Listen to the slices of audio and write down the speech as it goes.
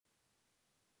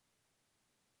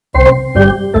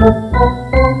Peanuts!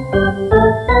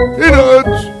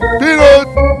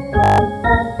 Peanuts!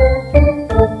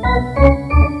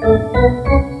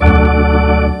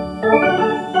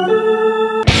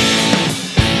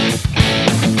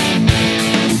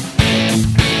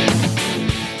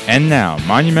 And now,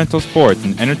 Monumental Sports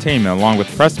and Entertainment along with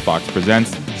Pressbox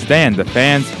presents Stan the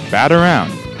Fans Bat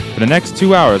Around. For the next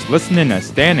 2 hours, listen in as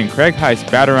Stan and Craig Heist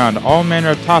bat around all manner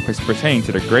of topics pertaining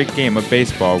to the great game of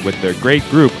baseball with their great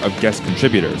group of guest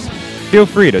contributors. Feel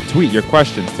free to tweet your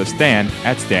questions to Stan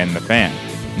at Stan the Fan.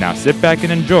 Now sit back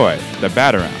and enjoy the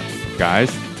bat around.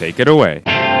 Guys, take it away.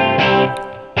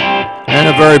 And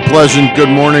a very pleasant good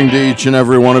morning to each and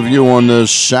every one of you on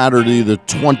this Saturday, the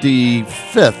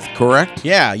 25th, correct?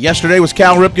 Yeah, yesterday was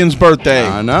Cal Ripken's birthday.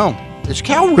 I know. Is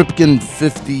Cal Ripken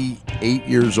 58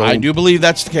 years old? I do believe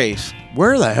that's the case.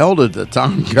 Where the hell did the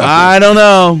time go? I don't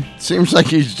know. Seems like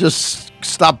he's just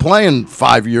stopped playing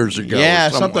 5 years ago. Yeah,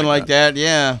 something like that,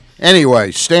 yeah.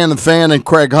 Anyway, Stan the Fan and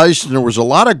Craig Heist, and there was a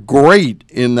lot of great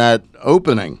in that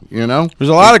opening, you know? There's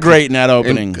a lot of great in that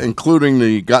opening. Including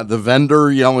the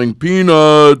vendor yelling,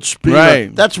 peanuts, peanuts.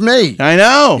 Right. That's me. I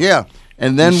know. Yeah.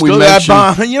 And then He's we still mentioned...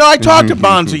 got Bon. You know, I talked to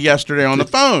Bonzi yesterday on the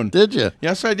phone. Did you?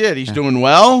 Yes, I did. He's doing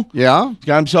well. Yeah? He's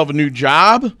got himself a new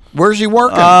job. Where's he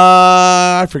working?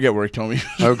 I forget where he told me.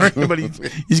 Okay. But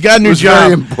he's got a new job.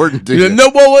 Very important to you.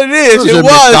 No, well, it is. Was it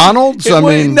McDonald's?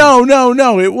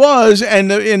 No. It was.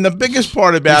 And the biggest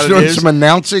part about he's it doing is some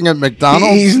announcing at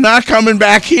McDonald's? he's not coming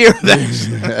back here.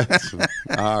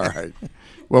 All right.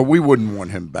 Well, we wouldn't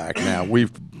want him back now.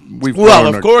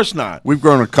 Of course not. We've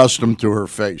grown accustomed to her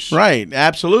face. Right,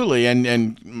 absolutely.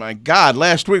 And my God,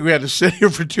 last week we had to sit here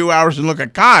for 2 hours and look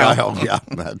at Kyle. Yeah,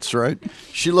 that's right.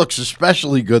 She looks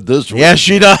especially good this week. Yes,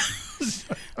 she does.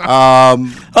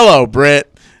 Hello,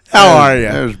 Britt. How are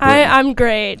you? I'm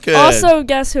great. Good. Also,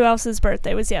 guess who else's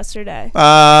birthday was yesterday?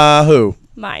 Who?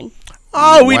 Mine.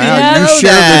 Oh, we didn't know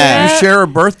that. You share a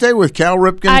birthday with Cal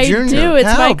Ripken Jr.? I do.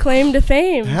 It's my claim to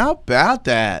fame. How about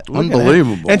that?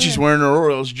 Unbelievable. And she's wearing her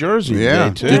Orioles jersey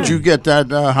today, too. Did you get that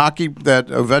that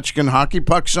Ovechkin hockey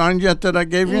puck signed yet that I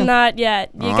gave you? Not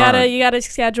yet. You gotta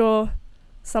schedule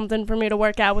something for me to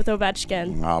work out with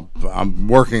Ovechkin. I'm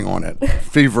working on it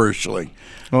feverishly.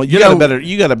 Well, you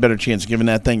got a better chance of giving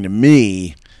that thing to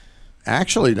me.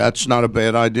 Actually, that's not a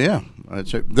bad idea.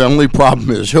 The only problem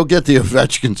is he'll get the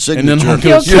Ovechkin signature, and then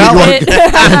he'll sell it,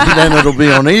 and then it'll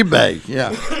be on eBay.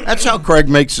 Yeah, that's how Craig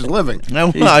makes his living.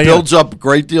 He builds up a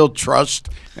great deal of trust,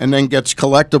 and then gets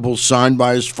collectibles signed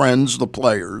by his friends, the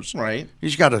players. Right.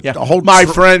 He's got a whole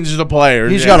friends, the players.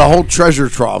 He's got a whole treasure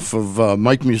trough of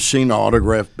Mike Mussina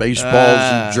autographed baseballs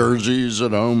and jerseys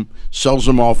at home. Sells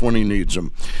them off when he needs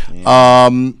them. Yeah.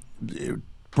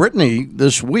 Brittany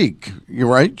this week, you're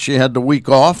right. She had the week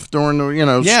off during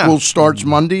the school starts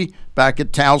Monday back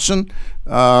at Towson.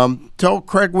 Tell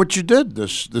Craig what you did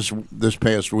this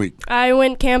past week. I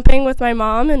went camping with my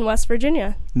mom in West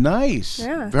Virginia. Nice.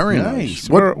 Yeah. Very nice.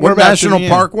 What national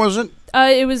park was it?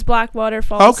 It was Blackwater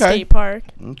Falls State Park.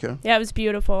 Okay. Yeah, it was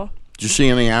beautiful. Did you see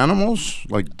any animals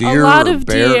like deer? A lot or of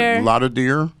bear? deer. A lot of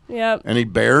deer. Yep. Any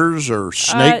bears or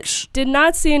snakes? Did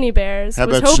not see any bears. How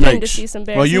was about hoping snakes? to see some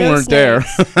bears. Well, you no weren't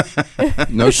snakes. there.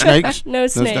 No snakes? No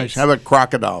snakes. How about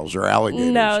crocodiles or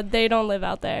alligators? No, they don't live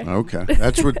out there. Okay.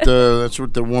 That's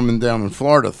what the woman down in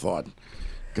Florida thought.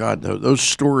 God, those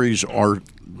stories are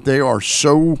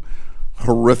so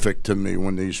horrific to me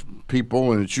when these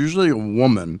people, and it's usually a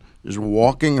woman, is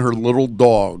walking her little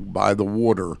dog by the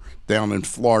water down in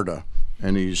Florida,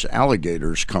 and these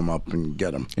alligators come up and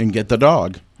get them. And get the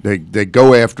dog. They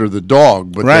go after the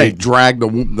dog, but right. they drag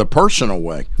the person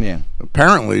away. Yeah.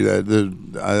 Apparently,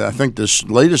 I think this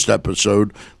latest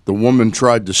episode, the woman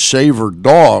tried to save her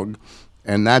dog,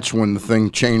 and that's when the thing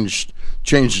changed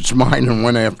its mind and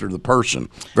went after the person.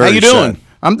 How you doing?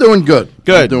 I'm doing good.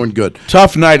 Good. I'm doing good.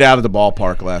 Tough night out of the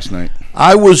ballpark last night.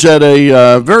 I was at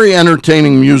a very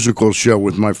entertaining musical show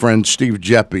with my friend Steve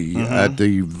Jeppe at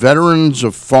the Veterans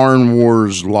of Foreign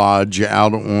Wars Lodge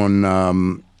out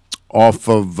on off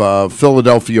of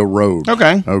Philadelphia Road.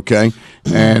 Okay.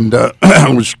 And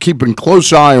I was keeping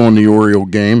close eye on the Oriole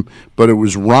game, but it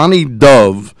was Ronnie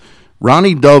Dove.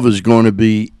 Ronnie Dove is going to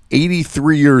be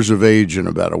 83 years of age in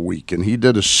about a week, and he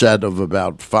did a set of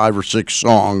about 5 or 6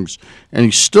 songs, and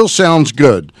he still sounds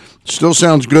good.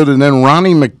 And then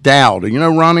Ronnie McDowell. Do you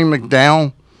know Ronnie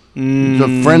McDowell? He's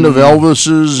a friend of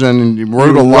Elvis's, and he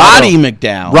wrote a lot. Roddy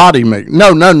McDowell.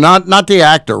 No, not the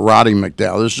actor, Roddy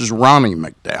McDowell. This is Ronnie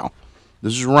McDowell.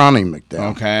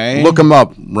 Okay. Look him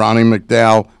up, Ronnie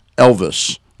McDowell,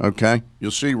 Elvis. Okay,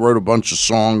 you'll see he wrote a bunch of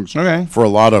songs for a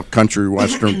lot of country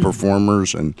western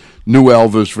performers and knew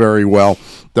Elvis very well.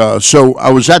 So I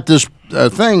was at this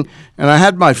thing, and I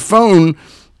had my phone,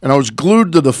 and I was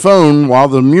glued to the phone while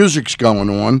the music's going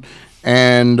on,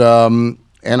 and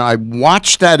I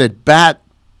watched that at bat,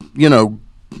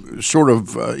 sort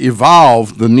of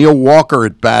evolve, the Neil Walker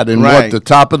at bat in the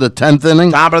top of the 10th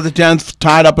inning? Top of the 10th,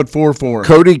 tied up at 4-4.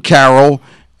 Cody Carroll,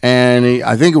 and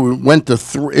I think it went to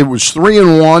it was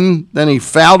 3-1, then he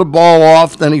fouled a ball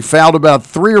off, then he fouled about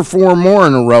 3 or 4 more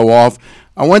in a row off.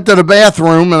 I went to the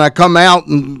bathroom, and I come out,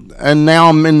 and now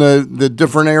I'm in the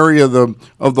different area of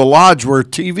the lodge where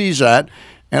TV's at,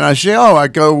 and I say,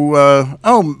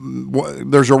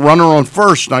 there's a runner on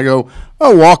first, and I go,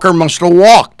 Walker must have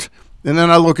walked. And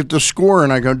then I look at the score,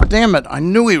 and I go, damn it, I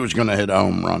knew he was going to hit a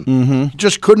home run. Mm-hmm.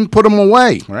 Just couldn't put him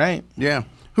away. Right. Yeah.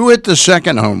 Who hit the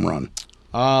second home run?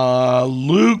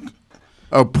 Luke.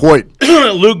 Oh, Voit.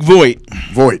 Luke Voit.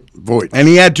 Voit. And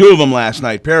he had 2 of them last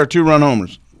night, pair of 2-run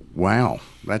homers. Wow.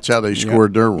 That's how they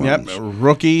scored their runs. Yep,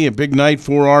 rookie, a big night,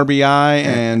 4 RBI,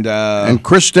 and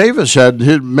Chris Davis had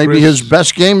his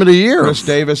best game of the year. Chris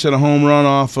Davis hit a home run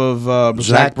off of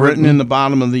Zach Britton in the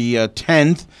bottom of the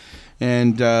 10th,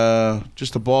 and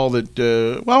just a ball that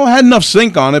had enough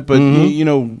sink on it, but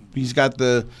he's got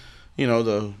the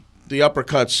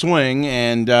uppercut swing,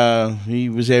 and he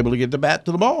was able to get the bat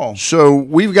to the ball. So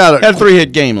we've got had a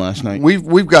 3-hit game last night.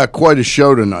 We've got quite a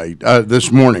show tonight.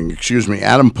 This morning, excuse me.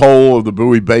 Adam Pohl of the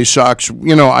Bowie Baysox.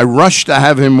 I rushed to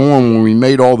have him on when we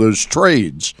made all those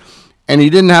trades, and he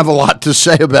didn't have a lot to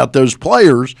say about those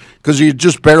players because he had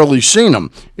just barely seen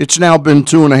them. It's now been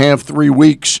 2.5, 3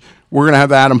 weeks. We're going to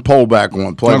have Adam Pohl back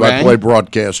on, play-by-play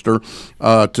broadcaster,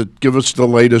 to give us the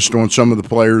latest on some of the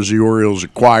players the Orioles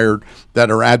acquired that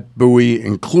are at Bowie,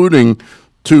 including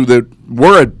 2 that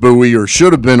were at Bowie or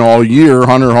should have been all year,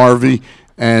 Hunter Harvey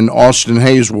and Austin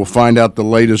Hayes. We'll find out the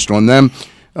latest on them.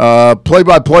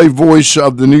 Play-by-play voice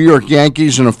of the New York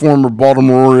Yankees and a former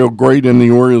Baltimore Oriole great in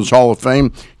the Orioles Hall of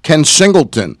Fame, Ken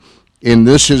Singleton. In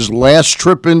his last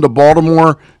trip into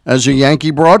Baltimore as a Yankee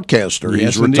broadcaster.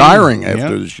 Yes, he's retiring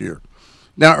after this year.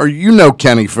 Now, you know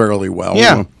Kenny fairly well.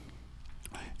 Yeah.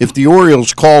 If the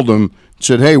Orioles called him and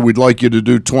said, hey, we'd like you to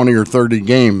do 20 or 30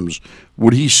 games,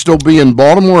 would he still be in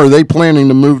Baltimore, or are they planning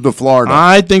to move to Florida?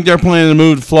 I think they're planning to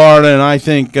move to Florida, and I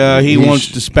think he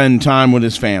wants to spend time with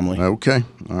his family. Okay.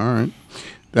 All right.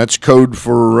 That's code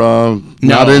for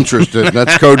not interested.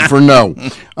 That's code for no.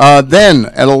 Then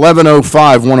at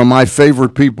 11:05, one of my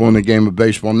favorite people in the game of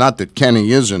baseball, not that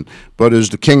Kenny isn't, but is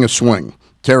the king of swing,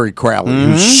 Terry Crowley,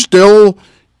 who's still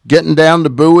getting down to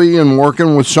Bowie and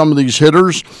working with some of these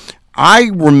hitters.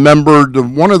 I remembered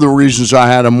one of the reasons I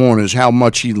had him on is how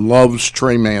much he loves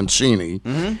Trey Mancini.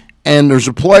 Mm-hmm. And there's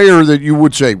a player that you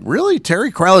would say, really,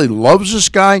 Terry Crowley loves this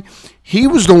guy? He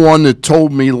was the one that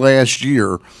told me last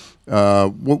year.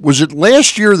 Was it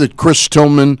last year that Chris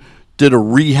Tillman did a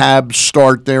rehab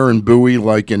start there in Bowie,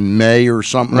 like in May or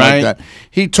something like that?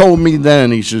 He told me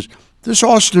then, he says, this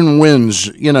Austin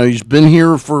Wynns, he's been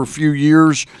here for a few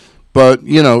years, but,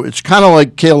 it's kind of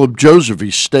like Caleb Joseph.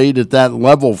 He stayed at that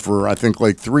level for, I think,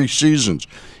 like 3 seasons.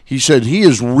 He said he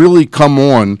has really come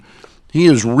on.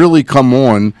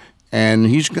 And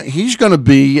he's going to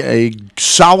be a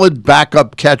solid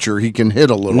backup catcher. He can hit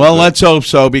a little bit. Well, let's hope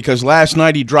so, because last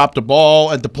night he dropped a ball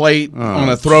at the plate on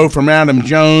a throw from Adam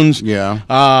Jones. Yeah.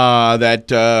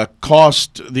 That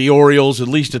cost the Orioles at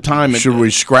least a time. Should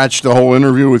we scratch the whole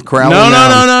interview with Crowley?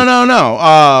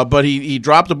 No. But he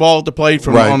dropped the ball at the plate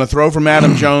on a throw from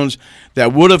Adam Jones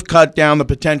that would have cut down the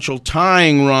potential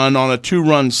tying run on a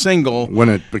 2-run single. When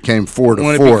it became 4-4.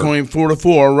 When it became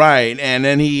 4-4, right. And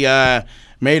then he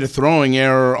made a throwing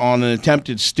error on an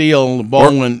attempted steal. The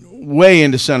ball went way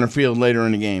into center field later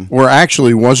in the game. Or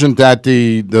actually, wasn't that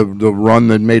the run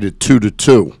that made it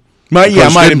 2-2? Might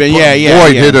have been.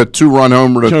 Boyd hit a 2-run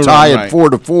homer to tie it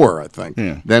 4-4, I think.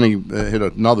 Yeah. Then he hit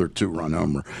another 2-run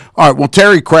homer. All right, well,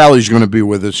 Terry Crowley's going to be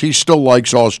with us. He still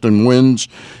likes Austin Wynns.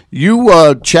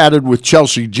 You chatted with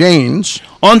Chelsea Janes.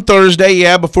 On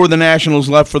Thursday, before the Nationals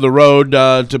left for the road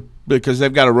because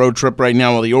they've got a road trip right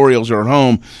now while the Orioles are at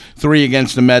home. 3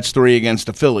 against the Mets, 3 against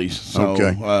the Phillies. So,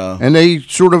 okay. And they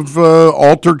sort of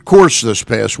altered course this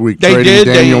past week, trading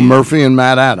Daniel Murphy and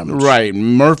Matt Adams. Right.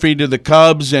 Murphy to the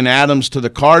Cubs and Adams to the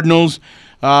Cardinals.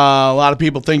 A lot of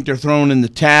people think they're throwing in the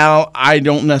towel. I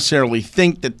don't necessarily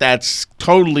think that that's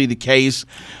totally the case,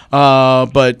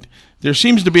 but there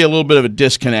seems to be a little bit of a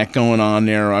disconnect going on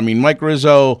there. I mean, Mike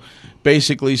Rizzo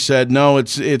basically said, no,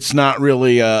 it's not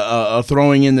really a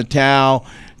throwing in the towel.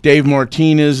 Dave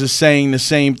Martinez is saying the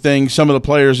same thing. Some of the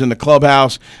players in the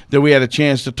clubhouse that we had a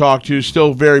chance to talk to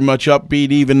still very much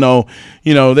upbeat, even though,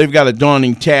 they've got a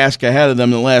daunting task ahead of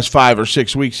them in the last 5 or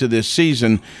 6 weeks of this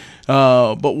season.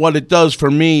 But what it does for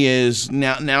me is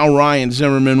now Ryan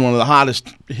Zimmerman, one of the hottest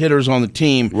hitters on the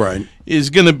team, right, is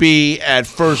going to be at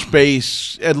first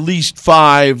base at least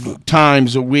 5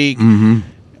 times a week. Mm-hmm.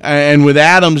 And with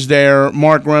Adams there,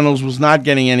 Mark Reynolds was not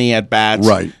getting any at-bats.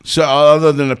 Right. So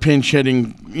other than a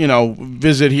pinch-hitting,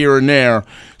 visit here and there.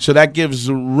 So that gives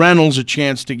Reynolds a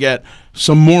chance to get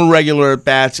some more regular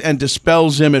at-bats and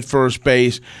dispels him at first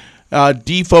base.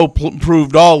 Defoe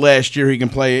proved all last year he can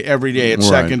play every day at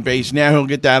second base. Now he'll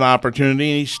get that opportunity,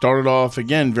 and he started off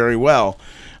again very well.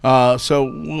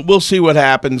 So we'll see what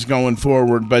happens going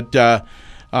forward. But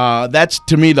that's,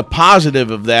 to me, the positive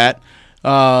of that.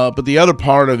 But the other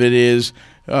part of it is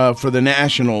for the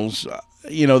Nationals,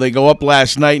 they go up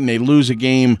last night and they lose a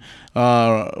game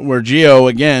where Gio,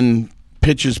 again,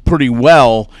 pitches pretty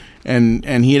well.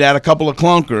 And he had a couple of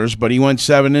clunkers, but he went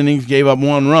 7 innings, gave up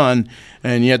 1 run,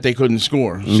 and yet they couldn't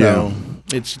score. So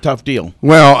it's a tough deal.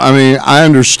 Well, I mean, I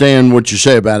understand what you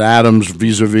say about Adams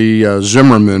vis-a-vis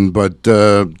Zimmerman, but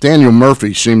Daniel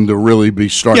Murphy seemed to really be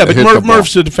starting to hit the ball.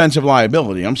 Murph's a defensive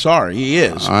liability. I'm sorry, he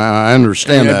is. I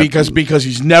understand that. Because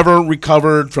he's never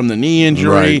recovered from the knee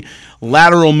injury. Right.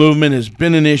 Lateral movement has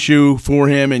been an issue for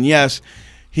him, and yes,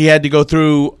 he had to go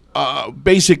through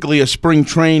basically a spring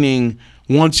training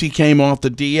once he came off the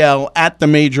DL at the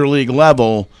major league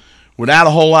level without a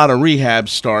whole lot of rehab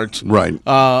starts. Right.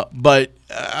 But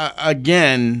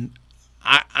again,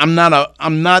 I'm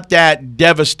not that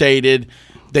devastated.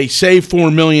 They saved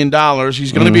 $4 million.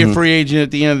 He's going to be a free agent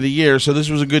at the end of the year, so this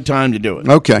was a good time to do it.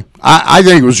 Okay. I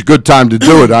think it was a good time to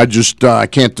do it. I just I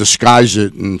can't disguise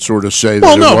it and sort of say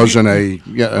that it wasn't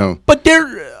a But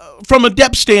they're from a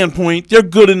depth standpoint, they're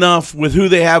good enough with who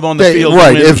they have on the field.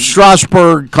 Right. If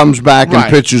Strasburg comes back and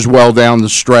pitches well down the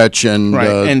stretch, and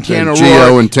Tanner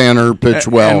Gio and Tanner pitch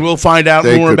well, and we'll find out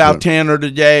more about Tanner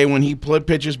today when he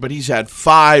pitches. But he's had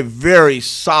 5 very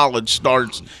solid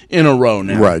starts in a row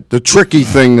now. Right. The tricky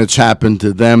thing that's happened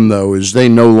to them, though, is they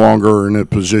no longer are in a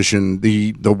position.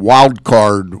 The wild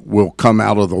card will come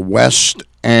out of the West.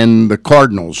 And the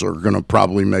Cardinals are going to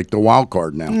probably make the wild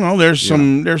card now. Well, there's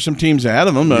some teams ahead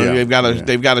of them. They've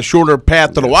got a shorter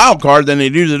path to the wild card than they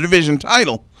do the division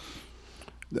title.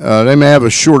 They may have a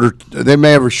shorter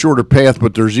path,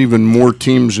 but there's even more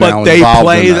teams now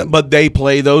involved in that. But they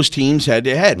play those teams head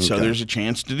to head, so there's a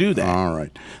chance to do that. All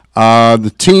right.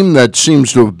 The team that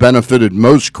seems to have benefited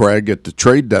most, Craig, at the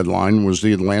trade deadline was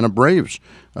the Atlanta Braves.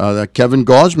 That Kevin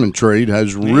Gausman trade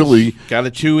has really got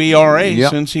a 2 ERA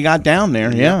since he got down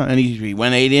there. Yeah, and he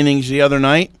went 8 innings the other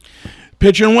night,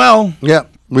 pitching well. Yeah,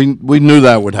 we knew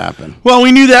that would happen. Well,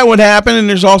 we knew that would happen, and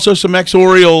there's also some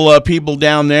ex-Oriole people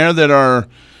down there that are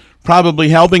probably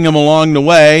helping him along the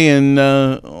way and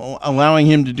allowing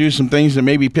him to do some things that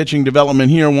maybe pitching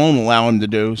development here won't allow him to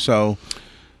do. So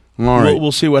all right.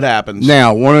 We'll see what happens.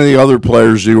 Now, one of the other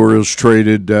players the Orioles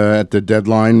traded at the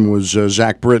deadline was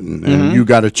Zach Britton, and you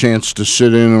got a chance to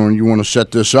sit in, or you want to set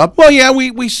this up? Well, yeah,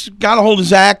 we got a hold of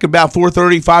Zach about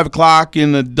 4:30, 5 o'clock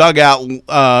in the dugout,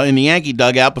 in the Yankee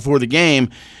dugout before the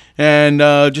game, and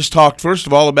just talked, first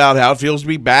of all, about how it feels to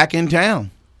be back in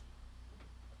town.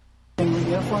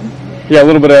 Yeah, a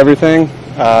little bit of everything.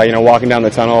 Walking down the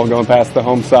tunnel, going past the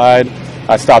home side.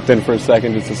 I stopped in for a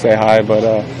second just to say hi,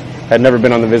 but had never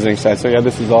been on the visiting side, so yeah,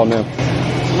 this is all new.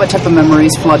 What type of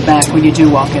memories flood back when you do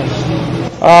walk in?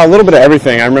 A little bit of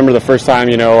everything. I remember the first time,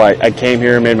 I came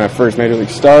here, made my first major league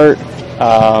start.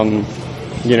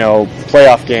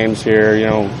 Playoff games here,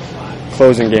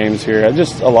 closing games here.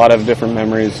 Just a lot of different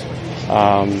memories.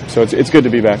 So it's good to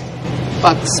be back.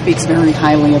 Buck speaks very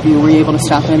highly of you. Were you able to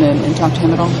stop in and talk to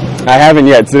him at all? I haven't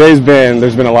yet. There's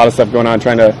been a lot of stuff going on,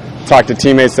 trying to talk to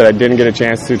teammates that I didn't get a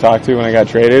chance to talk to when I got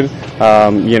traded.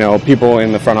 People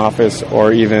in the front office,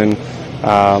 or even,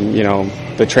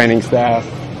 the training staff.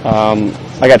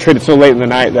 I got traded so late in the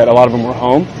night that a lot of them were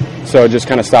home, so just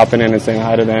kind of stopping in and saying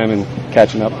hi to them and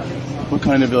catching up. What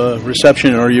kind of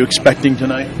reception are you expecting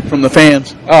tonight from the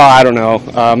fans? Oh, I don't know.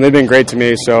 They've been great to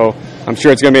me, so I'm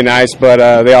sure it's going to be nice, but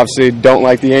they obviously don't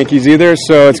like the Yankees either,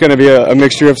 so it's going to be a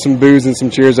mixture of some boos and some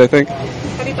cheers, I think.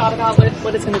 Have you thought about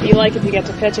what it's going to be like if you get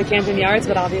to pitch at Camden Yards,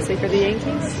 but obviously for the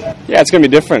Yankees? Yeah, it's going to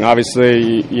be different.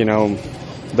 Obviously,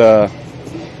 the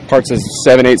parts of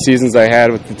 7-8 seasons I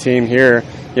had with the team here,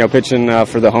 pitching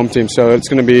for the home team, so it's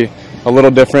going to be a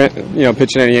little different,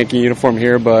 pitching in a Yankee uniform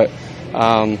here, but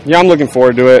I'm looking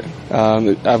forward to it. I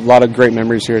have a lot of great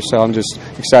memories here, so I'm just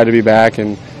excited to be back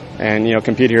and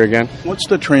compete here again. What's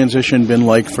the transition been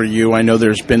like for you? I know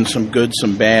there's been some good,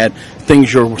 some bad,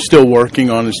 things you're still working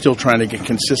on and still trying to get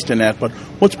consistent at, but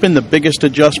what's been the biggest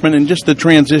adjustment and just the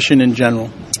transition in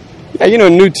general?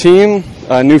 New team,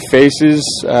 new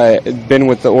faces. Been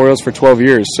with the Orioles for 12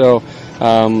 years, so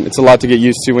it's a lot to get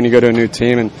used to when you go to a new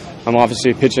team. And I'm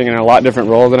obviously pitching in a lot different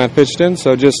role than I've pitched in,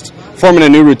 so just forming a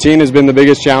new routine has been the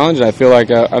biggest challenge. And I feel like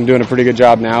I'm doing a pretty good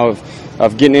job now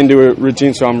of getting into a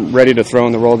routine, so I'm ready to throw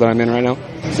in the role that I'm in right now.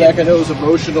 Zach, I know it was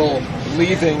emotional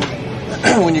leaving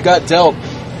when you got dealt.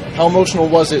 How emotional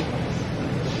was it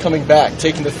coming back,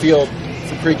 taking the field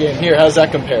for pregame here? How does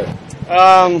that compare?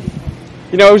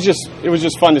 It was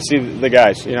just fun to see the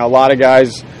guys. A lot of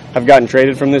guys have gotten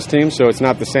traded from this team, so it's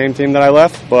not the same team that I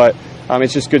left, but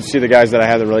it's just good to see the guys that I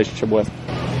had the relationship with.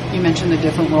 You mentioned a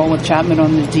different role with Chapman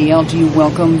on the DL. Do you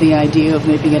welcome the idea of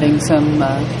maybe getting some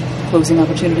closing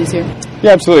opportunities here?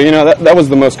 Yeah, absolutely. That was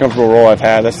the most comfortable role I've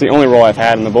had. That's the only role I've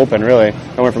had in the bullpen, really.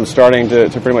 I went from starting to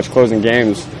pretty much closing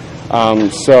games.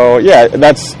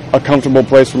 That's a comfortable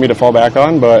place for me to fall back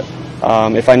on, but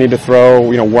if I need to throw,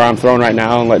 where I'm throwing right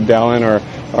now and let Dellin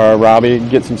or Robbie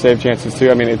get some save chances too,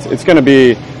 it's going to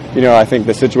be, I think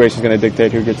the situation is going to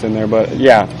dictate who gets in there. But,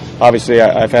 yeah, obviously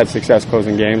I've had success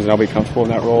closing games, and I'll be comfortable in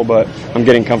that role, but I'm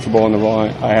getting comfortable in the role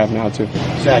I have now too.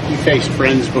 Zach, you faced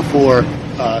friends before,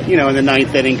 in the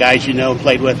ninth inning, guys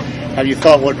played with. Have you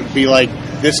thought what it would be like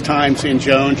this time seeing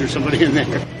Jones or somebody in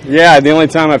there? Yeah, the only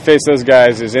time I've faced those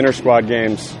guys is inter-squad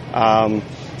games.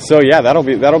 That'll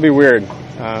be weird.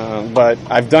 But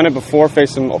I've done it before,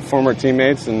 faced some former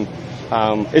teammates, and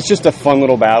it's just a fun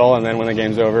little battle. And then when the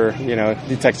game's over, you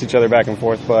text each other back and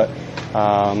forth. But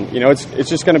it's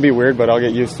just going to be weird. But I'll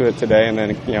get used to it today, and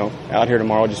then out here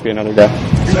tomorrow will just be another day.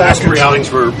 Your last 3 outings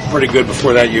were pretty good.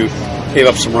 Before that, you gave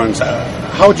up some runs.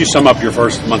 How would you sum up your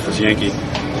first month as a Yankee?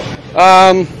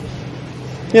 A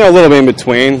little bit in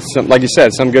between. Some, like you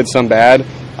said, some good, some bad.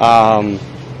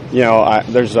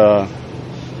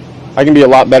 I can be a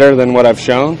lot better than what I've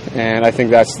shown, and I think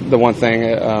that's the one thing.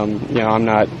 I'm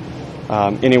not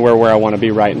anywhere where I want to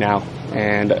be right now,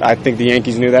 and I think the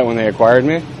Yankees knew that when they acquired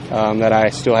me, that I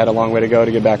still had a long way to go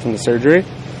to get back from the surgery.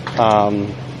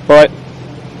 But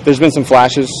there's been some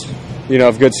flashes,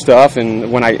 of good stuff,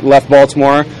 and when I left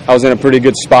Baltimore, I was in a pretty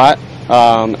good spot,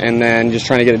 and then just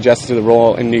trying to get adjusted to the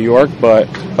role in New York. But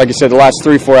like I said, the last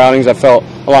 3-4 outings, I felt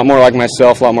a lot more like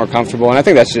myself, a lot more comfortable, and I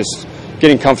think that's just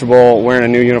getting comfortable wearing a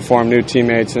new uniform, new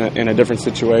teammates in a different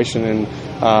situation. And,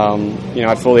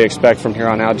 I fully expect from here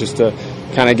on out just to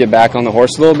kind of get back on the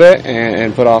horse a little bit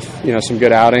and put off, some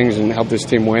good outings and help this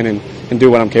team win and do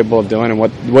what I'm capable of doing and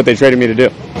what they traded me to do.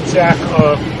 Zach,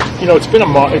 it's been a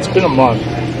month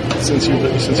since you've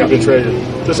been traded.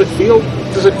 Does it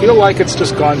feel like it's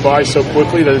just gone by so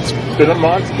quickly that it's been a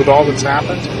month with all that's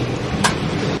happened?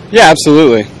 Yeah,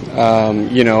 absolutely.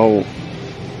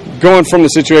 Going from the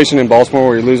situation in Baltimore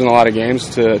where you're losing a lot of games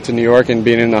to New York and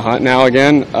being in the hunt now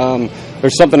again,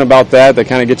 there's something about that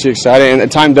kind of gets you excited. And the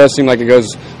time does seem like it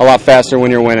goes a lot faster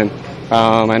when you're winning.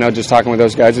 I know just talking with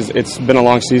those guys, it's been a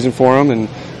long season for them. And,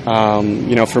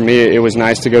 for me, it was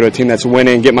nice to go to a team that's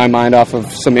winning, get my mind off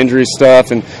of some injury stuff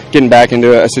and getting back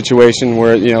into a situation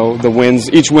where,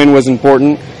 each win was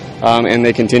important. And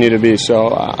they continue to be. So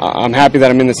I'm happy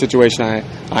that I'm in the situation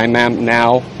I am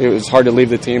now. It was hard to leave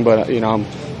the team, but,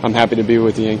 I'm happy to be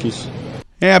with the Yankees.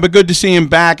 Yeah, but good to see him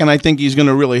back, and I think he's going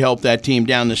to really help that team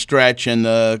down the stretch. And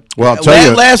I'll tell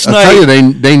you,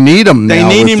 they need him now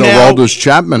with Aroldis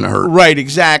Chapman hurt. Right,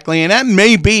 exactly, and that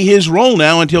may be his role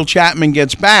now until Chapman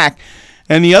gets back.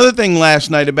 And the other thing last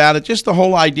night about it, just the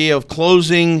whole idea of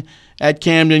closing at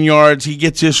Camden Yards. He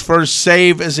gets his first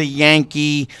save as a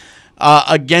Yankee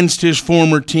against his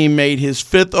former teammate, his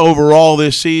 5th overall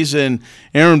this season.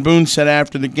 Aaron Boone said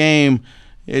after the game,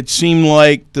 it seemed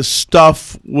like the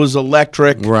stuff was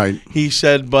electric. Right. He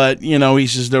said, but, he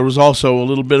says there was also a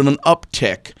little bit of an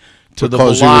uptick to the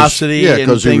velocity and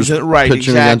things.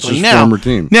 Pitching against his former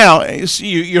team. Now,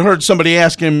 you heard somebody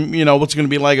ask him, what's it going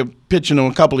to be like pitching to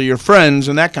a couple of your friends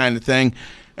and that kind of thing.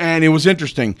 And it was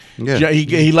interesting. Yeah.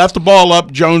 He left the ball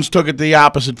up. Jones took it to the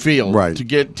opposite field to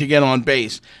get on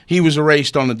base. He was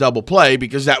erased on the double play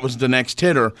because that was the next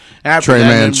hitter after Trey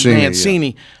that.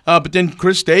 Mancini. Yeah. But then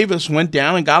Chris Davis went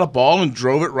down and got a ball and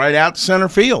drove it right out to center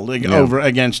field over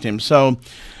against him. So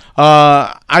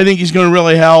I think he's going to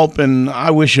really help, and I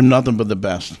wish him nothing but the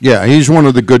best. Yeah, he's one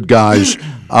of the good guys.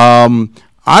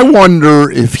 I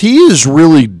wonder if he is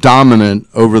really dominant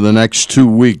over the next 2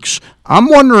 weeks. I'm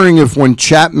wondering if when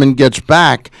Chapman gets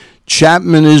back,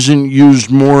 Chapman isn't used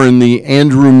more in the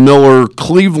Andrew Miller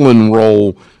Cleveland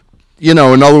role. In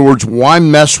other words, why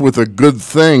mess with a good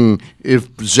thing if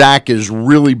Zach is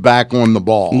really back on the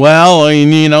ball? Well, in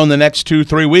the next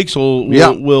 2-3 weeks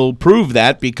will prove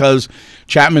that because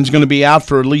Chapman's going to be out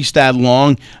for at least that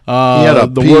long. He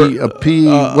had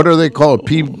what do they call it?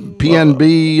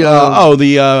 PNB.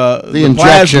 The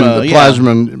injection,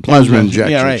 plasma, plasma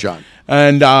injection shot.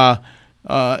 And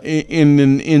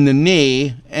in the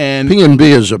knee, and PNB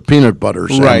is a peanut butter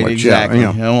sandwich. Right, exactly.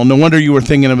 Yeah. Well, no wonder you were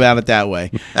thinking about it that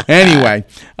way. Anyway,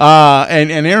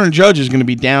 and Aaron Judge is going to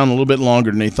be down a little bit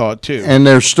longer than they thought too. And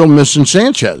they're still missing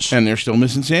Sanchez. So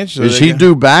is he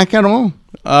due back at all?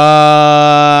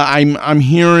 I'm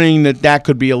hearing that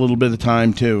could be a little bit of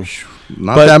time too.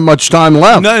 Not that much time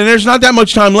left. No, there's not that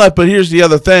much time left. But here's the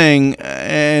other thing,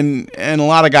 and a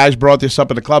lot of guys brought this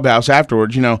up at the clubhouse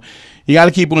afterwards. You know, you got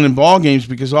to keep winning ball games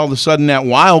because all of a sudden that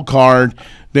wild card,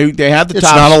 they have the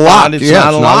top not a spot. lock. It's Yeah, not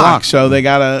it's a not a lock. lock. So they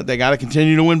gotta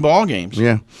continue to win ball games.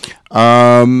 Yeah,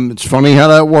 it's funny how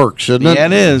that works, isn't it? Yeah,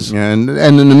 it is. And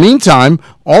in the meantime,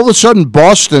 all of a sudden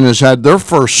Boston has had their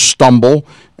first stumble,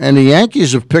 and the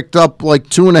Yankees have picked up like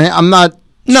 2.5. I'm not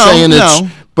saying it's,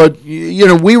 but you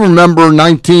know, we remember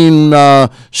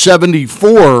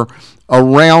 1974.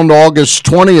 Around August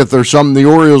 20th or something, the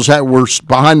Orioles were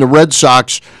behind the Red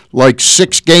Sox like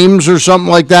 6 games or something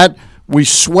like that. We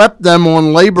swept them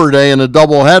on Labor Day in a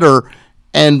doubleheader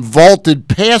and vaulted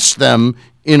past them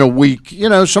in a week. You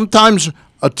know, sometimes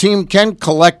a team can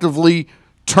collectively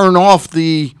turn off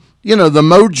the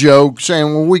mojo,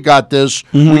 saying, well, we got this,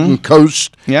 we can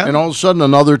coast, and all of a sudden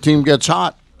another team gets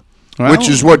hot, which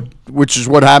is what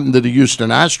happened to the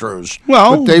Houston Astros.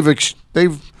 Well, but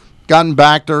they've gotten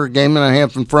back. They're a game and a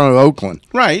half in front of Oakland.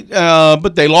 Right,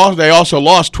 but they also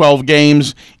lost 12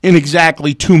 games in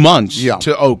exactly 2 months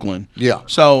to Oakland. Yeah.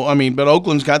 So, I mean, but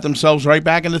Oakland's got themselves right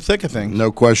back in the thick of things. No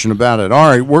question about it. All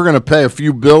right, we're going to pay a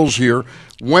few bills here.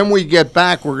 When we get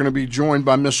back, we're going to be joined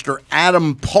by Mr.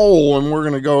 Adam Pohl, and we're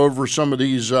going to go over some of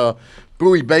these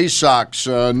Bowie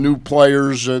Baysox new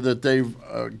players that they've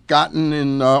gotten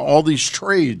in all these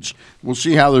trades. We'll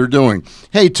see how they're doing.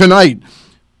 Hey, tonight,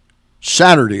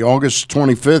 Saturday, August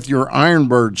 25th, your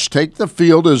Ironbirds take the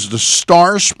field as the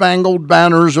Star-Spangled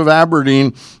Banners of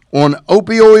Aberdeen on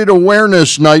Opioid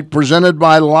Awareness Night presented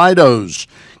by Lidos.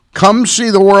 Come see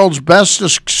the world's best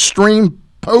extreme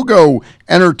pogo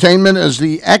entertainment as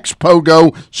the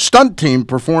ex-pogo stunt team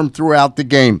perform throughout the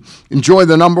game. Enjoy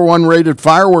the #1 rated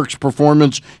fireworks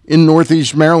performance in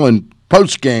Northeast Maryland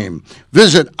post-game.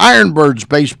 Visit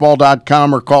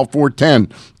ironbirdsbaseball.com or call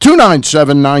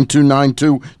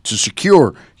 410-297-9292 to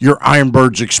secure your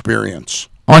Ironbirds experience.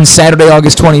 On Saturday,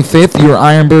 August 25th, your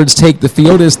Ironbirds take the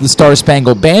field as the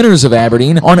Star-Spangled Banners of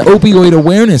Aberdeen on Opioid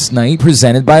Awareness Night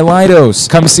presented by Lidos.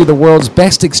 Come see the world's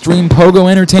best extreme pogo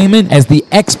entertainment as the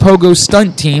ex-pogo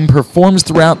stunt team performs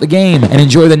throughout the game and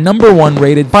enjoy the #1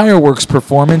 rated fireworks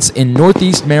performance in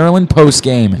Northeast Maryland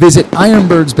postgame. Visit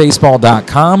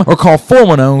ironbirdsbaseball.com or call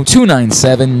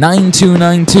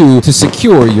 410-297-9292 to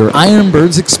secure your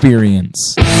Ironbirds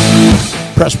experience.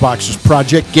 PressBox's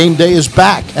Project Game Day is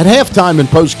back at halftime and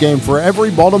postgame for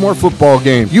every Baltimore football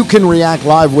game. You can react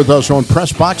live with us on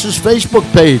PressBox's Facebook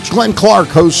page. Glenn Clark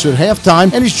hosts at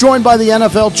halftime, and he's joined by the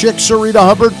NFL chick Sarita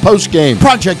Hubbard postgame.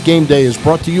 Project Game Day is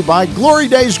brought to you by Glory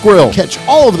Days Grill. Catch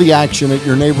all of the action at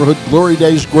your neighborhood Glory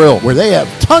Days Grill, where they have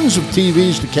tons of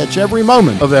TVs to catch every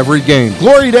moment of every game.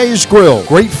 Glory Days Grill.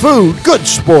 Great food, good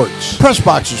sports.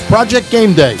 PressBox's Project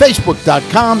Game Day.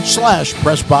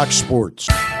 Facebook.com/PressBoxSports.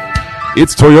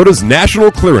 It's Toyota's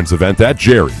national clearance event at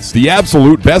Jerry's. The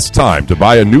absolute best time to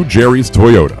buy a new Jerry's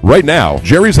Toyota. Right now,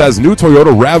 Jerry's has new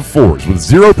Toyota RAV4s with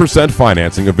 0%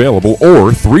 financing available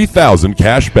or $3,000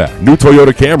 cash back. New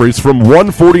Toyota Camrys from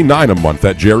 $149 a month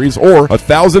at Jerry's or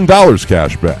 $1,000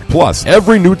 cash back. Plus,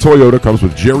 every new Toyota comes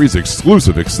with Jerry's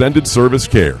exclusive extended service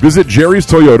care. Visit Jerry's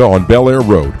Toyota on Bel Air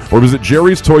Road or visit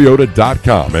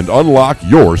jerrystoyota.com and unlock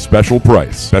your special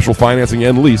price. Special financing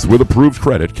and lease with approved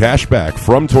credit cash back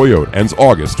from Toyota. Ends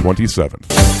August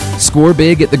 27th. Score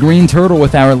big at the Green Turtle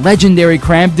with our legendary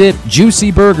crab dip,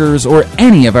 juicy burgers, or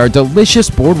any of our delicious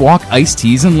Boardwalk iced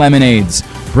teas and lemonades.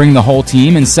 Bring the whole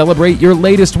team and celebrate your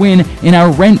latest win in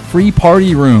our rent-free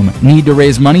party room. Need to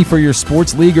raise money for your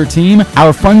sports league or team?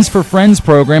 Our Funds for Friends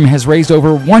program has raised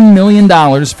over $1 million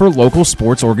for local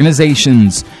sports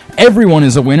organizations. Everyone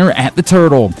is a winner at the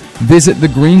Turtle. Visit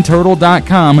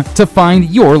thegreenturtle.com to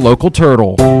find your local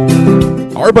turtle.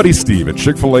 Our buddy Steve at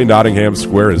Chick-fil-A Nottingham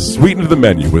Square has sweetened the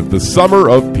menu with the Summer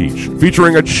of Peach,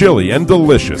 featuring a chilly and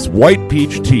delicious white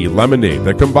peach tea lemonade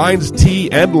that combines tea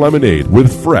and lemonade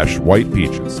with fresh white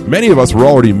peaches. Many of us were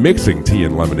already mixing tea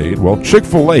and lemonade, while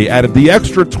Chick-fil-A added the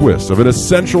extra twist of an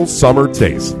essential summer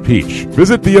taste, peach.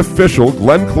 Visit the official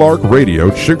Glenn Clark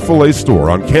Radio Chick-fil-A store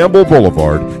on Campbell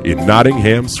Boulevard in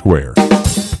Nottingham Square.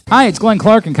 Hi, it's Glenn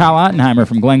Clark and Kyle Ottenheimer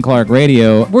from Glenn Clark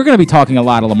Radio. We're going to be talking a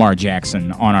lot of Lamar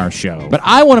Jackson on our show, but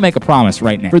I want to make a promise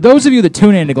right now. For those of you that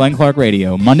tune in to Glenn Clark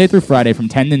Radio, Monday through Friday from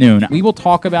 10 to noon, we will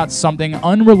talk about something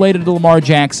unrelated to Lamar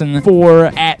Jackson for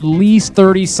at least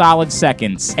 30 solid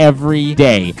seconds every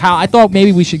day. Kyle, I thought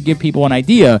maybe we should give people an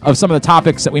idea of some of the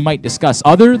topics that we might discuss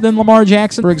other than Lamar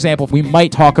Jackson. For example, we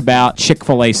might talk about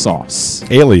Chick-fil-A sauce,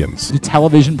 Aliens, the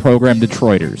television program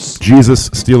Detroiters, Jesus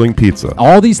stealing pizza.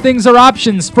 All these things are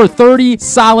options for 30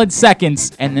 solid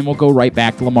seconds, and then we'll go right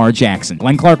back to Lamar Jackson.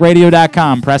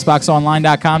 GlennClarkRadio.com,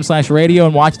 PressBoxOnline.com/radio,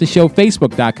 and watch the show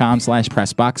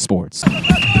Facebook.com/PressBoxSports.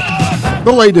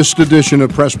 The latest edition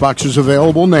of PressBox is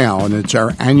available now, and it's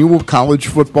our annual college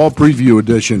football preview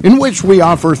edition, in which we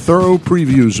offer thorough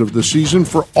previews of the season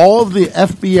for all of the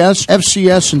FBS,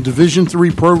 FCS, and Division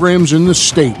III programs in the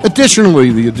state.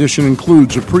 Additionally, the edition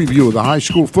includes a preview of the high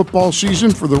school football season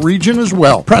for the region as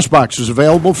well. PressBox is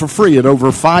available for free at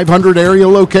over 500 area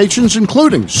locations,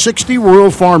 including 60 Royal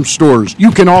Farm stores.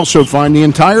 You can also find the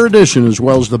entire edition, as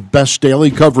well as the best daily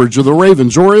coverage of the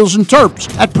Ravens, Orioles, and Terps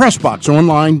at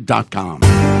PressBoxOnline.com.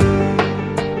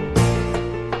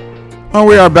 Well,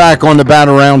 we are back on the Bat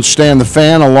Around Stan the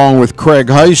Fan, along with Craig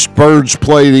Heist. Birds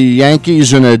play the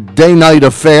Yankees in a day-night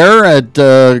affair at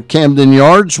Camden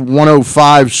Yards.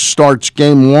 1:05 starts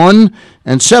Game 1,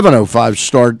 and 7:05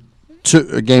 start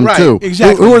Game 2.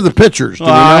 Exactly. Who are the pitchers? Do we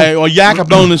know? Well,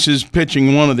 Yacobonis is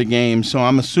pitching one of the games, so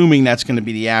I'm assuming that's going to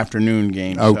be the afternoon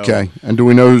game. Okay. And do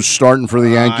we know who's starting for the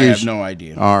Yankees? I have no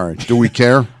idea. All right. Do we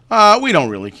care? We don't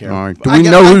really care. All right. Do we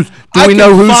know who's? Do we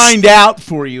know who's? Find out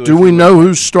for you. Do we know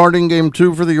who's starting Game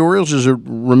 2 for the Orioles? Is it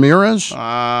Ramirez?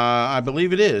 I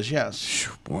believe it is. Yes.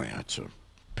 Boy, that's a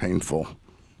painful.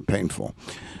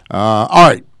 All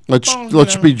right.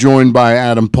 Let's be joined by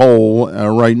Adam Pohl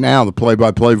right now, the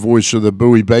play-by-play voice of the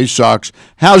Bowie Baysox.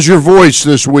 How's your voice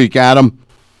this week, Adam?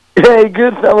 Hey,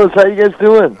 good fellas. How you guys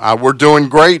doing? We're doing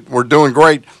great.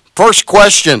 First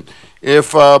question.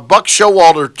 If Buck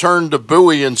Showalter turned to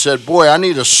Bowie and said, boy, I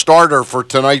need a starter for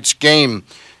tonight's game,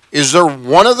 is there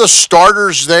one of the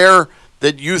starters there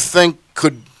that you think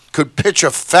could pitch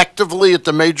effectively at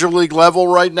the major league level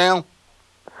right now?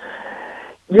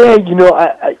 Yeah,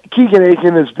 Keegan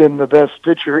Aiken has been the best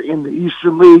pitcher in the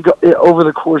Eastern League over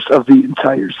the course of the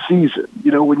entire season.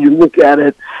 When you look at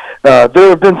it, there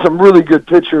have been some really good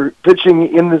pitching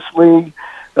in this league.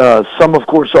 Some, of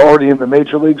course, are already in the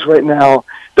major leagues right now.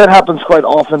 That happens quite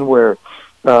often where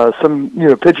some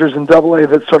pitchers in AA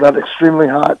that start out extremely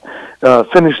hot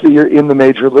finish the year in the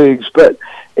major leagues. But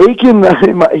Aiken,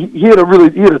 he had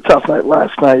a tough night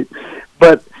last night,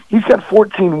 but he's got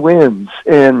 14 wins,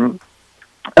 and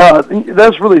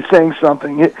that's really saying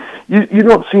something. You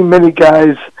don't see many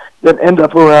guys that end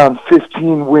up around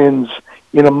 15 wins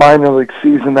in a minor league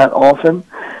season that often.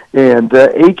 And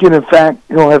Aiken, in fact,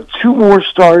 he'll have 2 more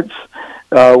starts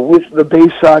with the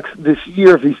Baysox this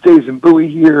year if he stays in Bowie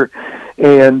here.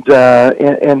 And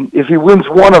if he wins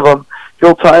one of them,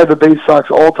 he'll tie the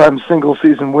Baysox all-time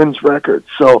single-season wins record.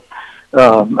 So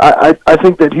I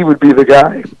think that he would be the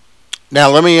guy. Now,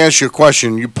 let me ask you a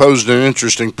question. You posed an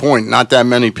interesting point. Not that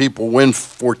many people win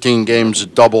 14 games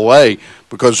at AA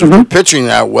because if they're pitching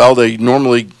that well, they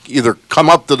normally either come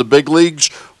up to the big leagues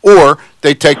or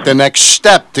they take the next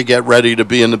step to get ready to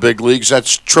be in the big leagues.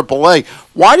 That's AAA.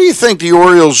 Why do you think the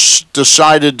Orioles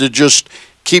decided to just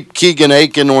keep Keegan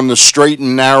Aiken on the straight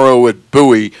and narrow at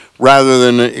Bowie rather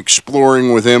than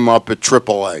exploring with him up at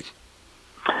AAA?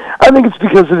 I think it's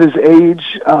because of his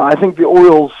age. I think the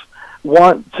Orioles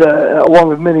want, along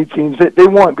with many teams, they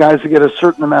want guys to get a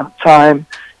certain amount of time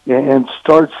and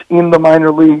starts in the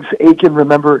minor leagues. Aiken,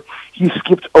 remember, he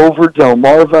skipped over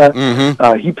Delmarva.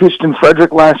 He pitched in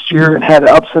Frederick last year and had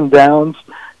ups and downs.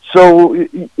 So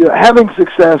having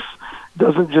success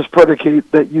doesn't just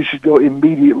predicate that you should go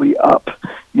immediately up.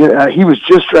 He was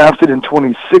just drafted in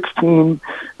 2016.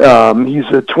 He's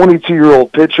a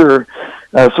 22-year-old pitcher,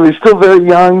 so he's still very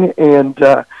young, and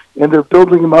they're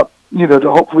building him up,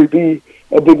 to hopefully be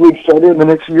a big league starter in the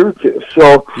next year or two.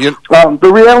 So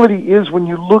the reality is, when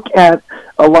you look at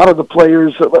a lot of the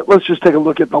players, let's just take a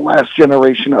look at the last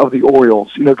generation of the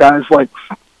Orioles. Guys like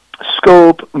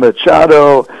Scope,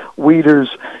 Machado, Wieters.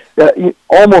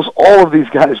 Almost all of these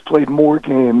guys played more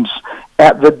games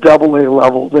at the AA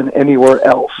level than anywhere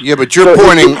else. Yeah, but you're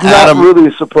pointing, it's Adam. Not really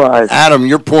a surprise. Adam,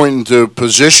 you're pointing to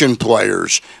position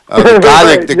players.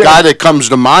 The guy that comes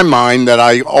to my mind that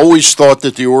I always thought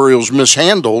that the Orioles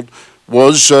mishandled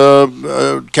was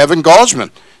Kevin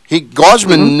Gausman.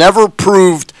 Gausman never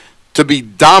proved to be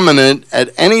dominant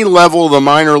at any level of the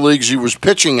minor leagues he was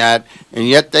pitching at, and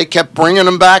yet they kept bringing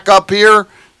him back up here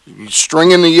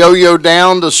stringing the yo-yo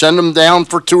down to send them down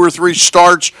for 2 or 3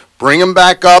 starts, bring them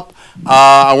back up.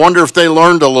 I wonder if they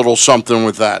learned a little something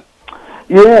with that.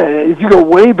 Yeah, if you go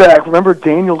way back, remember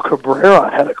Daniel Cabrera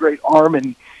had a great arm,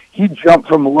 and he jumped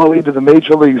from low A to the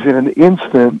major leagues in an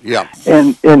instant. Yeah,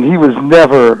 and he was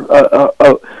never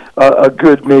a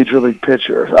good major league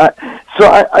pitcher.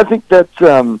 I think that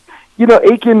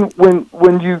Aiken,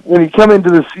 when you come into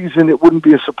the season, it wouldn't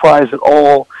be a surprise at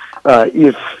all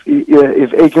if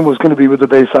Aiken was going to be with the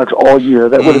Baysox all year.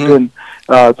 That would have been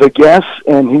the guess,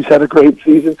 and he's had a great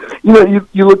season. You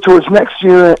look towards next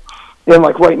year. And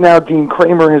like right now, Dean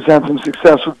Kramer has had some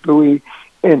success with Bowie,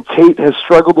 and Tate has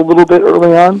struggled a little bit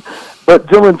early on. But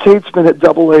Dylan Tate's been at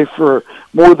Double-A for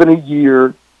more than a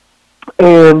year,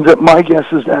 and my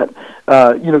guess is that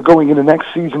going into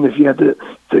next season, if you had to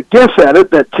guess at it,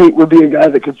 that Tate would be a guy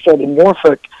that could start in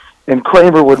Norfolk, and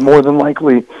Kramer would more than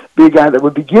likely be a guy that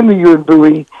would begin the year in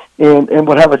Bowie and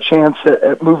would have a chance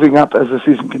at moving up as the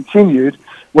season continued.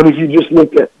 When if you just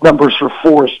look at numbers for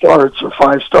 4 starts or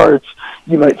 5 starts,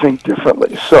 you might think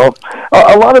differently. So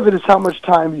a lot of it is how much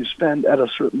time you spend at a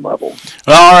certain level.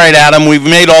 Well, all right, Adam, we've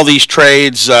made all these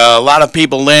trades. A lot of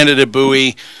people landed at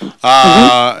Bowie.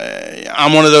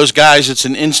 I'm one of those guys that's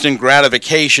an instant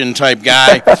gratification type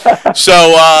guy.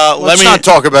 So let's not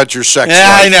talk about your sex life.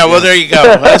 I know. Well, there you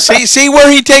go. See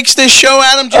where he takes this show,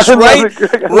 Adam? Just right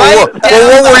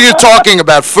what were you talking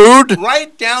about? Food?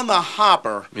 Right down the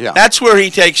hopper. Yeah. That's where he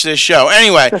takes this show.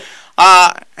 Anyway,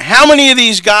 how many of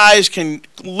these guys can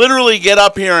literally get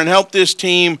up here and help this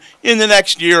team in the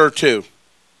next year or two?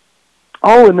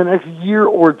 Oh, in the next year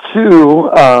or two,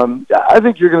 I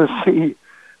think you're going to see.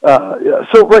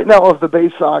 So right now, of the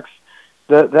Baysox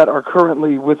that are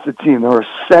currently with the team, there are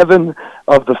 7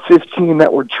 of the 15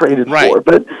 that were traded for.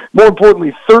 But more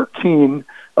importantly, 13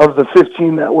 of the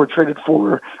 15 that were traded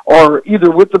for are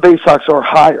either with the Baysox or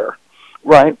higher.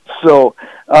 Right? So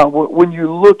when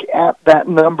you look at that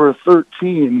number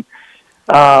 13,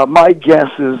 my guess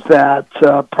is that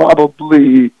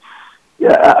probably,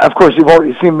 of course, you've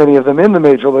already seen many of them in the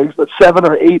major leagues, but 7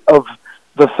 or 8 of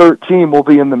the 13 will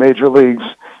be in the major leagues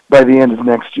by the end of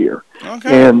next year.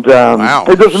 Okay. And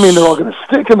it doesn't mean they're all going to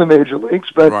stick in the major leagues,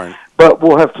 but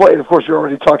we'll have played. Of course, you're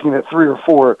already talking that 3 or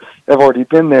 4 have already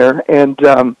been there, and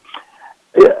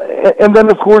then,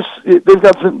 of course, they've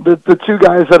got the 2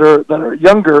 guys that are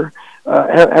younger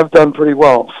have done pretty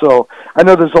well. So I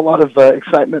know there's a lot of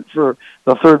excitement for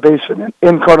the third baseman,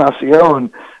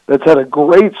 Encarnacion, that's had a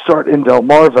great start in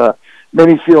Delmarva.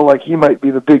 Many feel like he might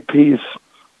be the big piece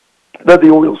that the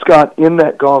Orioles got in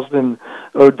that Gosden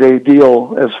O'Day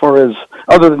deal, as far as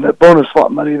other than that bonus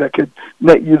slot money that could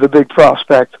net you the big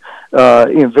prospect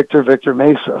in Victor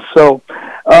Mesa. So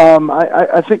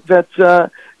I think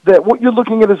that what you're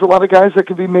looking at is a lot of guys that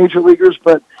could be major leaguers,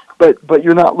 but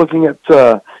you're not looking at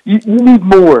you need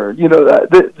more.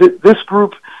 This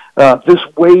group, this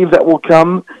wave that will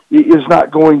come is not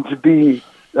going to be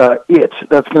it.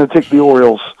 That's going to take the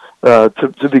Orioles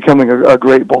to becoming a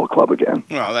great ball club again.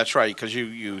 Well, that's right, because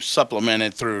you supplement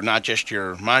it through not just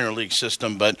your minor league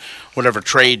system, but whatever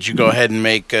trades you go ahead and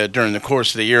make during the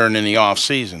course of the year and in the off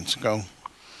seasons. Go.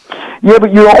 Yeah,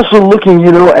 but you're also looking,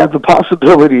 at the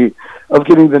possibility of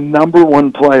getting the number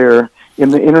 1 player in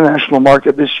the international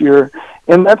market this year,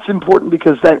 and that's important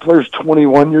because that player's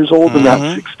 21 years old and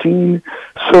not 16,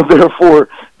 so therefore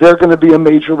they're going to be a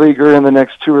major leaguer in the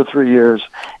next 2 or 3 years.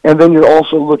 And then you're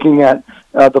also looking at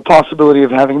the possibility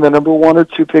of having the number 1 or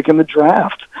 2 pick in the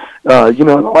draft. The only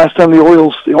time the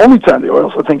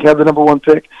Orioles, I think, had the number 1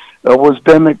 pick was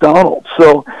Ben McDonald.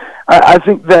 So I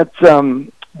think that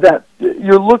that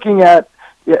you're looking at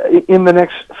in the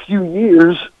next few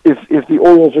years, if the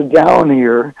Orioles are down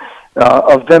here,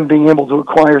 of them being able to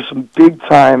acquire some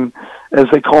big-time, as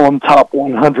they call them, top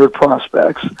 100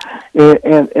 prospects,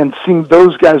 and seeing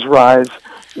those guys rise,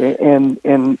 and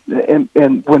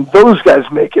when those guys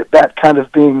make it, that kind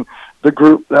of being the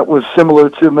group that was similar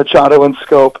to Machado and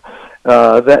Scope,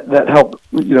 that helped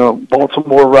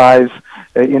Baltimore rise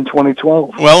in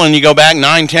 2012. Well, and you go back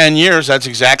 9-10 years, that's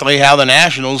exactly how the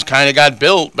Nationals kind of got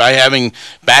built, by having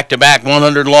back-to-back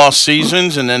 100-loss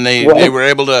seasons, and then they were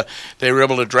able to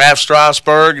draft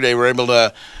Strasburg, they were able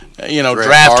to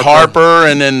draft Harper,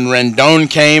 and then Rendon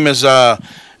came as the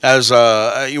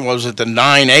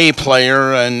 9A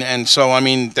player, and so I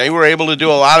mean they were able to do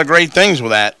a lot of great things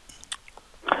with that.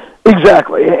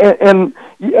 Exactly, and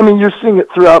I mean you're seeing it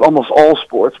throughout almost all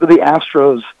sports, but the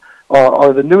Astros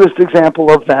are the newest example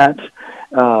of that,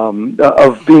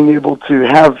 of being able to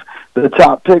have the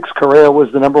top picks. Correa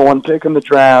was the number 1 pick in the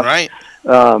draft, right?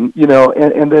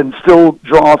 And then still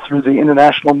draw through the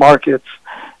international markets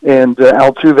and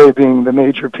Altuve being the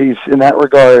major piece in that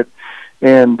regard.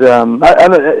 And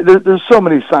there's so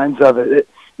many signs of it.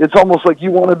 It's almost like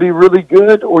you want to be really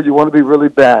good or you want to be really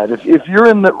bad. If you're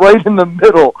right in the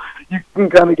middle, you can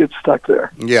kind of get stuck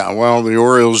there. Yeah, well, the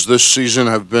Orioles this season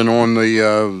have been on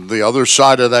the other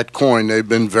side of that coin. They've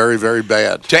been very, very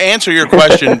bad. To answer your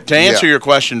question, your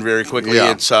question very quickly,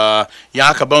 it's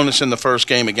Yacobonis in the first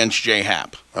game against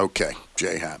J-Hap. Okay,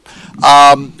 J-Hap.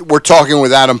 We're talking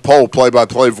with Adam Pohl,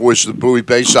 play-by-play voice of the Bowie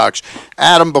Baysox.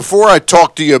 Adam, before I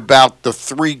talk to you about the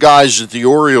three guys that the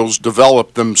Orioles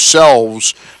developed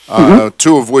themselves,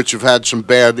 two of which have had some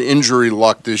bad injury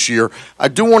luck this year, I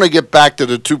do want to get back to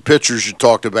the two pitchers you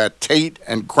talked about, Tate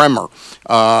and Kremer.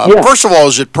 First of all,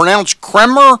 is it pronounced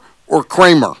Kremer or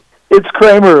Kramer? It's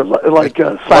Kramer, like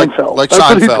Seinfeld. Like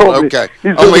Seinfeld, okay.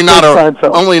 Only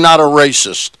not a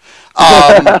racist.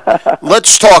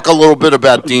 Let's talk a little bit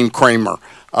about Dean Kramer.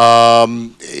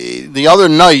 The other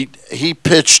night, he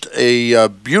pitched a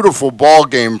beautiful ball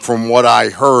game from what I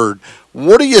heard.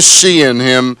 What do you see in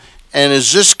him, and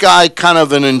is this guy kind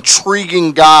of an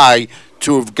intriguing guy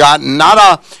to have gotten? Not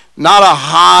a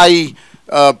high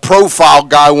profile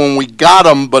guy when we got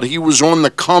him, but he was on the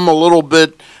come a little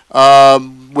bit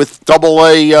with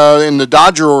Double-A in the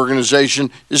Dodger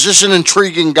organization. Is this an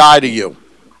intriguing guy to you?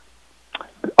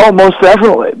 Oh, most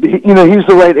definitely. He's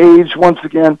the right age. Once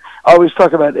again, I always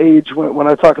talk about age when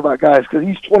I talk about guys because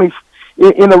he's 20.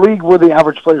 In a league where the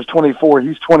average player is 24,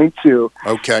 he's 22.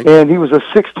 Okay. And he was a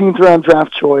 16th round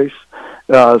draft choice.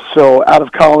 So out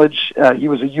of college, he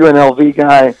was a UNLV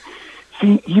guy.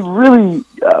 He really,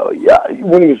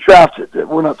 when he was drafted,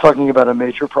 we're not talking about a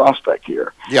major prospect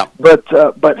here. Yeah. But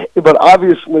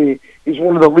obviously, he's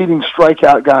one of the leading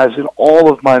strikeout guys in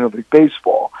all of minor league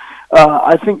baseball.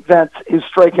 I think that his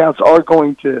strikeouts are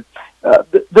going to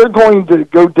they're going to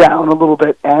go down a little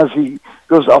bit as he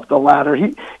goes up the ladder.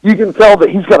 You can tell that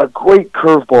he's got a great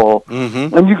curveball,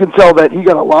 and you can tell that he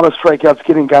got a lot of strikeouts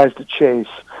getting guys to chase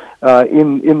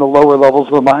in the lower levels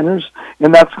of the minors,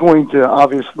 and that's going to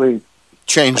obviously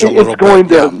change a little bit. It's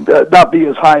going to not be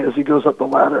as high as he goes up the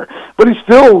ladder, but he's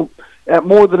still at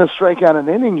more than a strikeout an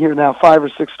inning here now, 5 or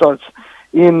 6 starts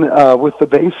in with the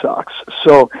Baysox.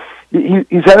 So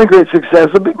he's having great success.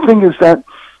 The big thing is that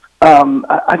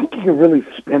I think he can really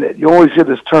spin it. You always hear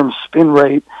this term spin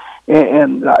rate,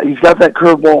 and he's got that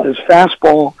curveball. His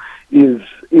fastball is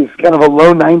kind of a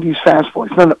low 90s fastball.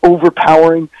 He's not an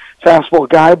overpowering fastball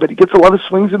guy, but he gets a lot of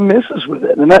swings and misses with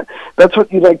it, and that's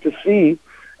what you'd like to see.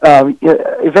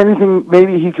 If anything,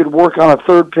 maybe he could work on a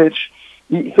third pitch.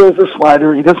 He throws a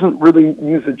slider. He doesn't really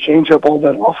use a changeup all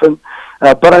that often.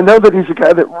 But I know that he's a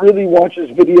guy that really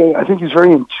watches video. I think he's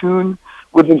very in tune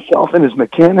with himself and his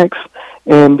mechanics.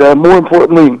 And more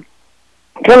importantly,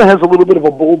 kind of has a little bit of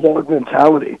a bulldog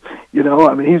mentality. He's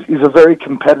a very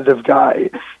competitive guy.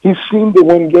 He seemed to,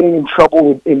 when getting in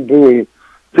trouble in Bowie,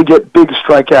 to get big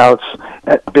strikeouts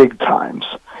at big times.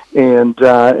 And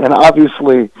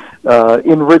obviously,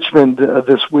 in Richmond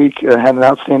this week, had an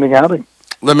outstanding outing.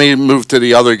 Let me move to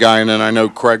the other guy, and then I know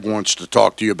Craig wants to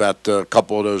talk to you about a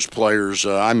couple of those players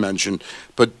I mentioned.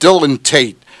 But Dylan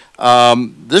Tate,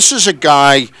 this is a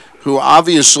guy who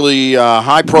obviously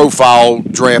high-profile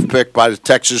draft pick by the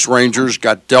Texas Rangers,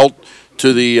 got dealt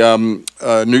to the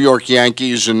New York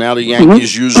Yankees, and now the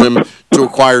Yankees use him to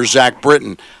acquire Zach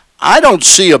Britton. I don't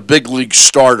see a big league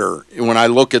starter when I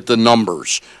look at the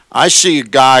numbers. I see a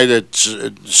guy that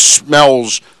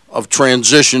smells of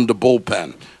transition to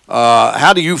bullpen.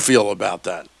 How do you feel about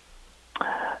that?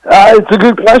 It's a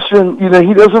good question.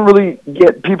 He doesn't really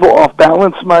get people off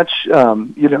balance much.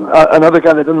 Another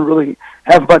guy that doesn't really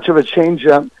have much of a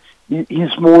changeup.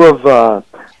 He's more of a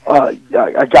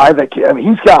guy that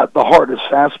he's got the hardest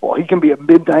fastball. He can be a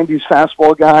mid-90s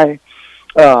fastball guy.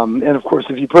 And, of course,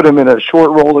 if you put him in a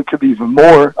short roll, it could be even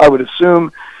more, I would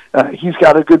assume. He's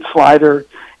got a good slider.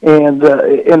 And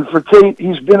for Tate,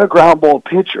 he's been a ground ball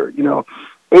pitcher.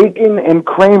 Aiken and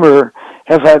Kramer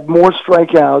have had more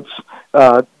strikeouts.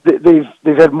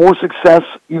 They've had more success,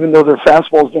 even though their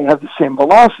fastballs don't have the same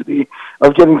velocity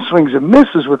of getting swings and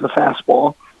misses with the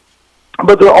fastball.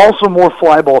 But they're also more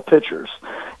fly ball pitchers.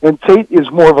 And Tate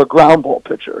is more of a ground ball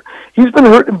pitcher. He's been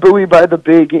hurt in Bowie by the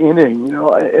big inning,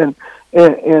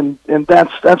 and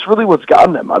that's really what's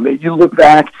gotten him. I mean, you look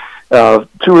back 2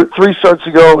 or 3 starts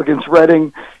ago against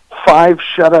Reading, 5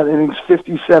 shutout innings,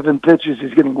 57 pitches.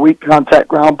 He's getting weak contact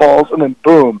ground balls, and then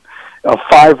boom, a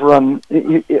 5-run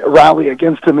rally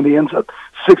against him, and he ends up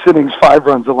 6 innings, 5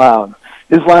 runs allowed.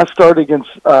 His last start against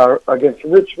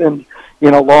Richmond,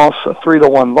 a loss, a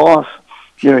 3-1 loss.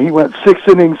 He went 6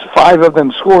 innings, 5 of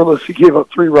them scoreless. He gave up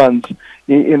 3 runs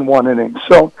in 1 inning.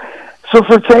 So So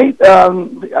for Tate,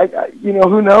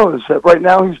 who knows? Right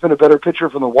now he's been a better pitcher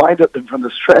from the windup than from the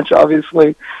stretch,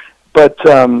 obviously. But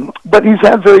he's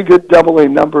had very good Double-A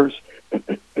numbers,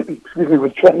 excuse me,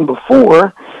 with Trenton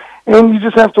before, and you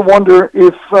just have to wonder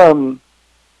if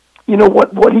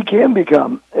what he can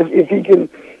become if he can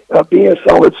be a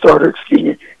solid starter. Excuse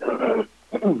me.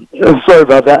 Sorry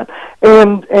about that.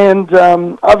 And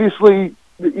obviously,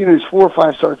 there's 4 or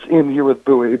 5 starts in here with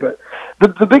Bowie, but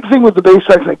the big thing with the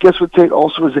Baysox, I guess, with Tate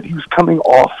also is that he was coming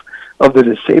off of the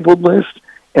disabled list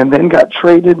and then got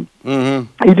traded.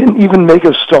 Mm-hmm. He didn't even make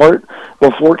a start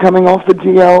before coming off the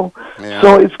DL,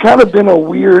 so it's kind of been a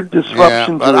weird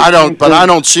disruption. Yeah, but I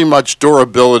don't see much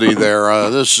durability there.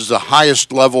 This is the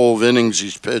highest level of innings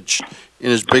he's pitched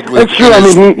in his big league. That's true.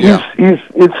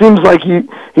 It seems like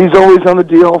he's always on the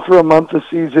DL for a month a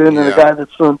season, and a guy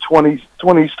that's done 20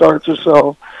 starts or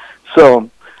so. So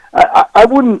I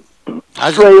wouldn't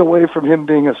stray away from him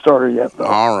being a starter yet, though.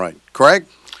 All right. Craig?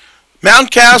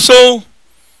 Mountcastle,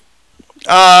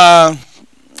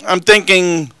 I'm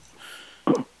thinking,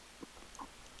 all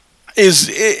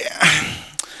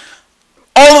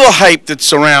of the hype that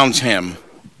surrounds him.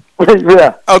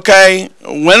 Yeah. Okay,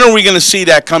 when are we going to see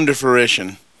that come to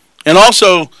fruition? And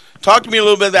also, talk to me a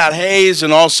little bit about Hayes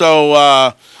and also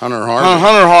Hunter Harvey.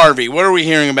 Hunter Harvey. What are we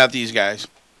hearing about these guys?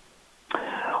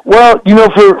 Well,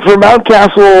 for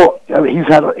Mountcastle,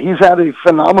 he's had a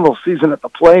phenomenal season at the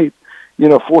plate,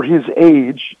 for his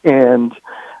age, and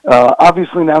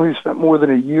obviously now he's spent more than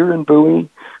a year in Bowie,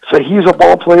 so he's a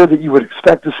ball player that you would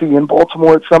expect to see in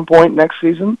Baltimore at some point next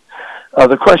season.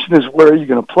 The question is, where are you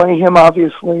going to play him,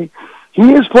 obviously?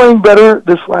 He is playing better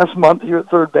this last month here at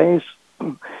third base.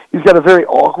 He's got a very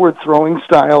awkward throwing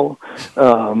style.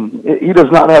 He does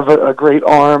not have a great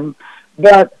arm.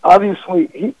 But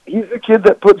obviously, he's a kid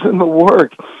that puts in the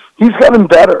work. He's gotten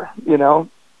better,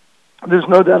 There's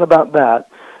no doubt about that.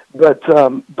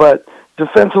 But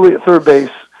defensively at third base,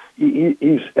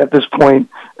 he's at this point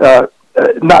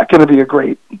not going to be a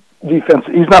great defense.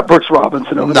 He's not Brooks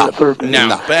Robinson over there at third base.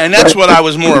 No. And that's what I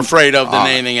was more afraid of than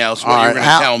anything else, what you're going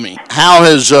to tell me. How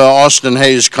has Austin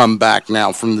Hayes come back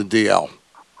now from the DL?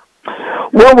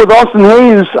 Well, with Austin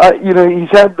Hayes, he's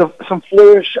had some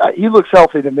flourish. He looks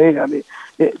healthy to me. I mean,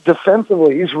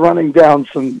 defensively, he's running down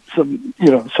some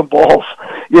balls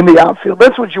in the outfield.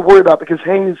 That's what you worry about because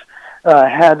Hayes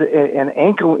had an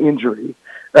ankle injury.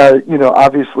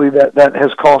 Obviously that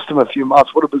has cost him a few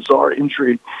months. What a bizarre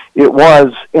injury it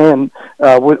was. And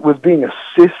with being a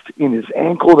cyst in his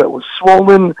ankle that was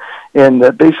swollen,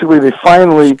 and basically they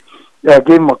finally gave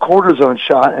him a cortisone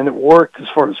shot, and it worked as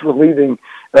far as relieving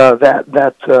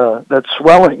that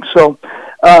swelling. So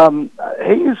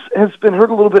Hayes has been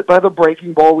hurt a little bit by the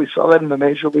breaking ball. We saw that in the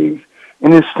major league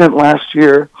in his stint last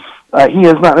year. He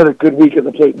has not had a good week at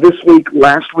the plate this week.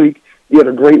 Last week, he had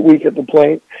a great week at the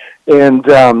plate. And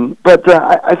but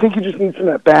I think he just needs some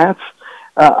at-bats.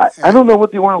 I don't know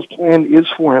what the Orioles' plan is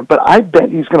for him, but I bet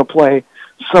he's going to play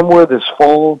somewhere this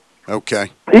fall. Okay.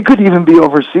 He could even be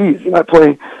overseas. He might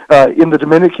play in the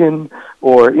Dominican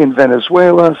or in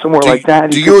Venezuela, somewhere like that.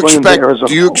 Do you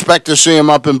expect to see him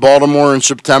up in Baltimore in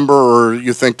September, or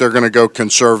you think they're going to go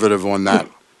conservative on that?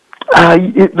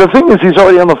 The thing is, he's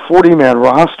already on the 40-man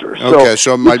roster.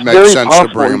 So it might make sense to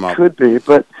bring him up. Could be,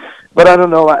 but I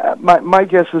don't know. My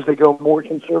guess is they go more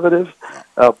conservative.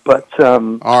 All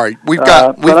right,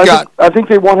 I think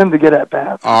they want him to get at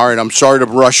bat. All right, I'm sorry to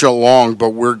rush along, but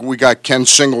we got Ken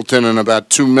Singleton in about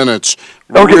 2 minutes.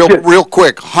 Okay, real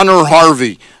quick, Hunter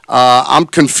Harvey. I'm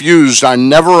confused. I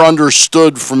never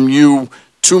understood from you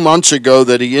 2 months ago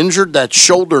that he injured that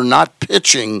shoulder not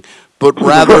pitching, but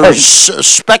rather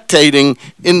spectating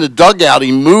in the dugout.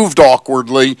 He moved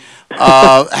awkwardly.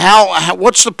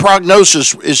 What's the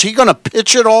prognosis? Is he going to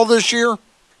pitch at all this year?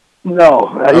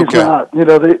 No, he's not.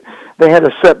 They had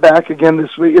a setback again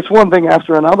this week. It's one thing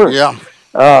after another. Yeah.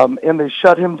 And they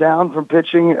shut him down from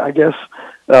pitching, I guess,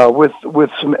 with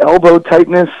some elbow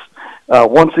tightness.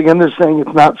 Once again, they're saying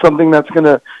it's not something that's going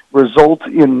to result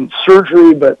in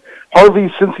surgery, but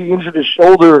Harvey, since he injured his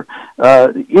shoulder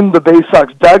in the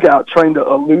Baysox dugout trying to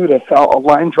elude a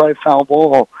line drive foul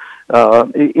ball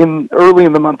early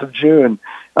in the month of June,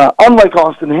 unlike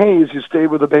Austin Hayes, who stayed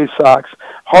with the Baysox,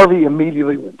 Harvey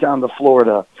immediately went down to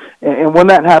Florida. And when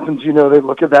that happens, they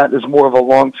look at that as more of a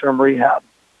long-term rehab.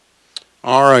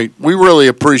 All right. We really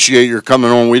appreciate your coming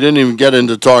on. We didn't even get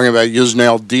into talking about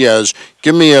Yusniel Diaz.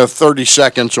 Give me 30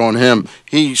 seconds on him.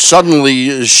 He suddenly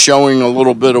is showing a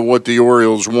little bit of what the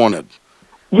Orioles wanted.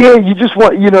 Yeah, you just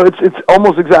want, it's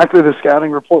almost exactly the scouting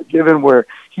report given where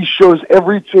he shows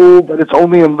every tool, but it's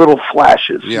only in little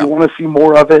flashes. Yeah. You want to see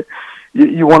more of it.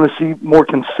 You want to see more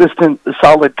consistent,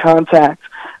 solid contact.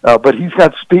 But he's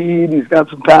got speed, he's got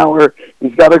some power,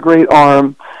 he's got a great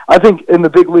arm. I think in the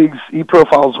big leagues, he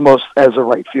profiles most as a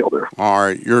right fielder. All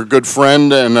right, you're a good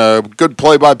friend and a good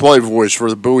play-by-play voice for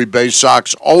the Bowie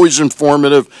Baysox. Always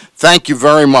informative. Thank you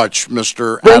very much,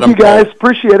 Mr. Adam. Thank you, guys.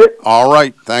 Appreciate it. All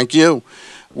right, thank you.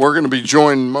 We're going to be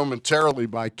joined momentarily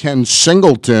by Ken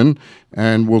Singleton,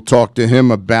 and we'll talk to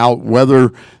him about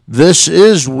whether this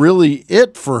is really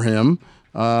it for him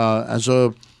as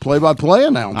a play-by-play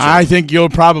announcer. I think you'll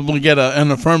probably get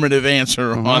an affirmative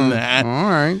answer on that.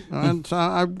 All right.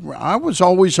 I was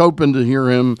always hoping to hear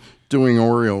him doing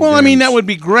Oriole Well, games. I mean, that would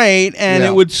be great, and Yeah.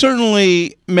 it would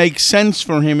certainly make sense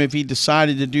for him if he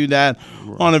decided to do that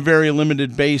on a very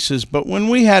limited basis. But when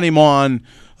we had him on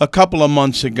a couple of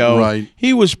months ago, Right.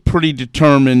 he was pretty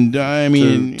determined. I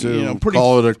mean, to pretty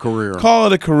call it a career. Call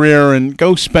it a career and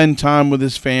go spend time with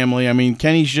his family. I mean,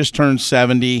 Kenny's just turned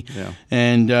 70,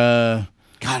 and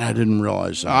God, I didn't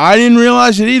realize that. I didn't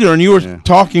realize it either. And you were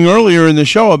talking earlier in the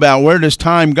show about where does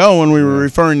time go, and we were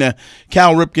referring to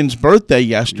Cal Ripken's birthday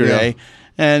yesterday.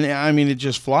 And, I mean, it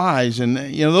just flies. And,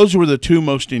 those were the two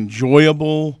most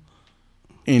enjoyable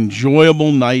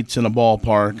nights in a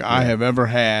ballpark I have ever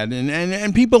had.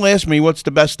 And people ask me, what's the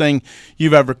best thing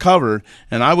you've ever covered?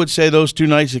 And I would say those two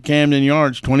nights at Camden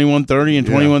Yards, 21-30 and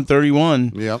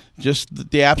 21-31, Yep.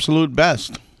 just the absolute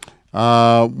best.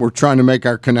 We're trying to make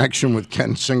our connection with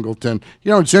Ken Singleton.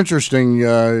 It's interesting.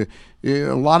 A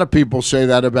lot of people say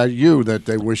that about you, that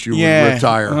they wish you would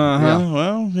retire.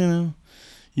 Well,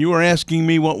 you were asking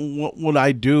me what would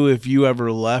I do if you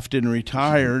ever left and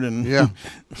retired, and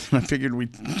I figured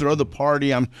we'd throw the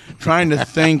party. I'm trying to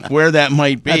think where that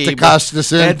might be. At the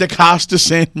Costas Inn? At the Costas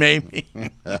Inn, maybe.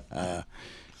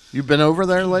 You been over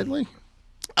there lately?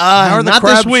 Not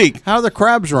this week. How are the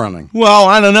crabs running? Well,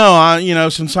 I don't know.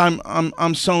 Since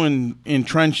I'm so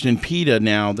entrenched in PETA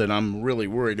now that I'm really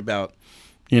worried about,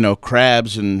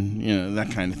 crabs and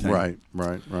that kind of thing. Right.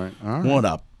 All right. What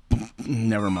up?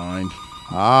 Never mind.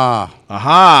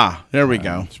 Aha! There we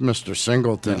go. It's Mr.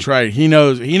 Singleton. That's right. He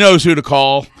knows who to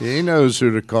call. He knows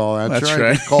who to call. That's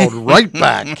right. He called right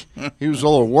back. He was a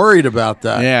little worried about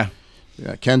that.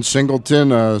 Yeah. Ken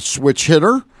Singleton, a switch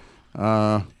hitter.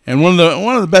 And one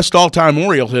of the best all-time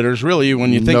Oriole hitters, really,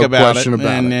 when you think about it.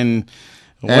 And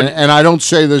I don't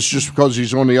say this just because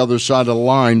he's on the other side of the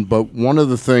line, but one of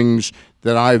the things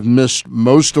that I've missed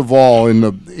most of all,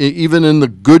 even in the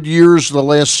good years, the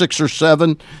last 6 or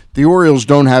 7, the Orioles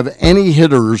don't have any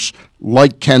hitters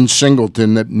like Ken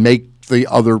Singleton that make the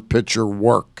other pitcher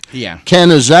work. Yeah. Ken,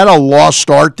 is that a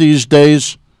lost art these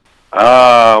days?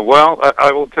 Well,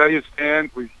 I will tell you,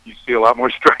 Stan, you see a lot more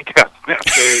strikeouts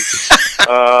nowadays.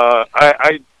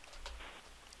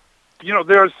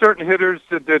 There are certain hitters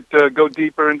that go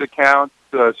deeper into counts.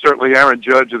 Certainly Aaron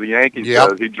Judge of the Yankees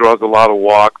does. He draws a lot of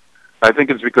walks. I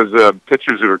think it's because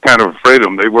pitchers are kind of afraid of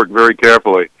him. They work very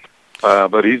carefully.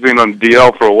 But he's been on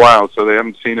DL for a while, so they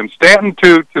haven't seen him. Stanton,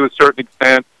 too, to a certain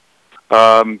extent.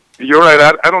 You're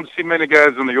right. I don't see many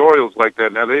guys in the Orioles like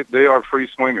that. Now, they are free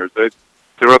swingers. They're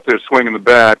up there swinging the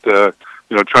bat,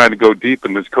 trying to go deep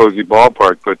in this cozy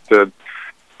ballpark. But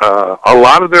a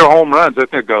lot of their home runs, I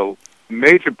think a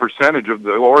major percentage of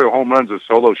the Oriole home runs are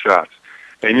solo shots.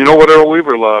 And you know what Earl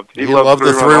Weaver loved? He loved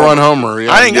the three-run homer.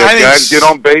 Yeah. I think guys get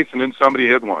on base and then somebody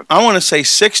hit one. I want to say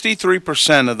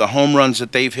 63% of the home runs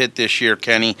that they've hit this year,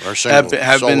 Kenny, have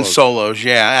been solos.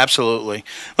 Yeah, absolutely.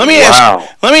 Let me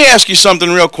ask you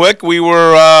something real quick. We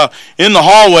were in the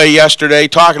hallway yesterday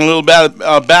talking a little bit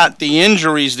about the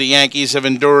injuries the Yankees have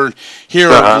endured here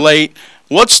of late.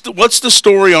 What's the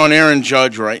story on Aaron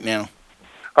Judge right now?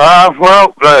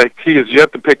 He has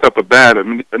yet to pick up a bat. I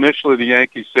mean, initially, the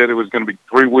Yankees said it was going to be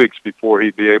 3 weeks before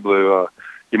he'd be able to.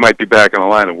 He might be back in the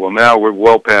lineup. Well, now we're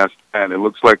well past that. It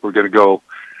looks like we're going to go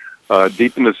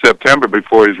deep into September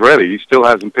before he's ready. He still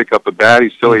hasn't picked up a bat. He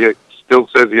still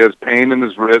says he has pain in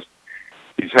his wrist.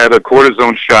 He's had a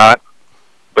cortisone shot,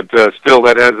 but still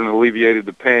that hasn't alleviated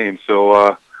the pain.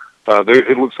 So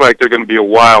it looks like they're going to be a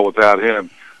while without him.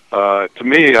 To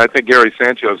me, I think Gary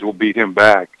Sanchez will beat him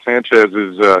back. Sanchez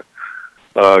is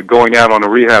going out on a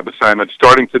rehab assignment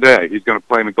starting today. He's going to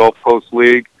play in the Gulf Coast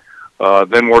League,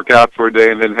 then work out for a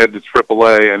day, and then head to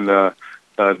AAA.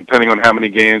 And depending on how many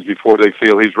games before they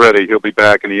feel he's ready, he'll be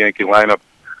back in the Yankee lineup.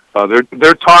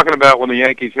 They're talking about when the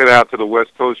Yankees head out to the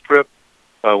West Coast trip,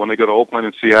 when they go to Oakland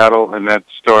and Seattle, and that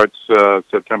starts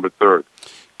September 3rd.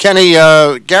 Kenny,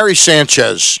 Gary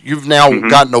Sanchez, you've now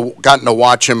gotten to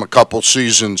watch him a couple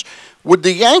seasons. Would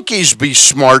the Yankees be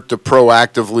smart to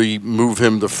proactively move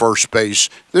him to first base?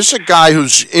 This is a guy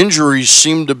whose injuries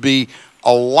seem to be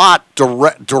a lot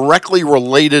directly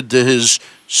related to his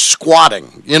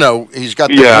squatting. You know, he's got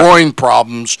the groin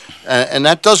problems, and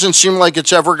that doesn't seem like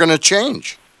it's ever going to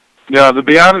change. Yeah, to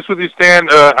be honest with you, Stan,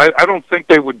 I don't think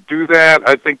they would do that.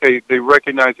 I think they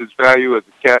recognize his value as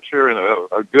a catcher and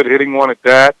a good hitting one at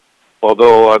that,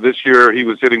 although this year he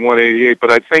was hitting 188.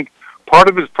 But I think part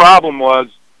of his problem was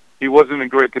he wasn't in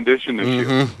great condition this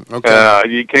year. Okay.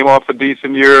 He came off a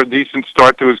decent year, a decent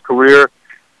start to his career.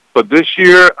 But this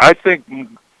year, I think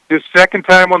this second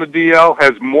time on the DL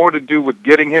has more to do with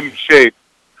getting him in shape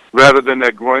rather than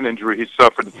that groin injury he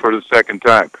suffered for the second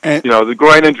time. And, the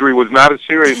groin injury was not as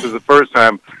serious as the first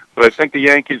time, but I think the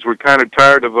Yankees were kind of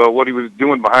tired of what he was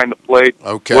doing behind the plate.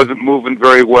 Okay. Wasn't moving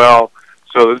very well.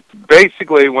 So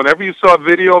basically, whenever you saw a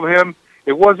video of him,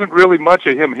 it wasn't really much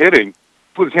of him hitting.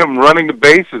 It was him running the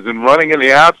bases and running in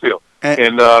the outfield.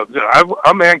 And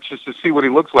I'm anxious to see what he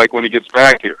looks like when he gets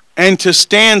back here. And to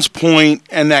Stan's point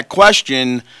and that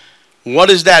question, what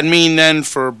does that mean then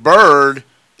for Bird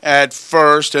at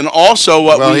first, and also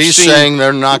what we've he's seen? saying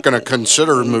they're not going to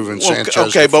consider moving Sanchez.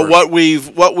 Okay, but what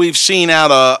we've seen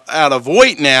out of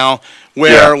Voit now,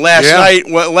 where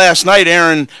last night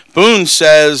Aaron Boone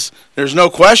says there's no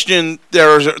question there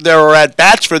are at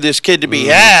bats for this kid to be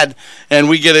had, and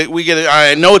we get it.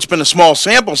 I know it's been a small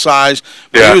sample size,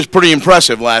 but he was pretty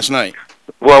impressive last night.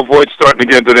 Well, Voigt's starting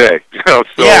again today,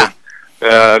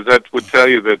 that would tell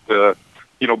you that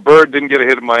Bird didn't get a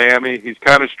hit in Miami. He's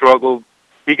kind of struggled.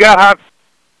 He got hot.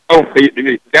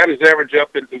 He got his average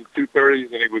up into the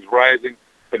 230s, and he was rising,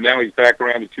 but now he's back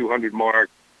around the 200 mark.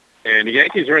 And the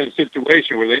Yankees are in a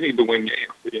situation where they need to win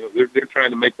games. They're trying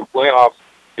to make the playoffs,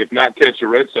 if not catch the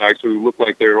Red Sox, who look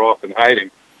like they're off and hiding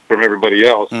from everybody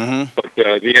else. Mm-hmm. But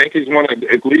the Yankees want to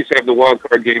at least have the wild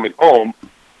card game at home.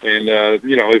 And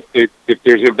if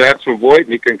there's a bats from Voit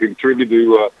and he can continue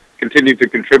to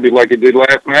contribute like he did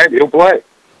last night, he'll play.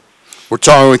 We're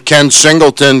talking with Ken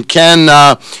Singleton. Ken,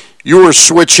 you were a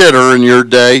switch hitter in your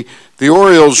day. The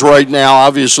Orioles right now,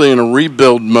 obviously in a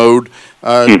rebuild mode,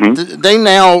 they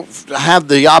now have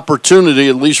the opportunity,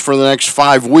 at least for the next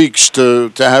 5 weeks,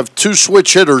 to have two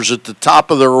switch hitters at the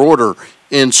top of their order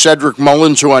in Cedric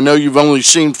Mullins, who I know you've only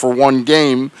seen for one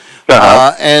game,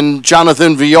 and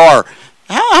Jonathan Villar.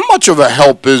 How much of a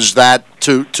help is that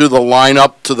to the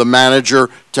lineup, to the manager,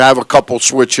 to have a couple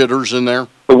switch hitters in there?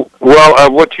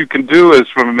 Well, what you can do is,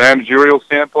 from a managerial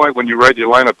standpoint, when you write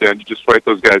your lineup down, you just write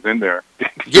those guys in there.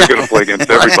 You're going to play against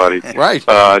everybody. Right.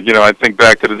 I think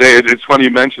back to the day. It's funny you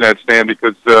mention that, Stan,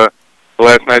 because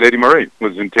last night Eddie Murray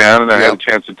was in town, and I had a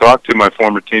chance to talk to my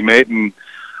former teammate, and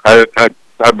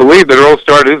I believe that Earl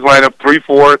started his lineup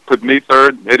 3-4, put me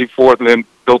third, Eddie fourth, and then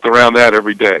built around that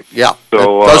every day. Yeah,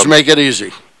 so it does make it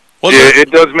easy.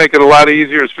 It does make it a lot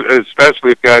easier,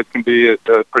 especially if guys can be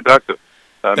productive.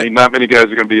 I mean, not many guys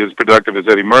are going to be as productive as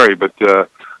Eddie Murray, but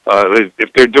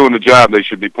if they're doing the job, they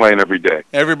should be playing every day.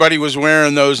 Everybody was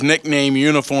wearing those nickname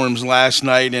uniforms last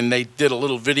night, and they did a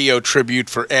little video tribute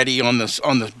for Eddie on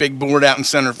the big board out in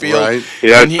center field. Right.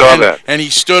 Yeah, I saw that. And he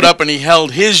stood up and he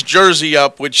held his jersey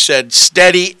up, which said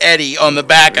 "Steady Eddie" on the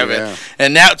back of it,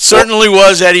 and that certainly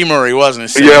was Eddie Murray, wasn't it,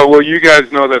 Sam? Yeah, well, you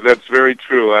guys know that's very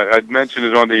true. I mentioned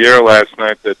it on the air last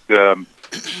night that.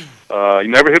 He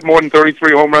never hit more than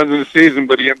 33 home runs in a season,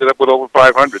 but he ended up with over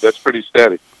 500. That's pretty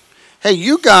steady. Hey,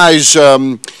 you guys,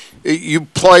 you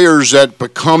players that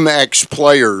become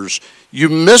ex-players, you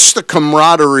miss the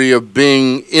camaraderie of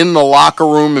being in the locker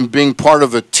room and being part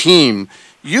of a team.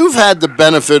 You've had the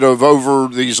benefit of, over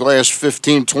these last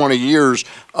 15, 20 years,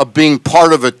 of being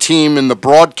part of a team in the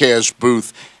broadcast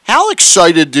booth. How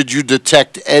excited did you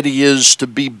detect Eddie is to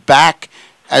be back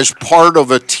as part of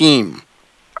a team?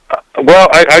 Well,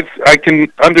 I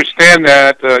can understand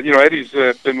that. Eddie's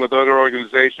been with other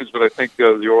organizations, but I think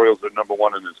the Orioles are number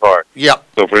one in his heart. Yeah.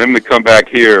 So for him to come back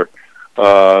here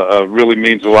really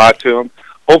means a lot to him.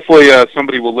 Hopefully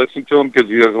somebody will listen to him because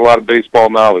he has a lot of baseball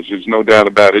knowledge. There's no doubt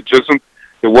about it.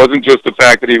 It wasn't just the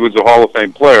fact that he was a Hall of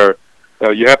Fame player.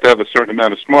 You have to have a certain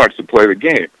amount of smarts to play the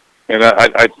game. And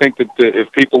I think that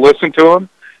if people listen to him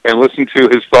and listen to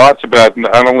his thoughts about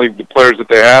not only the players that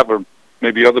they have or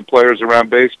maybe other players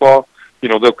around baseball,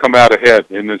 they'll come out ahead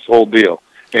in this whole deal.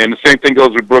 And the same thing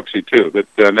goes with Brooksy, too,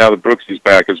 that now that Brooksy's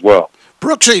back as well.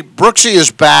 Brooksy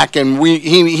is back, and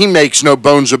he makes no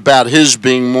bones about his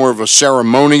being more of a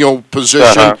ceremonial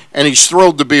position, and he's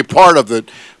thrilled to be a part of it.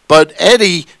 But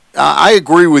Eddie, I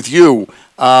agree with you.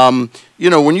 When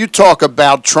you talk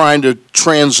about trying to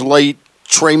translate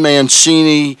Trey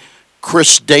Mancini,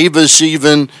 Chris Davis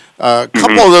even, a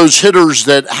couple of those hitters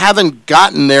that haven't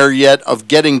gotten there yet of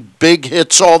getting big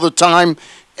hits all the time,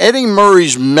 Eddie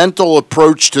Murray's mental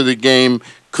approach to the game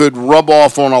could rub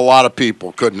off on a lot of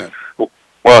people, couldn't it?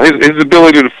 Well, his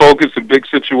ability to focus in big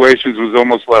situations was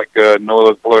almost like no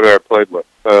other player I played with.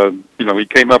 He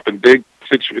came up in big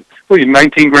situations. Well,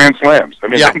 19 grand slams. I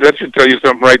mean, that should tell you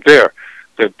something right there.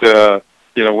 That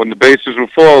when the bases were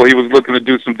full, he was looking to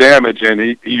do some damage, and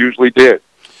he usually did.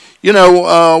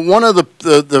 One of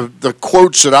the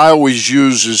quotes that I always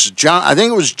use is I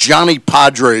think it was Johnny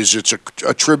Padres. It's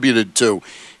attributed to.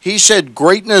 He said,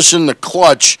 "Greatness in the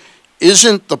clutch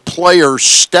isn't the player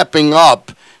stepping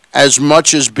up as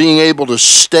much as being able to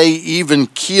stay even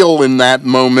keel in that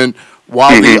moment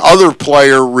while the other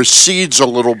player recedes a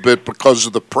little bit because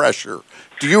of the pressure."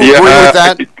 Do you agree with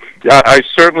that? I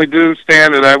certainly do,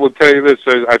 Stan, and I will tell you this.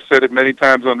 I've said it many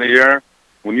times on the air.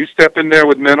 When you step in there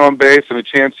with men on base and a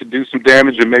chance to do some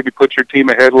damage and maybe put your team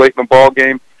ahead late in the ball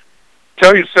game,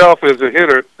 tell yourself as a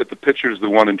hitter that the pitcher's the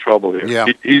one in trouble here. Yeah.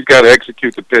 He's got to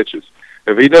execute the pitches.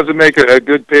 If he doesn't make a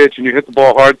good pitch and you hit the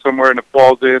ball hard somewhere and it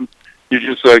falls in, you're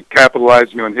just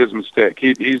capitalizing on his mistake.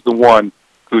 He's the one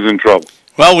who's in trouble.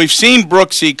 Well, we've seen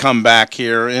Brooksy come back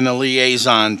here in a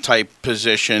liaison-type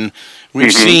position.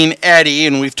 We've seen Eddie,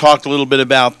 and we've talked a little bit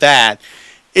about that.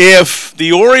 If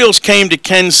the Orioles came to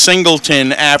Ken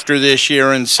Singleton after this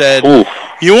year and said,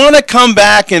 you want to come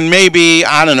back and maybe,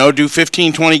 I don't know, do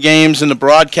 15, 20 games in the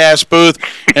broadcast booth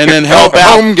and then help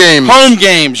out. Home games. Home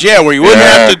games, yeah, where you wouldn't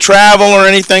have to travel or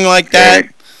anything like that.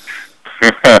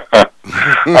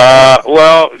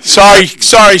 Sorry,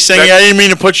 Singy, I didn't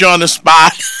mean to put you on the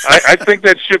spot. I think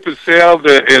that ship has sailed,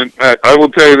 and I will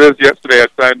tell you this. Yesterday, I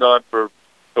signed on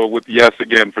with Yes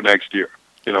again for next year.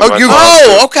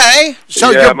 Okay.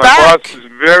 So you're my back. boss is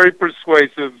very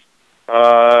persuasive.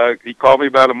 He called me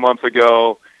about a month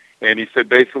ago, and he said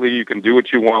basically you can do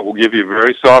what you want. We'll give you a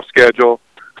very soft schedule.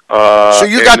 So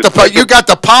you got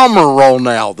the Palmer role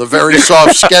now, the very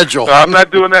soft schedule. I'm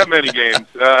not doing that many games.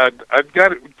 I've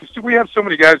got it. We have so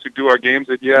many guys who do our games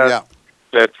at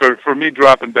that for me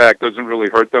dropping back doesn't really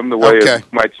hurt them the way it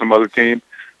might some other team.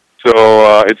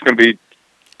 So it's going to be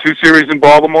 2 series in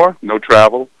Baltimore, no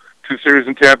travel. 2 series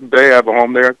in Tampa Bay, I have a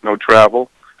home there, no travel.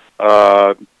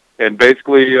 And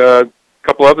basically a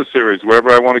couple other series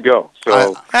wherever I want to go.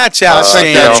 So that's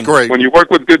outstanding. That's great. When you work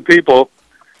with good people,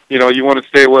 you want to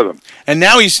stay with them. And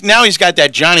now he's got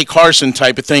that Johnny Carson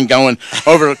type of thing going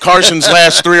over Carson's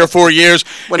last 3 or 4 years.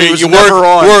 When he was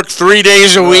work 3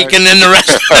 days a week and then the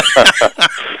rest.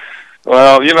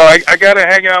 Well, I got to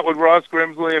hang out with Ross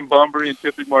Grimsley and Bunbury and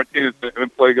Tippy Martinez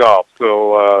and play golf.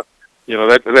 So,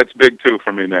 that's big, too,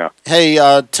 for me now. Hey,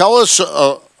 tell us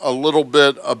a little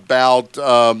bit about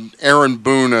Aaron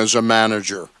Boone as a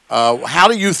manager. How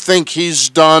do you think he's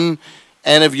done?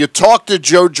 And have you talked to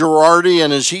Joe Girardi,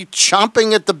 and is he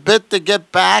chomping at the bit to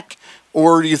get back?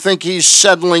 Or do you think he's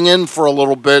settling in for a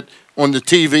little bit on the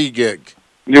TV gig?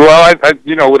 Well,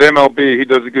 with MLB, he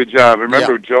does a good job.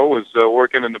 Remember, Joe was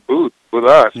working in the booth with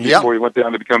us before he went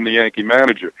down to become the Yankee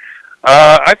manager.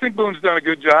 I think Boone's done a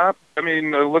good job. I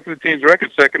mean, look at the team's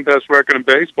record, second best record in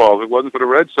baseball. If it wasn't for the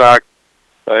Red Sox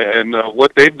and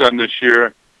what they've done this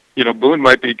year, Boone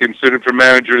might be considered for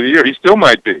manager of the year. He still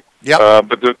might be.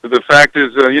 But the fact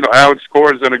is, Alex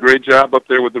Cora has done a great job up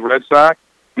there with the Red Sox.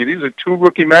 I mean, these are 2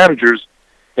 rookie managers,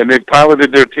 and they've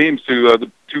piloted their teams to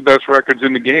the 2 best records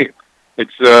in the game.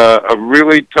 It's a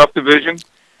really tough division.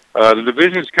 The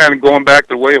division is kind of going back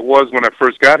the way it was when I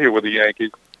first got here with the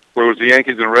Yankees, where it was the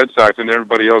Yankees and Red Sox and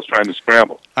everybody else trying to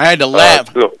scramble. I had to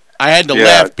laugh.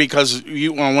 Laugh because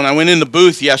when I went in the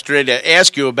booth yesterday to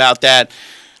ask you about that,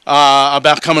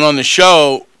 about coming on the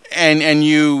show, and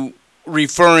you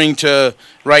referring to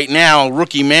right now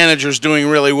rookie managers doing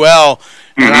really well,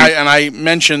 and I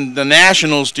mentioned the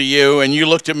Nationals to you, and you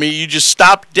looked at me. You just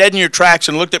stopped dead in your tracks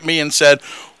and looked at me and said,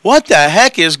 "What the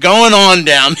heck is going on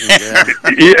down there?"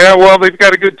 Yeah, well, they've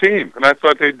got a good team, and I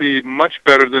thought they'd be much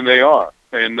better than they are.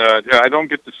 And I don't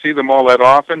get to see them all that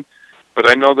often, but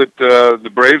I know that the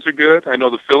Braves are good. I know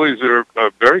the Phillies are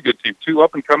a very good team, 2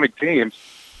 up-and-coming teams.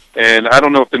 And I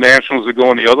don't know if the Nationals are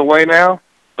going the other way now,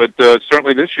 but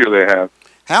certainly this year they have.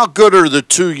 How good are the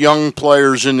 2 young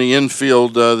players in the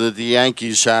infield that the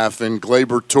Yankees have, in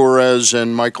Gleyber Torres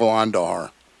and Michael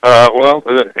Andujar?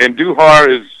 Andujar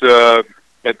is,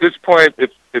 at this point,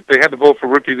 if they had to vote for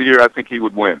Rookie of the Year, I think he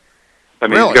would win. I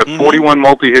mean, He's got 41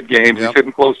 multi-hit games. He's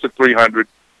hitting close to 300.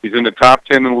 He's in the top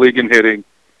 10 in the league in hitting.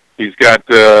 He's got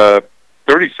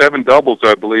 37 doubles,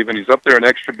 I believe, and he's up there in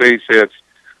extra base hits.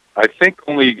 I think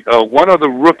only one other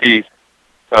rookie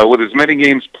with as many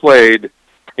games played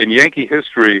in Yankee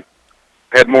history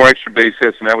had more extra base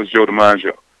hits, and that was Joe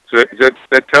DiMaggio. So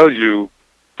that tells you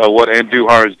what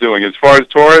Andujar is doing. As far as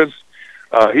Torres,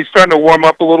 He's starting to warm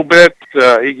up a little bit.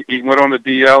 He went on the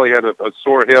DL. He had a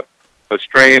sore hip, a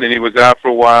strain, and he was out for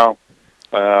a while.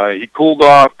 He cooled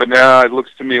off, but now it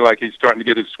looks to me like he's starting to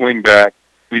get his swing back.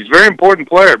 He's a very important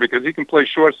player because he can play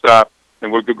shortstop,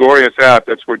 and with Gregorius out,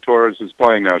 that's where Torres is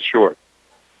playing now, short.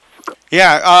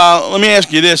 Yeah, let me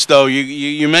ask you this, though.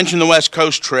 You mentioned the West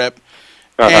Coast trip,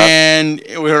 and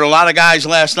we heard a lot of guys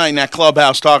last night in that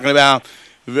clubhouse talking about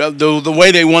the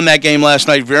way they won that game last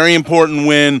night. Very important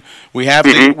win. We have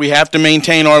to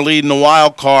maintain our lead in the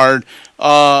wild card,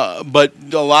 but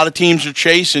a lot of teams are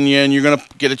chasing you, and you're going to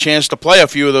get a chance to play a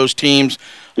few of those teams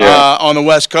on the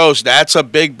West Coast. That's a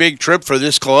big trip for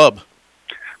this club.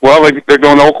 Well, they're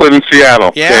going to Oakland and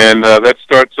Seattle, yeah. And that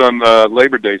starts on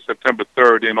Labor Day, September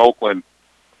 3rd in Oakland.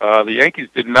 The Yankees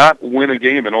did not win a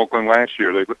game in Oakland last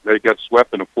year. They got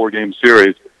swept in a 4-game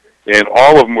series, and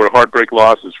all of them were heartbreak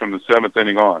losses from the 7th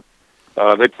inning on.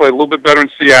 They played a little bit better in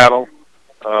Seattle,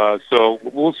 so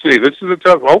we'll see. This is a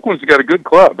tough. Oakland's got a good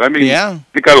club. I mean,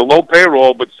 they got a low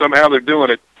payroll, but somehow they're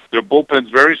doing it. Their bullpen's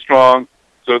very strong,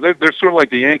 so they're sort of like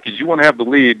the Yankees. You want to have the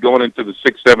lead going into the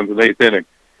 6th, 7th, and 8th inning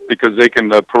because they can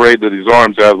parade these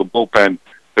arms out of the bullpen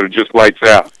that are just lights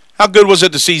out. How good was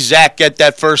it to see Zach get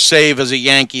that first save as a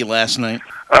Yankee last night?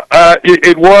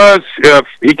 It was.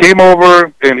 He came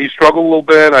over, and he struggled a little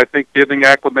bit. I think getting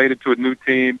acclimated to a new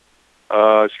team.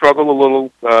 Struggled a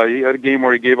little. He had a game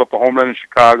where he gave up a home run in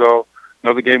Chicago,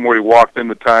 another game where he walked in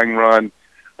the tying run.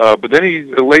 But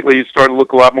then lately he started to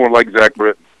look a lot more like Zach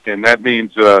Britton, and that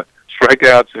means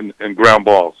strikeouts and ground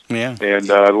balls. Yeah. And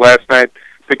last night,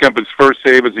 picking up his first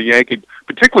save as a Yankee,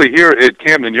 particularly here at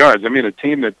Camden Yards. I mean, a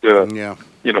team that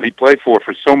he played for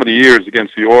so many years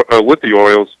against with the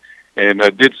Orioles, and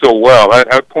did so well.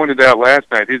 I pointed out last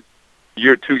night his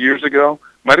year 2 years ago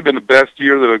might have been the best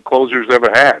year that a closer's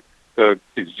ever had.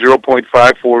 His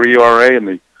 0.54 ERA and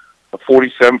the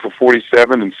 47 for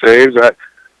 47 in saves.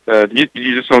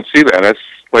 You just don't see that. That's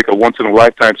like a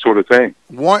once-in-a-lifetime sort of thing.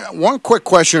 One quick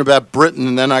question about Britton,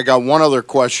 and then I got one other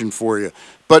question for you.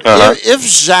 But if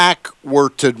Zach were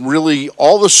to really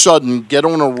all of a sudden get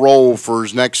on a roll for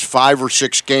his next 5 or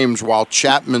 6 games while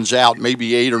Chapman's out,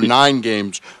 maybe 8 or 9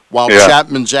 games while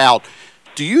Chapman's out,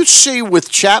 do you see with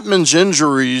Chapman's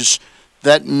injuries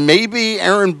that maybe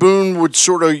Aaron Boone would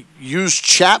sort of use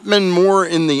Chapman more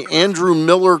in the Andrew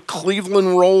Miller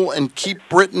Cleveland role and keep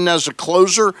Britton as a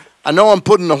closer? I know I'm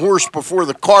putting the horse before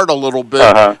the cart a little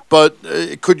bit, but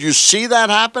could you see that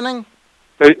happening?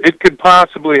 It could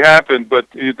possibly happen, but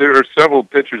there are several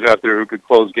pitchers out there who could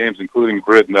close games, including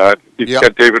Britton. He's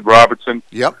got David Robertson.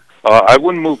 Yep. I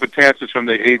wouldn't move Betances from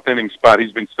the 8th inning spot.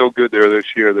 He's been so good there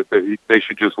this year that they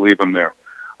should just leave him there.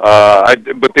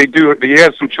 But they do. He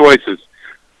has some choices.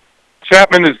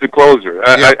 Chapman is the closer.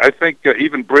 I think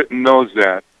even Britton knows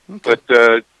that. Okay.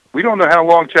 But we don't know how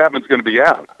long Chapman's going to be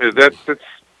out. That's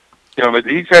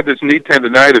he's had this knee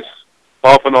tendonitis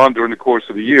off and on during the course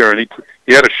of the year, and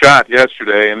he had a shot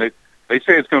yesterday, and they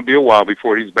say it's going to be a while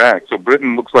before he's back. So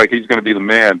Britton looks like he's going to be the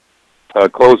man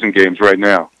closing games right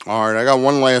now. All right, I got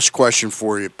one last question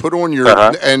for you. Put on your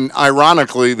and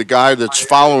ironically, the guy that's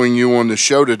following you on the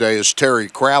show today is Terry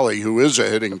Crowley, who is a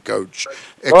hitting coach.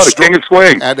 The King of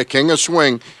Swing. At the King of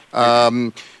Swing.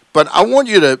 But I want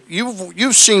you to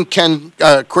you've seen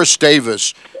Chris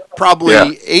Davis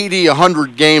probably 80,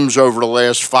 100 games over the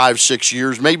last 5-6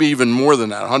 years, maybe even more than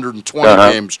that,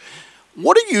 120 games.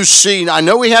 What do you see? I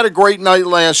know he had a great night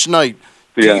last night.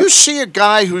 Do you see a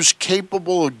guy who's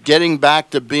capable of getting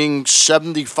back to being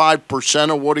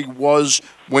 75% of what he was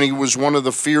when he was one of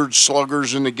the feared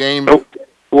sluggers in the game?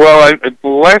 Well,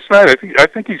 last night I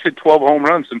think he's hit 12 home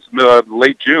runs since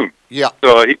late June. Yeah.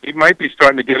 So he might be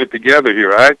starting to get it together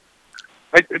here.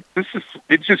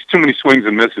 It's just too many swings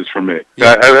and misses for me.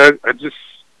 I just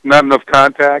not enough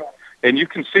contact, and you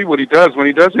can see what he does when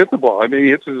he does hit the ball. I mean, he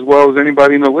hits as well as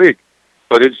anybody in the league,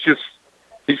 but it's just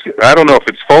I don't know if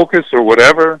it's focus or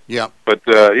whatever. Yeah. But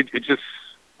it's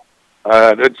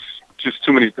just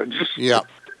too many.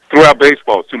 Throughout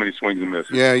baseball, too many swings and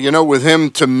misses. Yeah, with him,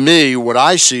 to me, what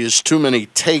I see is too many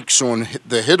takes on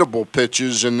the hittable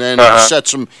pitches, and then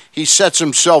he sets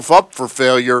himself up for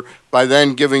failure by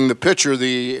then giving the pitcher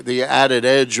the added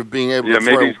edge of being able to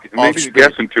throw maybe he's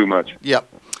guessing too much. Yep.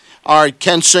 All right,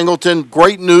 Ken Singleton,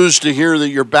 great news to hear that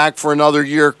you're back for another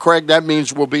year. Craig, that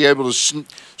means we'll be able to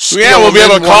we'll be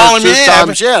able to call him in.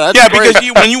 Times. Yeah, that's great.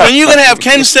 Because when you're going to have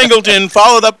Ken Singleton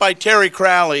followed up by Terry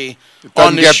Crowley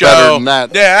on the show, better than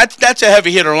that. Yeah, that's a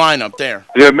heavy hitter lineup there.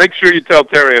 Yeah, make sure you tell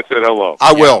Terry I said hello.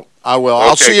 I will.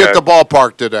 I'll see you at the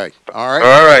ballpark today. All right?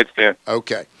 All right, Stan.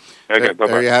 Okay. Okay, bye-bye.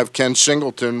 There you have Ken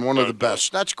Singleton, one of the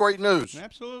best. That's great news.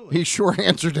 Absolutely. He sure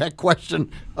answered that question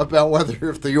about whether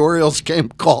if the Orioles came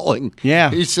calling.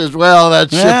 Yeah. He says, well,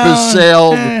 that ship has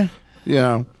sailed. You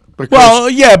know. Well,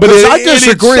 yeah, but I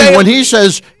disagree. When he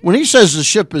says the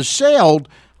ship has sailed,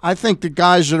 I think the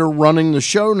guys that are running the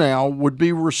show now would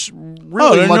be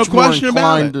really much more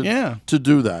inclined to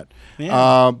do that.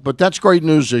 Yeah. But that's great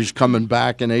news that he's coming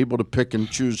back and able to pick and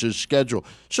choose his schedule.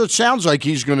 So it sounds like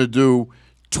he's going to do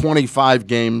 25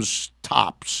 games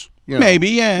tops. You know? Maybe,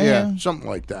 yeah. Something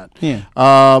like that. Yeah.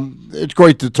 It's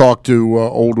great to talk to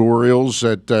old Orioles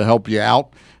that help you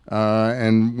out.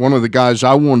 And one of the guys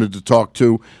I wanted to talk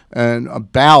to and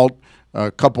about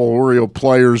a couple Oriole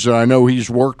players that I know he's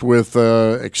worked with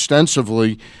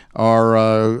extensively are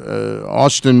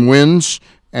Austin Wynns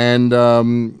and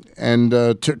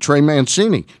Trey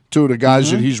Mancini, two of the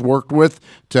guys that he's worked with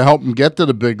to help him get to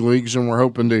the big leagues, and we're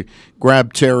hoping to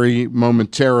grab Terry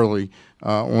momentarily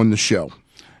on the show.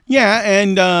 Yeah,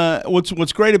 and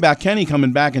what's great about Kenny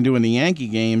coming back and doing the Yankee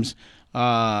games,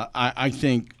 I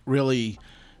think really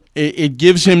it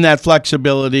gives him that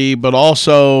flexibility, but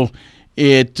also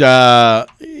it allows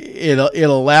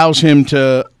him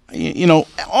to,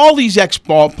 all these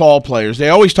ex-Pohl players, they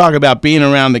always talk about being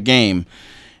around the game.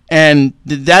 And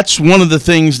that's one of the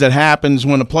things that happens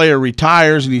when a player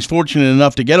retires and he's fortunate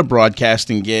enough to get a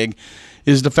broadcasting gig,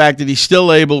 is the fact that he's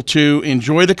still able to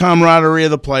enjoy the camaraderie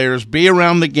of the players, be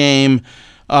around the game,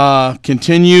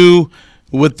 continue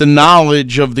with the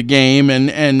knowledge of the game,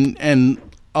 and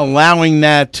allowing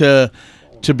that to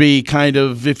be kind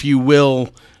of, if you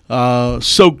will,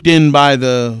 soaked in by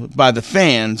the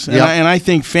fans. And I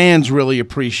think fans really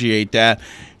appreciate that.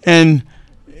 And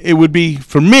it would be,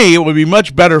 for me, it would be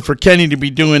much better for Kenny to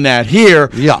be doing that here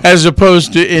as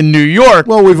opposed to in New York.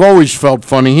 Well, we've always felt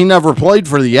funny. He never played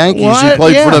for the Yankees. What? He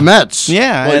played for the Mets.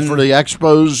 Yeah. Played for the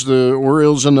Expos, the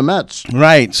Orioles, and the Mets.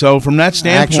 Right. So from that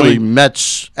standpoint. Actually,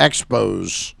 Mets,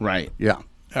 Expos. Right. Yeah.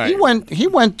 Right. He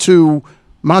went to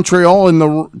Montreal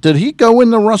did he go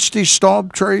in the Rusty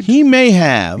Staub trade? He may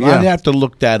have. Yeah. I'd have to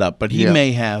look that up, but he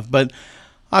may have. But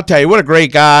I'll tell you, what a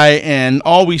great guy and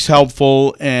always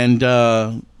helpful, and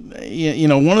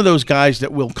one of those guys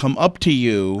that will come up to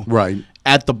you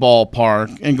at the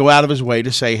ballpark and go out of his way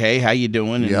to say, hey, how you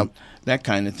doing? And that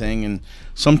kind of thing. And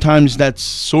sometimes that's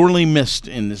sorely missed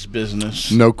in this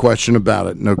business. No question about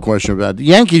it. No question about it. The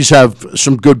Yankees have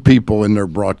some good people in their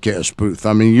broadcast booth.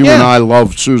 I mean, you and I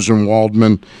love Susan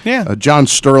Waldman. Yeah. John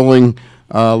Sterling.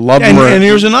 Love and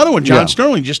here's another one. John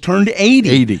Sterling just turned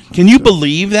 80. Can you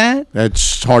believe that?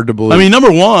 That's hard to believe. I mean,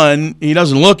 number one, he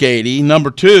doesn't look 80.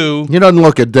 Number two, he doesn't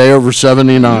look a day over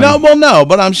 79. No,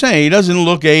 but I'm saying he doesn't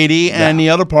look 80. And the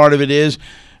other part of it is,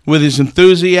 with his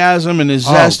enthusiasm and his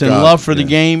zest and love for the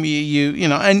game,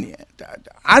 and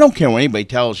I don't care what anybody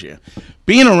tells you,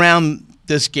 being around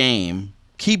this game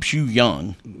keeps you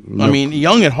young. I mean,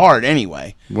 young at heart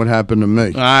anyway. What happened to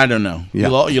me? I don't know.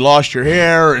 Yeah. You lost your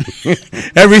hair, and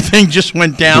everything just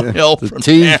went downhill from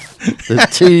there. The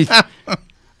teeth.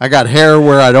 I got hair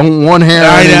where I don't want hair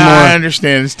anymore. I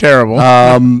understand. It's terrible.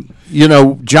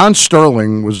 John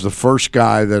Sterling was the first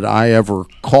guy that I ever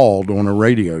called on a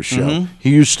radio show. He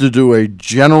used to do a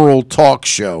general talk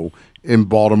show in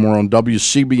Baltimore on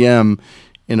WCBM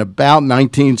in about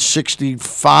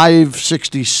 1965,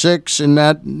 66, in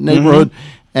that neighborhood.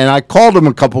 And I called him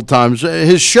a couple times.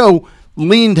 His show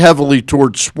leaned heavily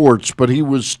towards sports, but he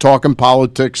was talking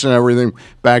politics and everything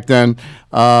back then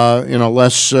in a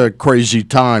less crazy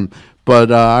time.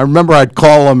 But I remember I'd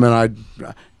call him,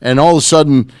 and all of a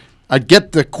sudden I'd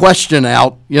get the question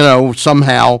out,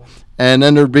 somehow, and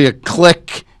then there'd be a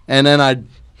click, and then I'd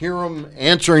hear him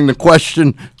answering the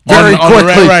question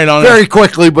very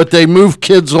quickly, but they move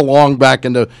kids along back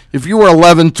into, if you were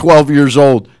 11, 12 years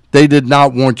old, they did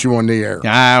not want you on the air.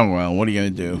 Well, what are you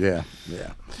going to do? Yeah.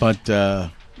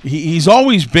 But he's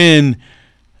always been,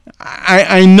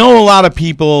 I know a lot of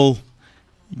people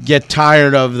get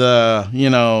tired of the,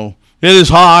 it is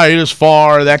high, it is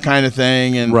far, that kind of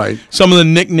thing, and some of the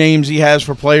nicknames he has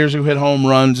for players who hit home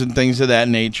runs and things of that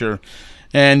nature.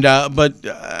 And but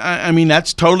I mean,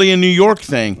 that's totally a New York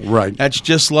thing. Right. That's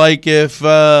just like if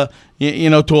to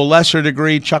a lesser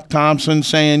degree, Chuck Thompson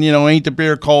saying, ain't the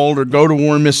beer cold, or go to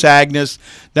war, Miss Agnes,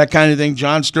 that kind of thing.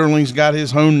 John Sterling's got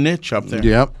his own niche up there.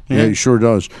 Yep. Yeah, he sure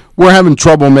does. We're having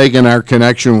trouble making our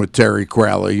connection with Terry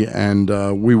Crowley, and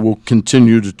we will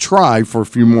continue to try for a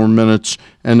few more minutes,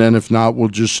 and then if not, we'll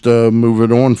just move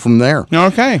it on from there.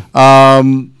 Okay.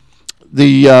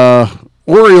 The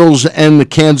Orioles and the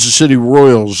Kansas City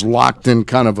Royals locked in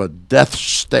kind of a death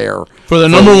stare for the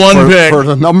number one pick. For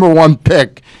the number one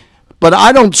pick. But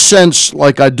I don't sense,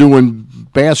 like I do in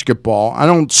basketball. I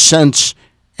don't sense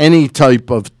any type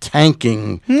of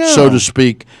tanking, so to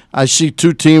speak. I see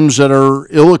two teams that are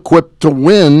ill-equipped to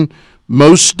win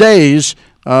most days,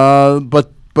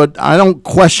 but I don't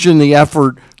question the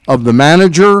effort of the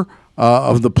manager,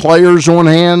 of the players on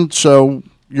hand. So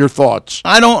your thoughts?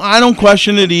 I don't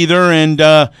question it either, and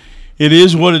it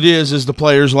is what it is, as the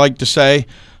players like to say.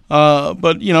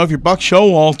 But if you're Buck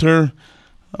Showalter,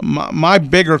 my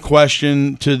bigger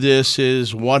question to this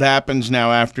is what happens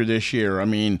now after this year. I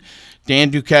mean, Dan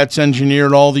Duquette's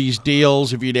engineered all these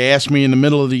deals. If you'd asked me in the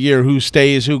middle of the year who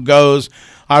stays, who goes,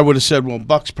 I would have said, well,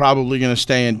 Buck's probably going to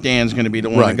stay and Dan's going to be the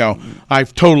one to go.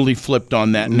 I've totally flipped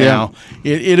on that now.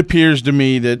 It appears to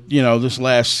me that, this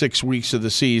last 6 weeks of the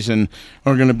season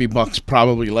are going to be Buck's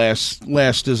probably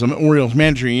last as an Orioles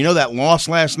manager. That loss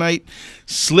last night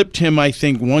slipped him, I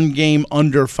think, one game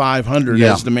under 500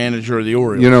 as the manager of the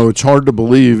Orioles. It's hard to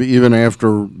believe even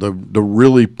after the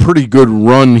really pretty good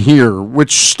run here,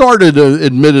 which started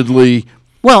admittedly –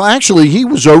 well, actually, he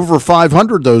was over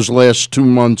 500 those last 2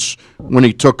 months when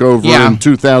he took over in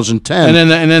 2010.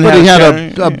 And then but he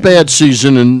had a bad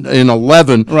season in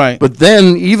 11. Right. But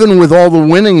then, even with all the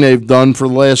winning they've done for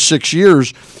the last 6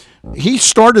 years, he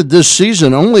started this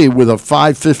season only with a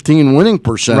 .515 winning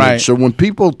percentage. Right. So when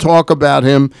people talk about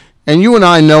him, and you and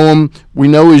I know him, we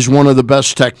know he's one of the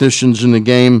best technicians in the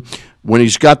game. When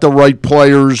he's got the right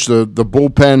players, the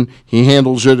bullpen, he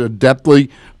handles it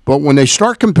adeptly. But when they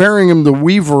start comparing him to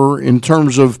Weaver in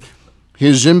terms of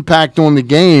his impact on the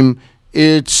game,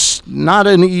 it's not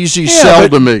an easy sell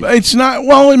to me. It's not.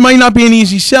 Well, it might not be an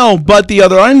easy sell, but the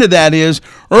other end of that is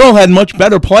Earl had much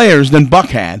better players than Buck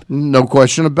had. No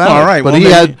question about it. All right, but he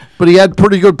had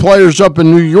pretty good players up in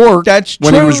New York. That's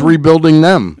when true. He was rebuilding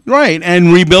them. Right,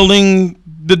 and rebuilding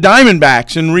the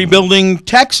Diamondbacks and rebuilding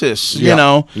Texas.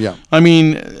 Yeah. I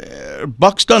mean,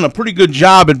 Buck's done a pretty good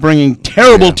job at bringing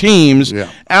terrible teams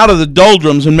out of the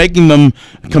doldrums and making them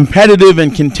competitive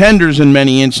and contenders in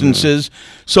many instances.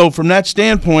 So from that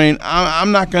standpoint,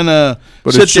 I'm not going to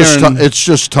sit there. It's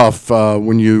just tough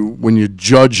when you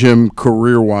judge him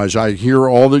career-wise. I hear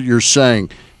all that you're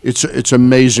saying. It's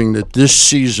amazing that this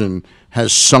season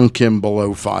has sunk him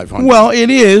below 500. Well, it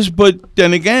is, but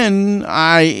then again,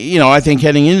 I think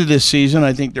heading into this season,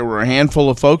 I think there were a handful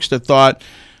of folks that thought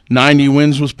 90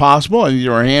 wins was possible. I think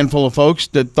there were a handful of folks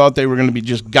that thought they were going to be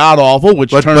just god-awful,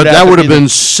 which turned out but that to would be have been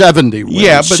 70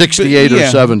 wins, 68 or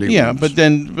 70 wins. Yeah, but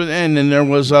then there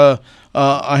was a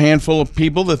handful of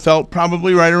people that felt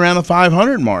probably right around the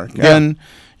 500 mark. Yeah. And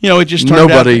it just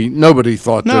turned out nobody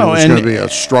thought there was going to be a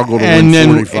struggle to win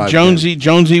 45. And then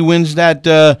Jonesy wins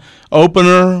that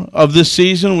opener of this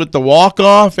season with the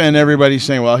walk-off, and everybody's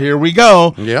saying, well, here we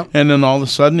go. Yep. And then all of a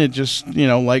sudden it just,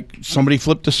 like somebody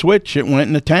flipped a switch, it went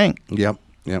in the tank. Yep.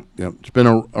 It's been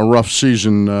a rough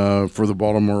season for the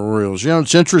Baltimore Orioles.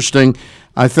 It's interesting.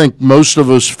 I think most of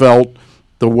us felt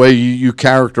the way you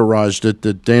characterized it,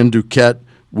 that Dan Duquette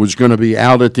was going to be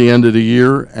out at the end of the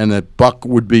year and that Buck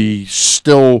would be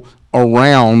still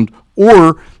around,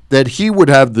 or that he would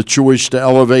have the choice to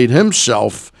elevate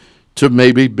himself to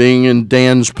maybe being in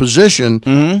Dan's position.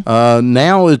 Mm-hmm.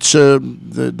 Now it's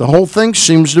the whole thing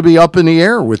seems to be up in the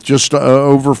air with just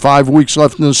over 5 weeks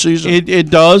left in the season. It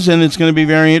does, and it's going to be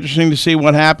very interesting to see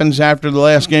what happens after the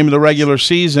last game of the regular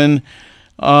season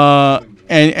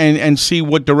and see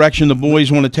what direction the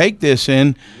boys want to take this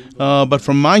in. But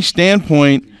from my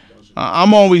standpoint,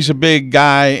 I'm always a big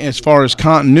guy as far as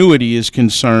continuity is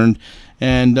concerned.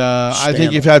 And I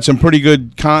think you've had some pretty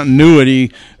good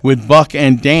continuity with Buck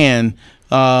and Dan.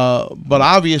 But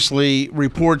obviously,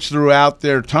 reports throughout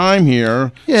their time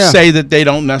here say that they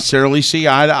don't necessarily see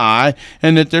eye to eye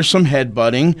and that there's some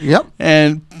headbutting. Yep.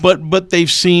 But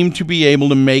they've seemed to be able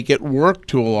to make it work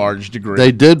to a large degree.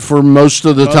 They did for most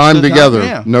of the time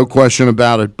together, no question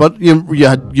about it. But you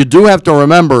do have to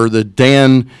remember that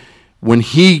Dan, when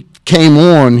he came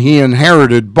on, he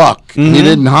inherited Buck. Mm-hmm. He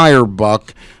didn't hire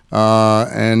Buck.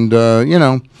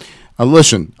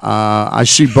 Listen, I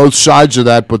see both sides of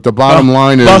that, but the bottom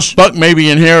line is Buck maybe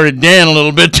inherited Dan a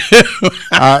little bit too.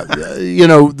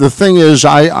 The thing is,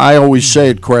 I always say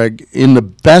it, Craig, in the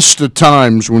best of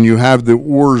times when you have the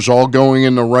oars all going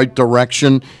in the right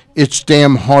direction, it's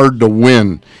damn hard to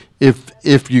win.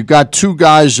 If you got two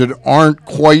guys that aren't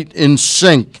quite in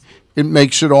sync, it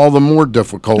makes it all the more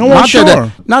difficult. No,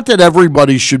 not that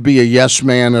everybody should be a yes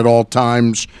man at all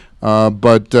times,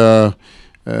 but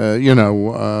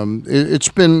it's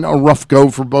been a rough go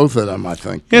for both of them, I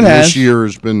think. It has. This year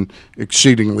has been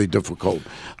exceedingly difficult.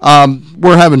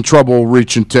 We're having trouble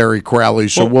reaching Terry Crowley,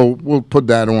 so we'll put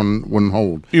that on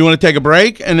hold. You want to take a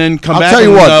break and then come back? I'll tell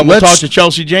you what. We'll talk to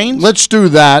Chelsea Janes? Let's do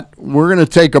that. We're going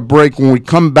to take a break. When we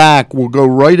come back, we'll go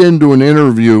right into an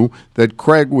interview that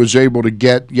Craig was able to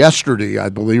get yesterday, I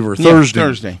believe, or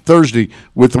Thursday. Thursday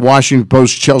with the Washington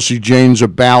Post, Chelsea Janes,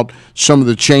 about some of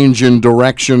the change in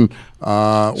direction or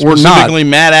not. Specifically,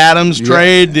 Matt Adams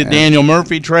trade, the Daniel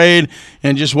Murphy trade,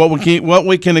 and just what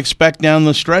we can expect down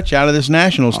the stretch out of this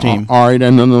Nationals team. All right,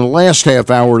 and in the last half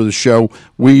hour of the show,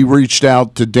 we reached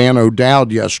out to Dan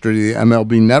O'Dowd yesterday, the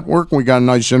MLB Network. We got a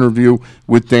nice interview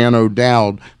with Dan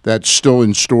O'Dowd that's still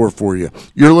in store for you.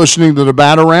 You're listening to the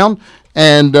Bat Around,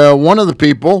 and one of the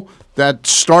people that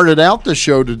started out the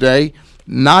show today,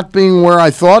 not being where I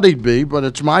thought he'd be, but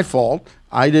it's my fault.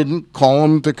 I didn't call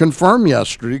him to confirm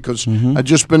yesterday because I'd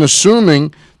just been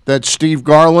assuming that Steve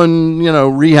Garland,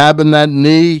 rehabbing that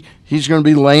knee, he's going to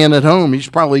be laying at home. He's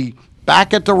probably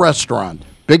back at the restaurant.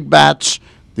 Big Bats,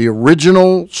 the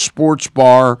original sports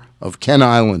bar of Kent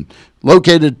Island.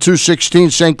 Located 216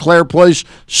 St. Clair Place,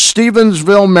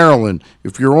 Stevensville, Maryland.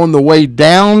 If you're on the way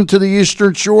down to the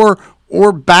Eastern Shore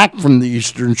or back from the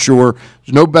Eastern Shore,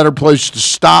 there's no better place to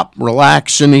stop,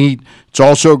 relax, and eat. It's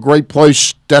also a great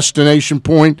place, destination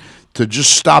point, to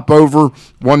just stop over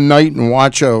one night and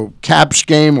watch a Caps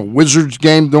game, a Wizards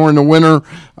game during the winter,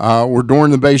 or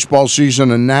during the baseball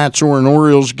season, a Nats or an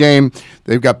Orioles game.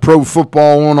 They've got pro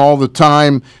football on all the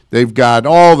time. They've got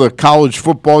all the college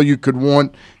football you could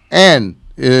want, and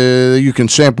you can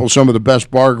sample some of the best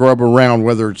bar grub around,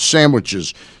 whether it's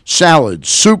sandwiches, salads,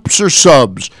 soups, or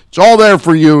subs. It's all there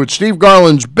for you. It's Steve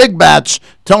Garland's Big Bats.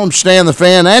 Tell him Stan the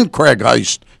Fan and Craig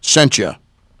Heist sent you.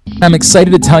 I'm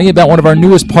excited to tell you about one of our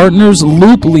newest partners,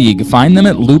 Loop League. Find them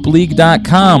at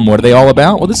loopleague.com. What are they all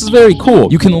about? Well, this is very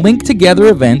cool. You can link together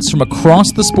events from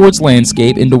across the sports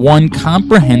landscape into one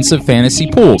comprehensive fantasy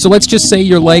pool. So let's just say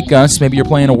you're like us. Maybe you're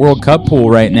playing a World Cup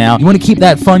pool right now. You want to keep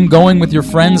that fun going with your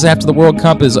friends after the World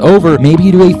Cup is over. Maybe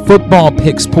you do a football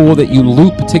picks pool that you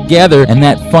loop together, and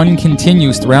that fun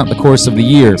continues throughout the course of the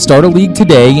year. Start a league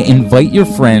today. Invite your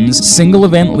friends. Single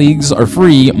event leagues are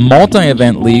free.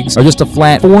 Multi-event leagues are just a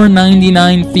flat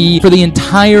 $4.99 fee for the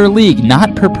entire league,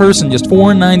 not per person, just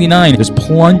 $4.99. There's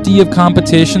plenty of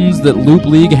competitions that Loop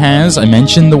League has. I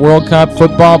mentioned the World Cup,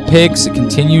 football picks. It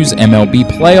continues MLB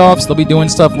playoffs. They'll be doing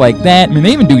stuff like that. I mean,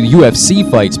 they even do UFC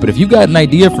fights, but if you've got an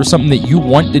idea for something that you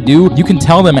want to do, you can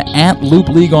tell them at Loop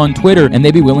League on Twitter, and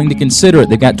they'd be willing to consider it.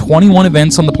 They've got 21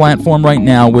 events on the platform right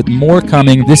now with more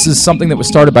coming. This is something that was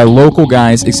started by local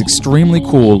guys. It's extremely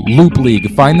cool. Loop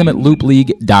League. Find them at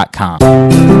loopleague.com.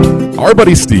 Our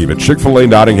buddy Steve at Chick-fil-A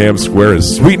Nottingham Square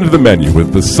has sweetened the menu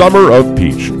with the Summer of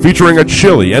Peach, featuring a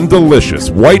chilly and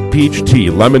delicious white peach tea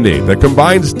lemonade that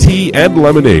combines tea and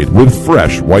lemonade with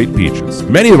fresh white peaches.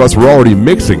 Many of us were already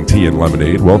mixing tea and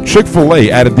lemonade, while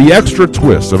Chick-fil-A added the extra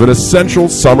twist of an essential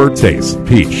summer taste,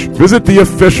 peach. Visit the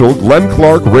official Glenn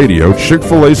Clark Radio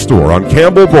Chick-fil-A store on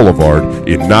Campbell Boulevard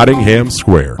in Nottingham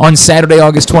Square. On Saturday,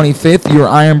 August 25th, your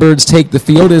Ironbirds take the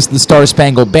field as the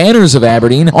Star-Spangled Banners of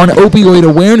Aberdeen on Opioid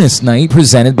Awareness Night,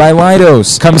 presented by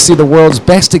Leidos. Come see the world's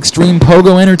best extreme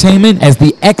pogo entertainment as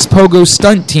the ex-pogo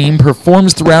stunt team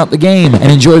performs throughout the game, and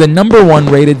enjoy the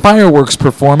 #1 rated fireworks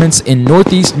performance in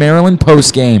Northeast Maryland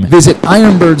postgame. Visit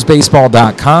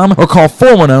ironbirdsbaseball.com or call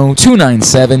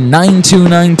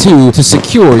 410-297-9292 to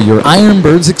secure your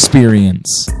Ironbirds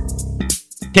experience.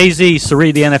 KZ,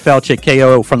 Sari, the NFL chick,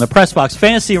 KO from the Pressbox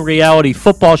Fantasy and Reality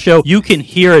Football Show. You can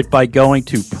hear it by going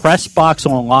to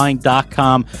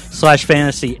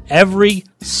PressBoxOnline.com/fantasy every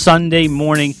Sunday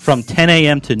morning from 10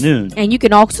 a.m. to noon. And you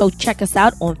can also check us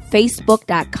out on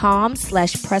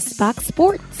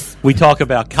Facebook.com/PressBoxSports. We talk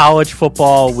about college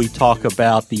football. We talk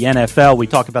about the NFL. We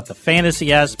talk about the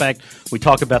fantasy aspect. We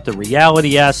talk about the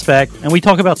reality aspect. And we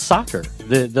talk about soccer,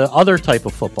 the other type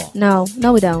of football. No,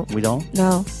 we don't. We don't?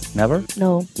 No. Never?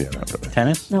 No. Yeah, not really.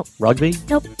 Tennis? Nope. Rugby?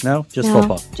 Nope. No, just No,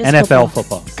 football. just NFL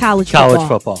football. College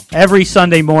football. Every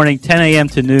Sunday morning, 10 a.m.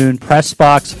 to noon,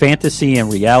 Pressbox Fantasy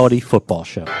and Reality Football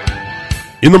Show.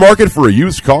 In the market for a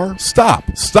used car? Stop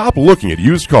looking at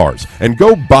used cars and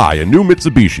go buy a new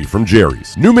Mitsubishi from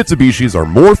Jerry's. New Mitsubishis are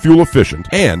more fuel efficient,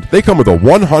 and they come with a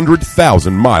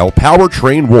 100,000-mile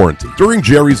powertrain warranty. During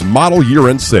Jerry's model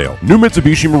year-end sale, new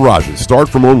Mitsubishi Mirages start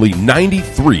from only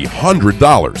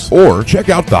 $9,300. Or check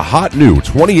out the hot new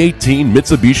 2018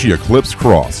 Mitsubishi Eclipse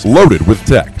Cross, loaded with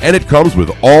tech, and it comes with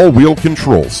all-wheel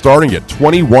control starting at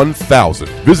 $21,000.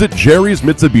 Visit Jerry's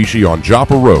Mitsubishi on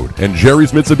Joppa Road and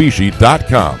jerrysmitsubishi.com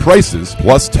PressBoxSports.com. Prices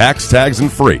plus tax, tags,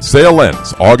 and freight. Sale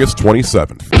ends August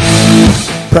 27th.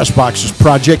 PressBox's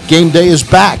Project Game Day is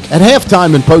back at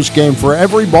halftime and postgame for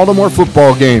every Baltimore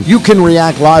football game. You can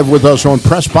react live with us on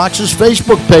PressBox's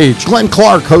Facebook page. Glenn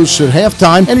Clark hosts at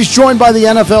halftime, and he's joined by the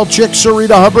NFL chick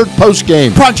Sarita Hubbard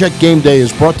postgame. Project Game Day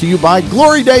is brought to you by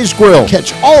Glory Days Grill.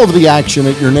 Catch all of the action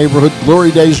at your neighborhood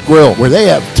Glory Days Grill, where they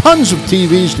have tons of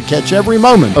TVs to catch every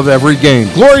moment of every game.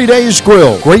 Glory Days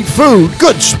Grill. Great food,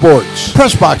 good sports.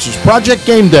 PressBox's Project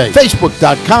Game Day.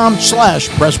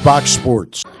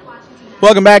 Facebook.com/PressBoxSports.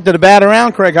 Welcome back to the Bat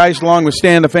Around. Craig Heist along with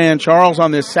Stan the Fan Charles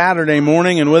on this Saturday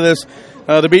morning, and with us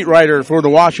the beat writer for the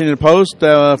Washington Post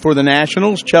for the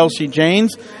Nationals, Chelsea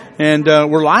Janes, and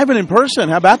we're live and in person.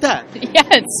 How about that? Yeah,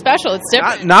 it's special. It's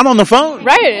different. Not on the phone.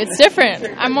 Right, it's different.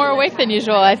 I'm more awake than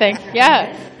usual, I think.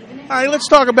 Yeah. All right, let's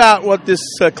talk about what this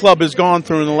club has gone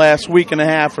through in the last week and a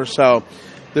half or so.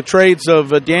 The trades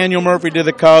of Daniel Murphy to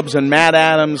the Cubs and Matt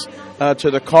Adams to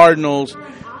the Cardinals.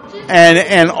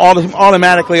 And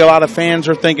automatically a lot of fans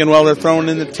are thinking, well, they're throwing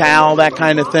in the towel, that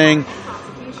kind of thing.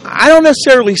 I don't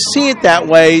necessarily see it that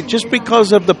way just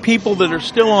because of the people that are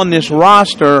still on this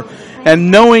roster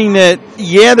and knowing that,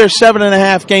 yeah, they're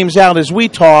 7.5 games out as we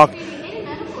talk,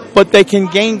 but they can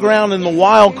gain ground in the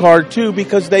wild card too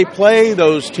because they play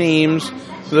those teams,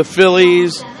 the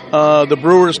Phillies, the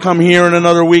Brewers come here in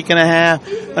another week and a half.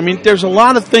 I mean, there's a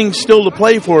lot of things still to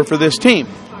play for this team.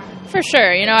 For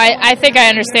sure. You know, I think I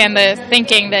understand the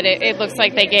thinking that it looks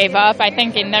like they gave up. I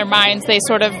think in their minds they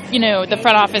sort of, the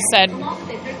front office said,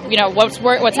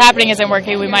 what's happening isn't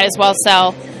working, we might as well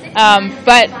sell.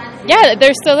 But, yeah,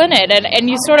 they're still in it. And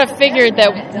you sort of figured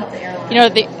that,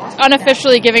 the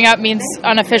unofficially giving up means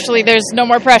unofficially there's no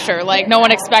more pressure. Like, no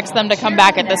one expects them to come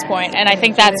back at this point. And I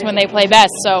think that's when they play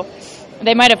best. So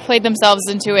they might have played themselves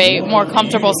into a more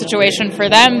comfortable situation for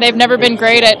them. They've never been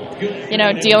great at,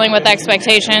 dealing with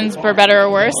expectations, for better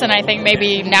or worse, and I think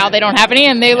maybe now they don't have any,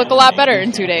 and they look a lot better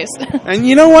in 2 days. And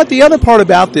you know what? The other part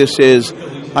about this is,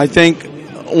 I think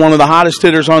one of the hottest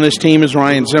hitters on this team is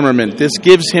Ryan Zimmerman. This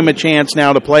gives him a chance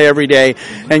now to play every day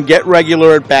and get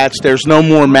regular at-bats. There's no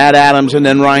more Matt Adams and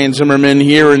then Ryan Zimmerman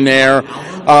here and there.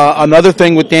 Another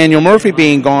thing with Daniel Murphy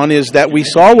being gone is that we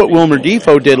saw what Wilmer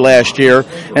Defoe did last year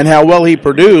and how well he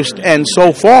produced, and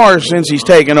so far, since he's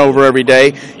taken over every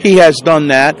day, he has done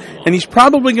that, and he's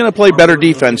probably going to play better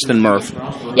defense than Murph.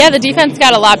 Yeah, the defense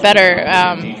got a lot better,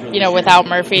 without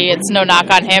Murphy. It's no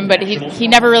knock on him, but he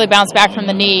never really bounced back from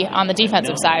the knee on the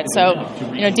defensive side, so,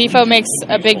 Defoe makes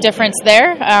a big difference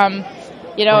there, and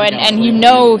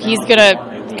he's going to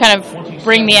kind of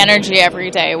bring the energy every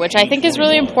day, which I think is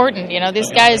really important.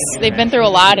 These guys, they've been through a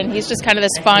lot, and he's just kind of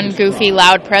this fun, goofy,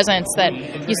 loud presence that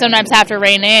you sometimes have to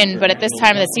rein in, but at this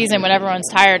time of the season when everyone's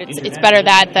tired, it's better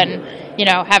that than,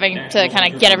 having to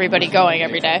kind of get everybody going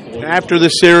every day. After the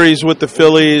series with the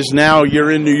Phillies, now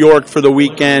you're in New York for the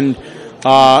weekend,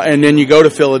 and then you go to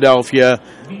Philadelphia.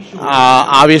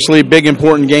 Obviously, big,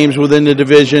 important games within the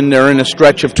division. They're in a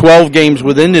stretch of 12 games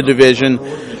within the division.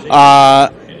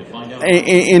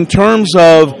 In terms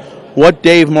of what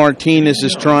Dave Martinez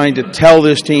is trying to tell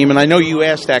this team, and I know you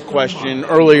asked that question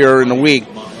earlier in the week,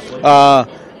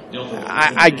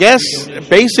 I guess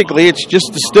basically it's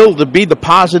just to be the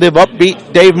positive,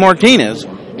 upbeat Dave Martinez.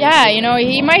 Yeah,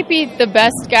 he might be the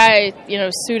best guy,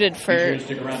 suited for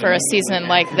a season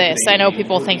like this. I know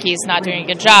people think he's not doing a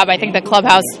good job. I think the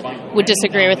clubhouse would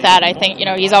disagree with that. I think,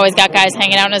 he's always got guys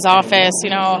hanging out in his office.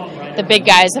 The big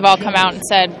guys have all come out and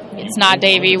said, it's not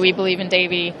Davey, we believe in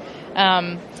Davey.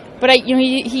 But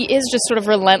he is just sort of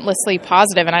relentlessly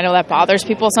positive, and I know that bothers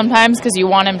people sometimes because you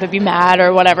want him to be mad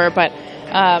or whatever. But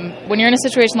when you're in a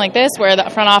situation like this where the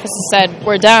front office has said,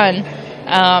 we're done,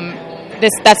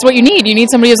 that's what you need. You need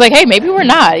somebody who's like, hey, maybe we're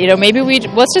not. Maybe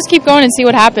let's just keep going and see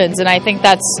what happens. And I think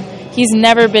he's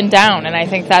never been down, and I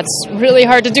think that's really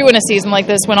hard to do in a season like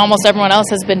this when almost everyone else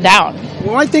has been down.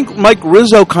 Well, I think Mike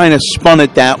Rizzo kind of spun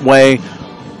it that way,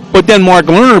 but then Mark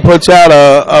Lerner puts out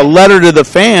a letter to the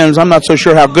fans. I'm not so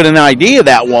sure how good an idea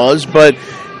that was, but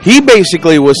he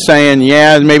basically was saying,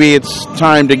 yeah, maybe it's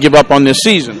time to give up on this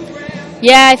season.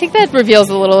 Yeah, I think that reveals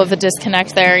a little of the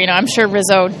disconnect there. I'm sure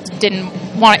Rizzo didn't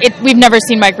want it. We've never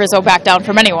seen Mike Rizzo back down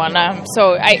from anyone,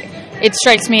 so it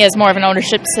strikes me as more of an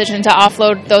ownership decision to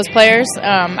offload those players.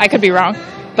 I could be wrong,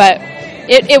 but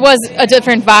it was a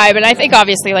different vibe, and I think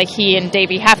obviously he and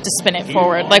Davey have to spin it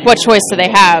forward. What choice do they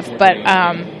have? But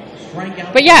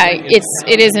yeah,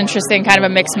 it is interesting, kind of a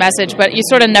mixed message. But you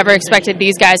sort of never expected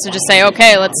these guys to just say,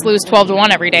 okay, let's lose 12-1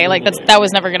 every day. That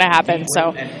was never going to happen.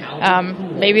 So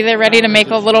maybe they're ready to make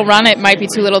a little run. It might be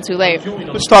too little, too late.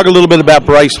 Let's talk a little bit about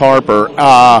Bryce Harper.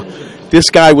 This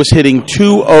guy was hitting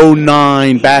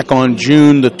 209 back on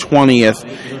June the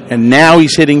 20th, and now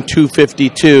he's hitting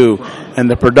 252. And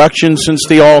the production since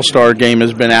the All-Star game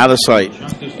has been out of sight.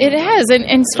 It has, and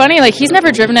it's funny. Like, he's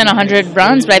never driven in 100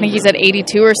 runs, but I think he's at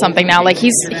 82 or something now. Like,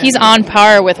 he's on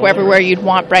par with everywhere you'd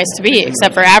want Bryce to be,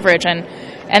 except for average.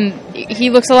 And he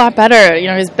looks a lot better. You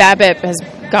know, his BABIP has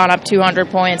gone up 200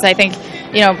 points. I think,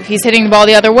 you know, he's hitting the ball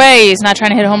the other way. He's not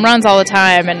trying to hit home runs all the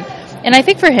time. And I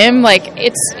think for him, like,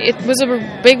 it was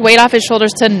a big weight off his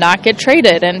shoulders to not get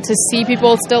traded and to see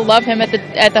people still love him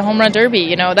at the home run derby.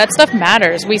 You know, that stuff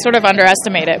matters. We sort of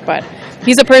underestimate it, but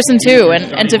he's a person too,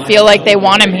 and to feel like they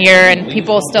want him here and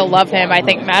people still love him, I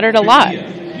think mattered a lot.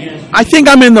 I think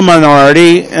I'm in the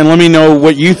minority, and let me know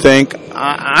what you think.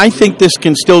 I think this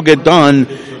can still get done,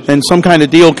 and some kind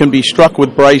of deal can be struck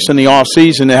with Bryce in the off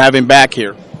season to have him back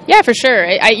here. Yeah, for sure.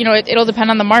 It'll depend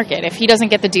on the market. If he doesn't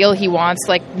get the deal he wants,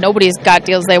 like nobody's got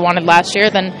deals they wanted last year,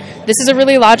 then this is a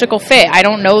really logical fit. I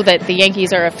don't know that the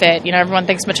Yankees are a fit. You know, everyone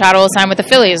thinks Machado will sign with the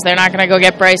Phillies. They're not going to go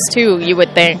get Bryce too, you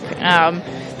would think.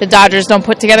 The Dodgers don't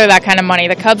put together that kind of money.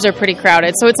 The Cubs are pretty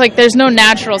crowded. So it's like there's no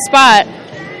natural spot.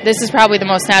 This is probably the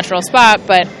most natural spot,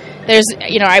 but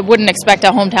I wouldn't expect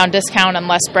a hometown discount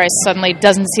unless Bryce suddenly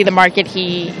doesn't see the market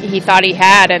he thought he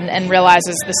had and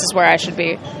realizes this is where I should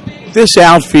be. This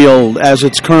outfield, as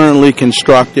it's currently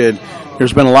constructed,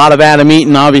 there's been a lot of Adam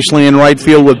Eaton, obviously, in right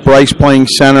field with Bryce playing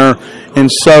center and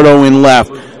Soto in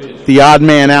left. The odd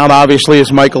man out, obviously,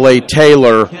 is Michael A.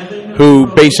 Taylor, who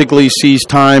basically sees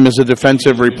time as a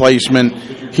defensive replacement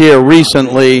here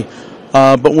recently.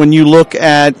 But when you look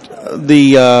at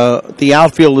the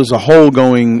outfield as a whole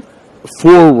going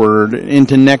forward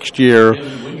into next year,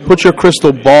 put your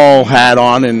crystal ball hat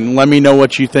on and let me know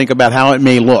what you think about how it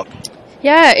may look.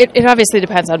 Yeah, it obviously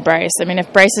depends on Bryce. I mean,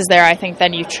 if Bryce is there, I think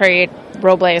then you trade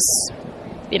Robles,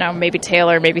 maybe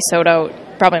Taylor, maybe Soto,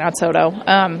 probably not Soto,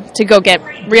 to go get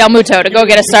Real Muto, to go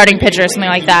get a starting pitcher or something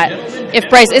like that. If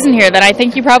Bryce isn't here, then I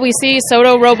think you probably see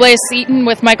Soto, Robles, Eaton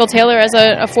with Michael Taylor as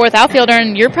a fourth outfielder,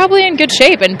 and you're probably in good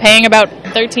shape and paying about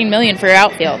 $13 million for your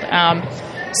outfield.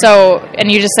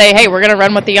 And you just say, hey, we're going to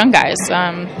run with the young guys.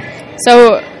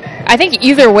 So I think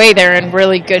either way they're in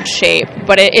really good shape,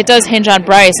 but it does hinge on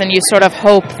Bryce, and you sort of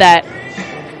hope that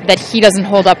he doesn't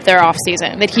hold up their off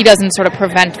season, that he doesn't sort of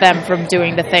prevent them from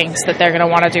doing the things that they're going to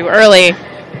want to do early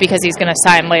because he's going to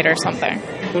sign late or something.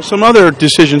 Well, some other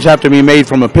decisions have to be made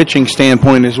from a pitching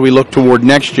standpoint as we look toward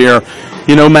next year.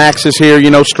 Max is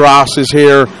here, Strauss is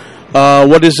here.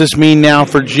 What does this mean now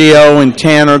for Gio and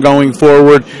Tanner going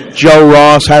forward? Joe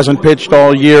Ross hasn't pitched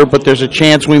all year, but there's a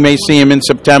chance we may see him in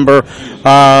September.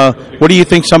 What do you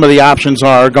think some of the options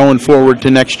are going forward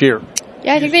to next year?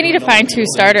 Yeah, I think they need to find two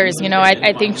starters.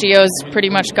 I think Gio's pretty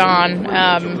much gone.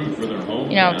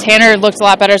 Tanner looked a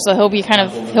lot better, so he'll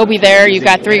be there. You've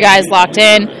got three guys locked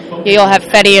in. You'll have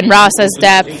Fetty and Ross as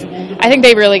depth. I think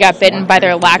they really got bitten by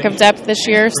their lack of depth this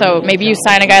year, so maybe you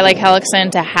sign a guy like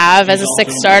Hellickson to have as a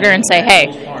sixth starter and say, hey,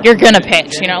 you're going to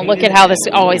pitch. Look at how this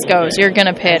always goes. You're going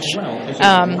to pitch.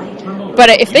 But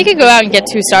if they could go out and get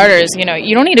two starters, you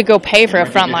don't need to go pay for a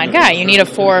frontline guy. You need a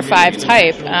 4 or 5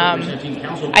 type.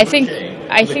 I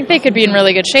think they could be in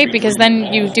really good shape because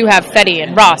then you do have Fetty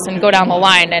and Ross and go down the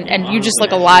line, and you just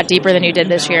look a lot deeper than you did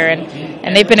this year.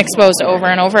 And they've been exposed over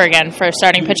and over again for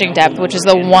starting pitching depth, which is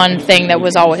the one thing that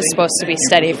was always supposed to be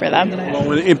steady for them.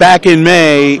 Well, back in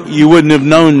May, you wouldn't have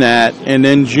known that, and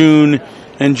then June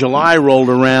and July rolled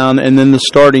around, and then the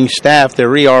starting staff,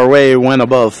 their ERA went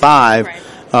above 5. Right.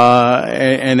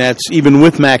 And that's even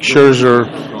with Max Scherzer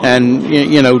and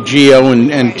Gio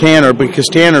and Tanner, because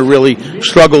Tanner really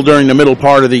struggled during the middle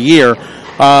part of the year.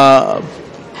 But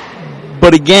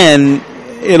again,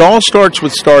 it all starts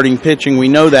with starting pitching. We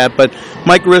know that, but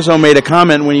Mike Rizzo made a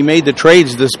comment when he made the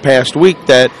trades this past week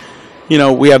that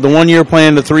we have the 1-year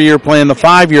plan, the 3-year plan, the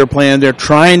 5-year plan. They're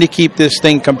trying to keep this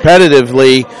thing competitive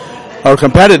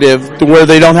to where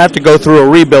they don't have to go through a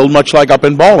rebuild, much like up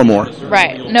in Baltimore.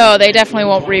 Right. No, they definitely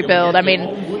won't rebuild. I mean,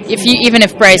 even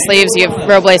if Bryce leaves, you have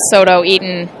Robles, Soto,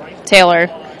 Eaton, Taylor,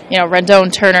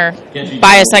 Rendon, Turner,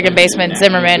 buy a second baseman,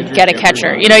 Zimmerman, get a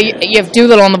catcher. You have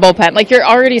Doolittle in the bullpen. Like, you're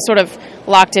already sort of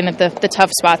locked in at the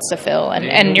tough spots to fill,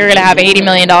 and you're going to have $80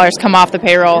 million come off the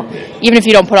payroll. Even if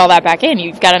you don't put all that back in,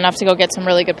 you've got enough to go get some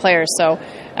really good players. So,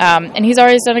 and he's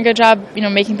always done a good job,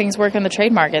 making things work in the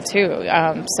trade market too.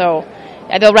 So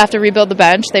they'll have to rebuild the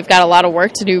bench. They've got a lot of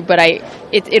work to do, but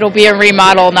it'll be a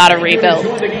remodel, not a rebuild.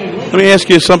 Let me ask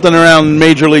you something around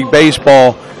Major League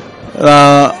Baseball.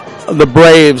 The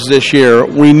Braves this year,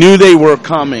 we knew they were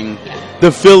coming,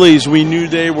 the Phillies, we knew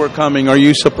they were coming. Are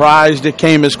you surprised it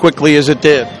came as quickly as it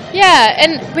did?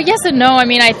 Yeah, but yes and no. I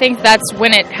mean, I think that's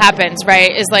when it happens,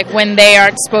 right? Is like when they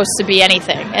aren't supposed to be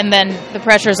anything, and then the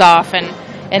pressure's off,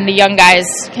 and the young guys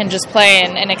can just play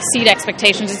and exceed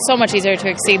expectations. It's so much easier to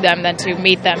exceed them than to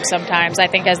meet them sometimes, I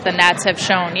think, as the Nats have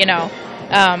shown,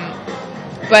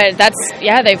 But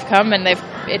they've come, and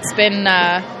it's been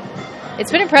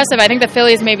impressive. I think the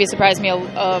Phillies maybe surprised me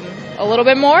a little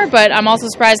bit more, but I'm also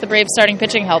surprised the Braves starting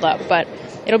pitching held up. But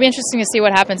it'll be interesting to see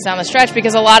what happens down the stretch,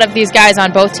 because a lot of these guys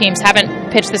on both teams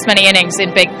haven't pitched this many innings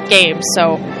in big games.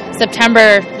 So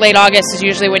September, late August is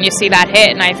usually when you see that hit,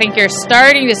 and I think you're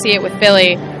starting to see it with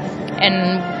Philly,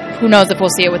 and who knows if we'll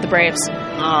see it with the Braves.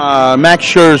 Max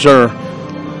Scherzer,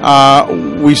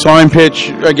 we saw him pitch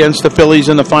against the Phillies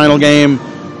in the final game.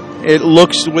 It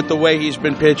looks, with the way he's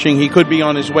been pitching, he could be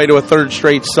on his way to a third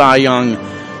straight Cy Young,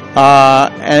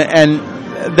 and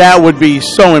that would be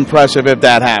so impressive if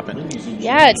that happened.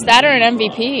 Yeah, it's that or an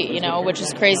MVP, which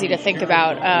is crazy to think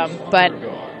about. But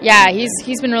yeah,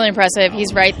 he's been really impressive.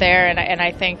 He's right there, and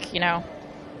I think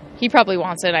he probably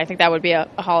wants it. I think that would be a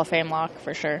Hall of Fame lock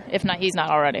for sure. If not, he's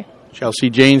not already. Chelsea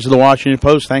Janes of the Washington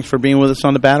Post, thanks for being with us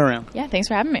on the Bat Around. Yeah, thanks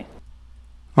for having me.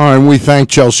 All right, and we thank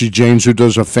Chelsea Janes, who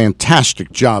does a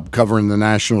fantastic job covering the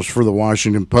Nationals for the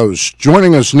Washington Post.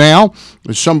 Joining us now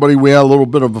is somebody we had a little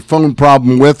bit of a phone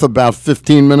problem with about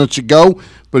 15 minutes ago,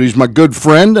 but he's my good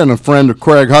friend and a friend of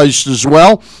Craig Heist as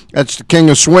well. That's the King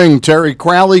of Swing, Terry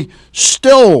Crowley,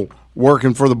 still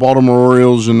working for the Baltimore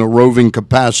Orioles in the roving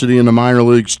capacity in the minor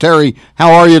leagues. Terry,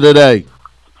 how are you today?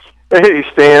 Hey,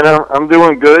 Stan, I'm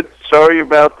doing good. Sorry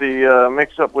about the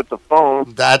mix-up with the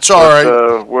phone. That's all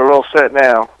right. We're all set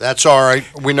now. That's all right.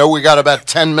 We know we got about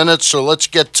 10 minutes, so let's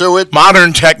get to it.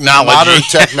 Modern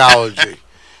technology.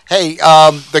 Hey,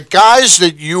 the guys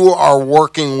that you are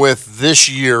working with this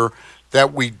year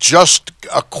that we just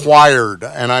acquired,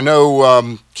 and I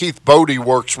know Keith Bodie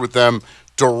works with them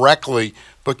directly,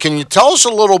 but can you tell us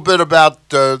a little bit about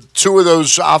two of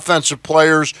those offensive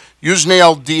players,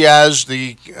 Yusniel Diaz,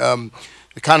 the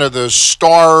kind of the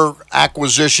star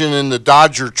acquisition in the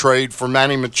Dodger trade for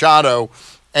Manny Machado,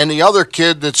 and the other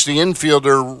kid that's the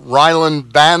infielder,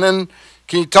 Rylan Bannon.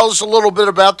 Can you tell us a little bit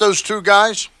about those two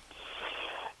guys?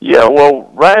 Yeah, well,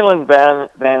 Rylan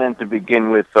Bannon, to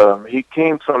begin with, he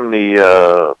came from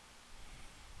the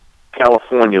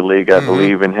California League, I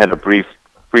believe, and had a brief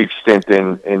stint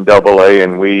in Double-A,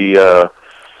 and we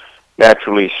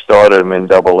naturally started him in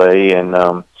Double-A,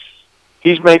 and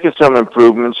he's making some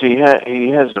improvements. He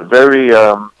has a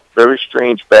very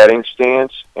strange batting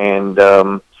stance, and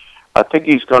I think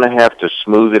he's going to have to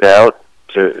smooth it out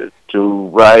to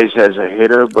rise as a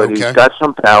hitter. But he's got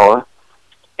some power,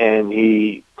 and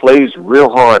he plays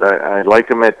real hard. I like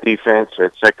him at defense,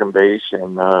 at second base,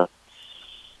 and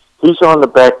he's on the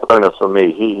back burner for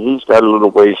me. He's got a little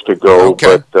ways to go,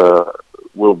 but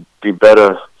will be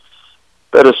better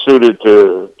suited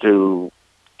to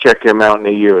check him out in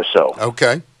a year or so.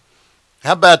 Okay.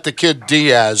 How about the kid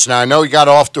Diaz? Now, I know he got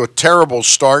off to a terrible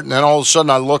start, and then all of a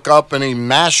sudden I look up and he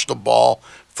mashed the ball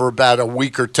for about a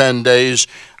week or 10 days.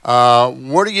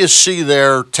 What do you see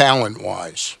there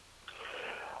talent-wise?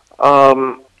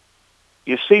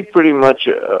 You see pretty much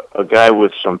a guy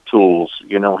with some tools.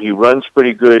 He runs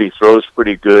pretty good. He throws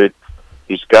pretty good.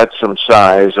 He's got some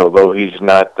size, although he's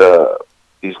not a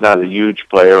huge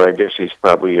player. I guess he's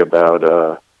probably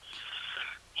about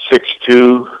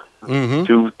 6'2",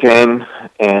 210,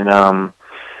 and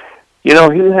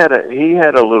he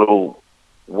had a little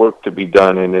work to be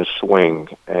done in his swing.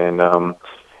 And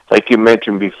like you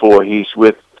mentioned before, he's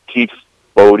with Keith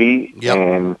Bodie,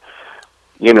 and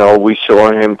we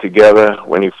saw him together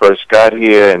when he first got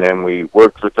here, and then we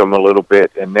worked with him a little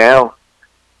bit. And now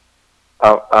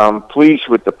I'm pleased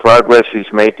with the progress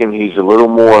he's making. He's a little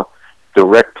more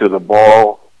direct to the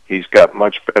ball. He's got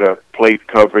much better plate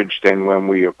coverage than when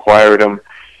we acquired him,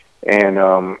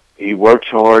 and he works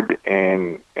hard.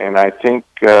 And I think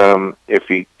if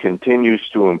he continues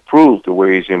to improve the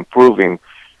way he's improving,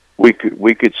 we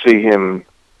could see him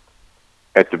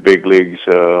at the big leagues.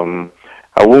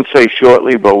 I won't say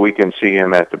shortly, but we can see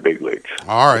him at the big leagues.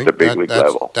 All right, at the big league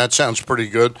level. That sounds pretty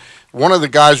good. One of the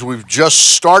guys we've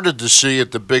just started to see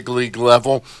at the big league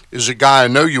level is a guy I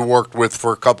know you worked with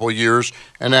for a couple of years,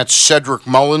 and that's Cedric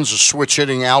Mullins, a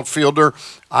switch-hitting outfielder.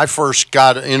 I first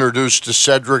got introduced to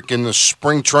Cedric in the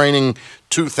spring training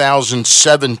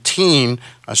 2017.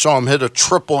 I saw him hit a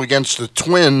triple against the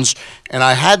Twins, and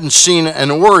I hadn't seen an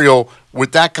Oriole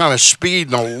with that kind of speed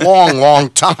in a long, long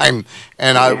time,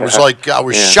 and I was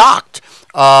shocked.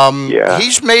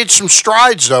 He's made some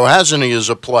strides, though, hasn't he, as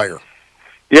a player?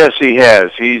 Yes, he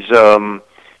has. He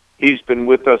he's been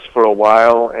with us for a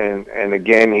while, and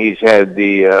again, he's had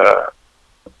the,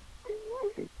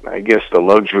 I guess, the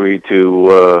luxury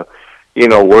to,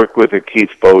 work with a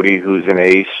Keith Bodie, who's an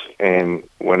ace, and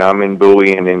when I'm in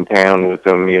Bowie and in town with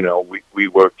him, we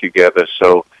work together.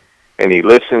 So, and he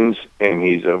listens, and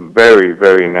he's a very,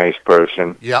 very nice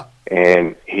person. Yep.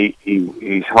 And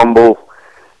he's humble.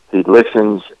 He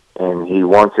listens, and he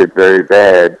wants it very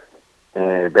badly,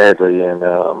 and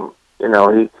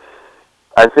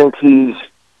I think he's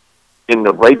in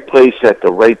the right place at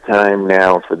the right time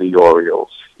now for the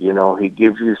Orioles. He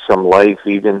gives you some life,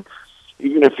 even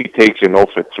if he takes an 0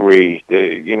 for 3.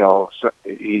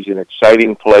 He's an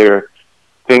exciting player.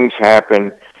 Things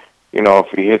happen. If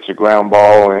he hits a ground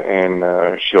ball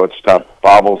and shortstop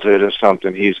bobbles it or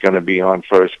something, he's going to be on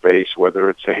first base. Whether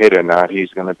it's a hit or not,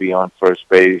 he's going to be on first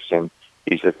base, and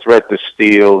he's a threat to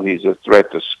steal. He's a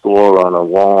threat to score on a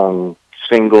long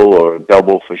single or a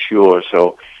double for sure.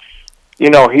 So,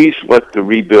 he's what the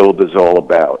rebuild is all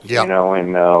about. Yep.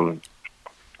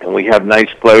 And we have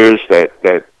nice players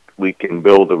that we can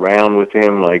build around with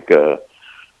him, like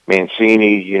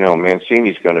Mancini.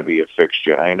 Mancini's going to be a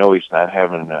fixture. I know he's not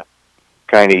having the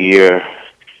kind of year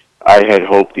I had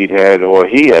hoped he'd had, or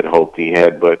he had hoped he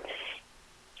had, but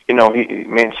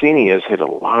Mancini has hit a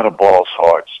lot of balls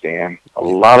hard, Stan. A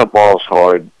lot of balls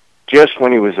hard. Just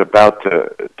when he was about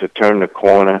to turn the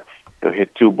corner, he'll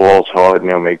hit 2 balls hard, and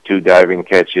he'll make 2 diving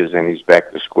catches, and he's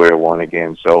back to square one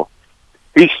again. So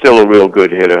he's still a real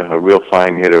good hitter, a real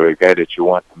fine hitter, a guy that you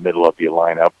want in the middle of your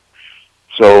lineup.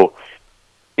 So,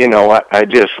 I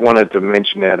just wanted to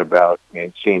mention that about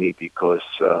Mancini because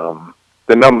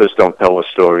the numbers don't tell a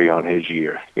story on his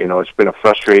year. It's been a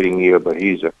frustrating year, but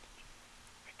he's a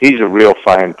real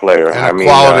fine player. And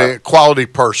a quality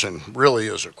person. Really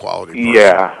is a quality person.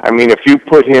 Yeah.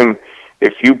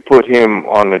 If you put him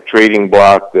on the trading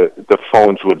block, the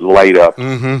phones would light up.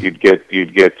 Mm-hmm.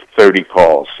 You'd get 30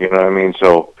 calls. You know what I mean?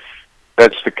 So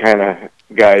that's the kind of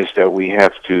guys that we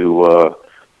have to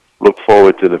look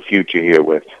forward to the future here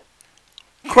with.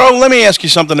 Crow, let me ask you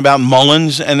something about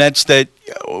Mullins, and that's that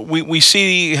we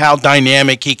see how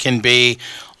dynamic he can be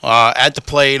at the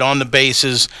plate, on the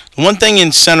bases. One thing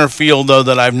in center field, though,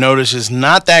 that I've noticed is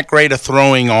not that great a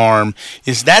throwing arm.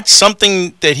 Is that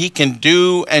something that he can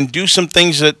do and do some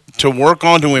things to work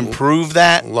on to improve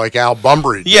that? Like Al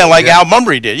Bunbury did. Yeah, Al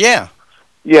Bunbury did, yeah.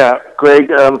 Yeah,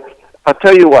 Greg, I'll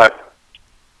tell you what.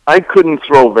 I couldn't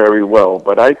throw very well,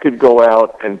 but I could go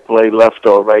out and play left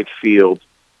or right field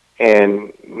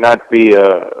and not be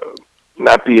a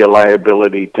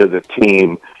liability to the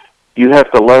team. You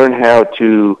have to learn how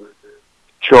to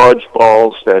charge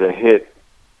balls that are hit.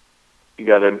 You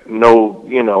got to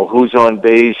know, who's on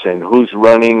base and who's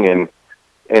running, and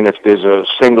if there's a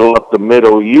single up the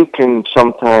middle, you can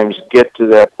sometimes get to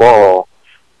that ball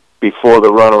before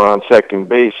the runner on second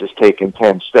base is taking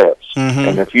 10 steps. Mm-hmm.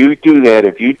 And if you do that,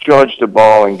 if you charge the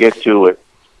ball and get to it,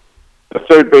 the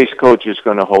third base coach is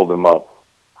going to hold him up.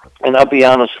 And I'll be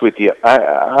honest with you,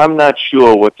 I'm not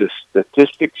sure what the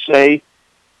statistics say,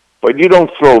 but you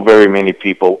don't throw very many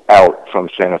people out from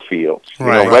center field.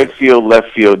 Right. Right field,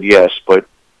 left field, yes, but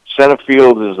center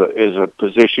field is a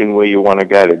position where you want a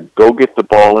guy to go get the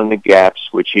ball in the gaps,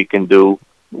 which he can do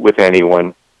with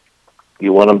anyone.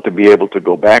 You want him to be able to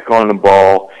go back on the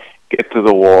ball, get to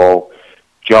the wall,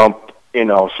 jump,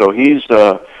 So he's,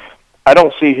 I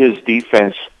don't see his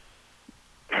defense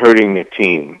hurting the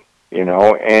team,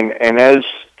 and as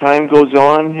time goes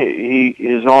on,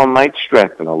 his arm might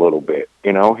strengthen a little bit.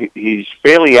 He's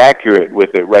fairly accurate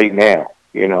with it right now.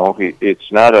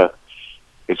 It's not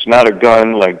a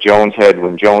gun like Jones had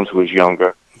when Jones was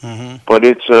younger, mm-hmm. but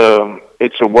it's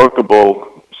a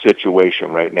workable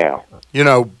situation right now.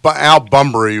 Al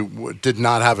Bunbury did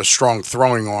not have a strong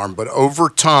throwing arm, but over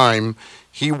time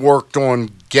he worked on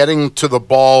getting to the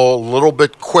ball a little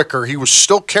bit quicker. He was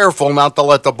still careful not to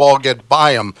let the ball get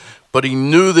by him, but he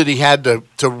knew that he had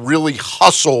to really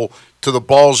hustle to the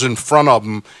balls in front of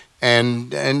him,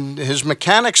 and his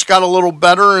mechanics got a little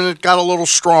better, and it got a little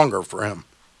stronger for him.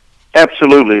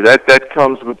 Absolutely. That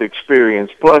comes with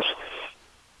experience. Plus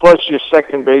your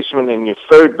second baseman and your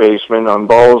third baseman on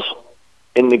balls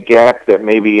in the gap that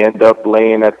maybe end up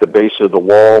laying at the base of the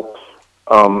wall.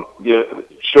 Your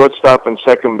shortstop and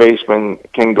second baseman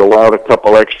can go out a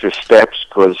couple extra steps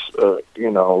because,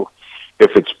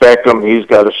 if it's Beckham, he's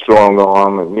got a strong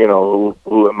arm, and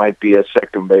who it might be at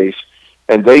second base,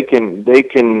 and they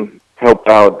can help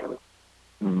out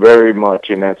very much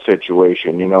in that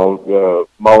situation.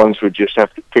 Mullins would just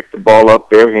have to pick the ball up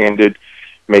barehanded,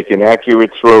 make an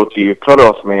accurate throw to your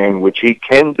cutoff man, which he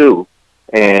can do,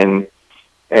 and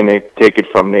they take it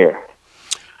from there.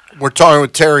 We're talking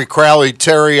with Terry Crowley.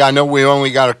 Terry, I know we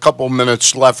only got a couple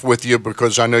minutes left with you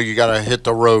because I know you got to hit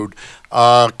the road.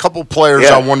 A couple players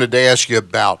I wanted to ask you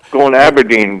about. Going to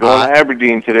Aberdeen. Going to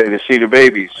Aberdeen today to see the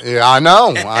babies. Yeah, I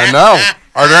know.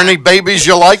 Are there any babies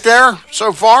you like there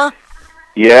so far?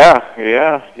 Yeah.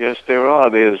 Yes, there are.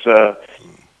 There's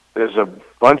a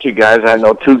bunch of guys. I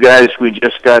know 2 guys we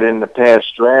just got in the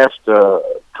past draft.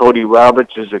 Cody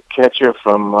Roberts is a catcher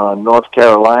from North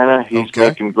Carolina. He's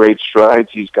making great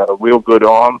strides. He's got a real good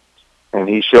arm, and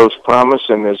he shows promise.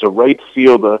 And there's a right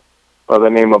fielder by the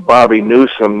name of Bobby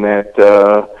Newsom that,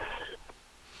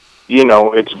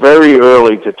 it's very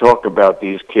early to talk about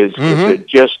these kids because they're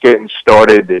just getting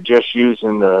started. They're just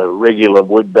using the regular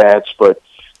wood bats, but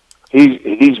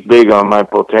he's big on my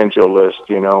potential list.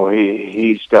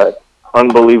 He's got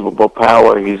unbelievable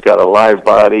power. He's got a live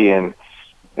body, and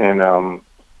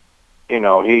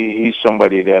he's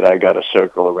somebody that I got to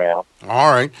circle around.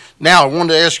 All right. Now, I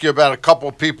wanted to ask you about a couple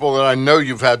of people that I know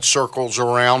you've had circles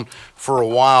around for a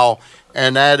while,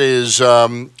 and that is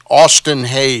Austin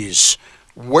Hayes.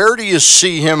 Where do you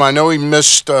see him? I know he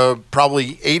missed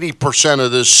probably 80%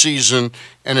 of this season,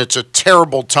 and it's a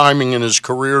terrible timing in his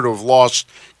career to have lost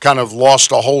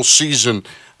a whole season.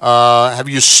 Have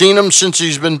you seen him since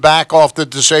he's been back off the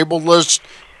disabled list?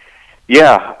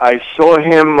 Yeah, I saw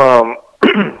him.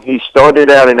 He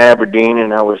started out in Aberdeen,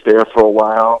 and I was there for a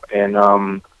while,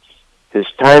 and his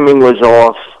timing was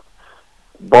off.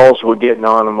 Balls were getting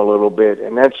on him a little bit,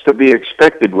 and that's to be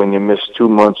expected when you miss 2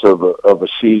 months of a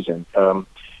season.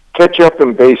 Catch up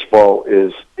in baseball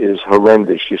is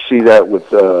horrendous. You see that with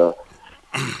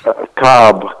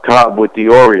Cobb with the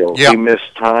Orioles. He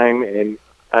missed time, and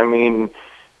I mean,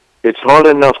 it's hard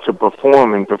enough to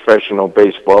perform in professional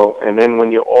baseball, and then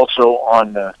when you're also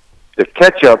on the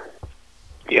catch up,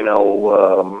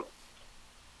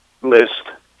 list,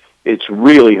 it's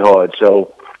really hard.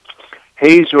 So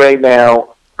Hayes right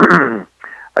now, I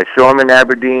saw him in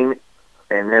Aberdeen,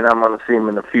 and then I'm going to see him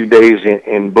in a few days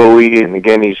in Bowie, and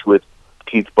again he's with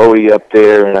Keith Bowie up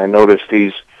there, and I noticed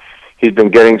he's been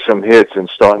getting some hits and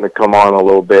starting to come on a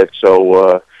little bit.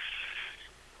 So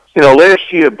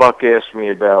last year Buck asked me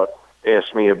about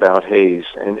Hayes,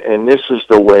 and this is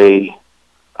the way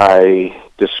I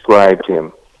described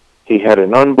him. He had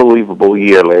an unbelievable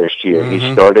year last year. He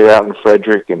started out in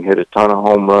Frederick and hit a ton of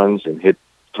home runs and hit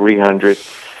 300.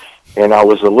 And I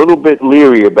was a little bit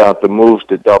leery about the move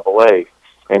to Double-A.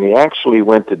 And he actually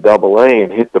went to Double-A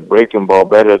and hit the breaking ball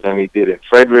better than he did at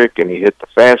Frederick, and he hit the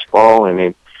fastball,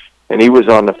 and he was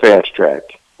on the fast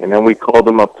track. And then we called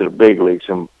him up to the big leagues,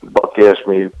 and Buck asked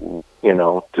me,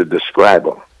 to describe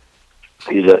him.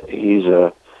 He's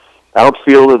a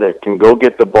outfielder that can go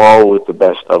get the ball with the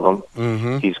best of them.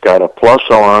 He's got a plus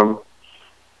arm.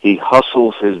 He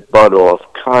hustles his butt off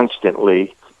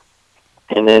constantly.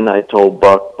 And then I told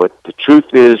Buck, but the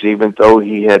truth is, even though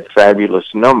he had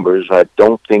fabulous numbers, I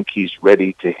don't think he's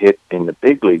ready to hit in the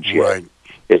big leagues yet. Right.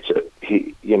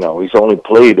 He's only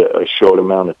played a short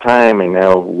amount of time, and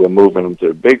now we're moving him to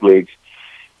the big leagues.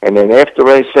 And then after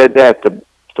I said that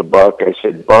to Buck, I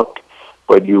said, Buck,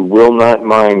 but you will not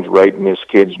mind writing this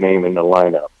kid's name in the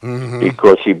lineup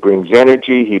because he brings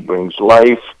energy, he brings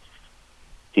life,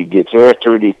 he gets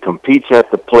after it, he competes at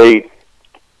the plate,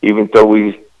 even though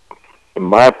he's, in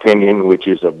my opinion, which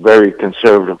is a very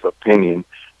conservative opinion,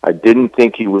 I didn't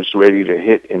think he was ready to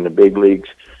hit in the big leagues,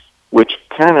 which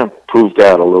kind of proved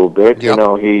out a little bit.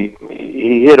 Yep.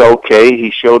 He hit okay,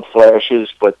 he showed flashes,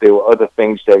 but there were other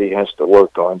things that he has to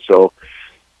work on. So,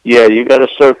 yeah, you got to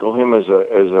circle him as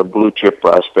a blue chip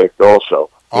prospect also.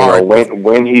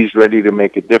 When he's ready to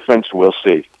make a difference, we'll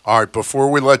see. All right, before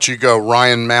we let you go,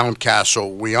 Ryan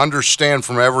Mountcastle, we understand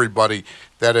from everybody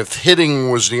that if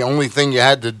hitting was the only thing you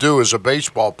had to do as a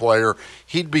baseball player,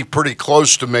 he'd be pretty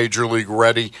close to Major League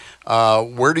ready.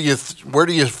 Where do you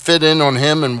fit in on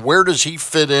him, and where does he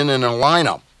fit in a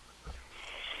lineup?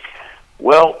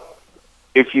 Well,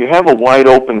 if you have a wide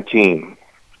open team,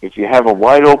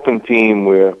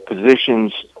 where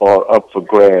positions are up for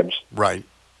grabs, right,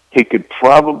 he could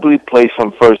probably play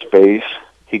some first base.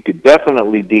 He could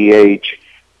definitely DH.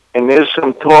 And there's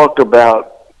some talk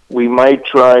about we might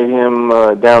try him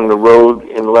down the road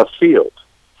in left field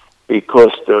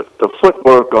because the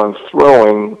footwork on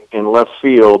throwing in left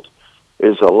field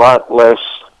is a lot less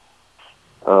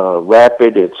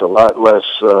rapid. It's a lot less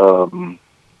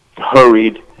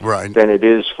hurried than it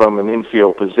is from an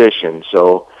infield position.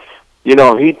 So,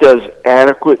 he does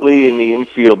adequately in the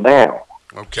infield now.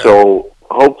 Okay. So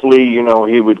hopefully,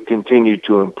 he would continue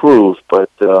to improve. But,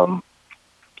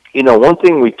 one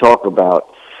thing we talk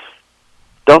about,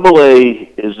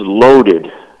 Double-A is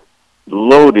loaded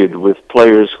loaded with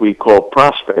players we call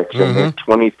prospects, and they're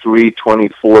 23,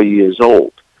 24 years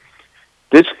old.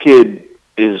 This kid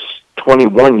is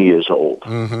 21 years old,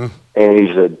 and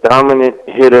he's a dominant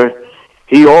hitter.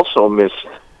 He also missed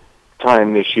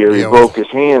time this year. He broke his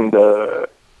hand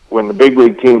when the big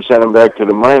league team sent him back to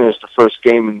the minors. The first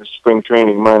game in the spring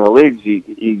training minor leagues,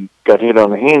 he got hit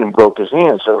on the hand and broke his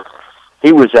hand. So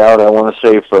he was out, I want to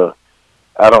say, for,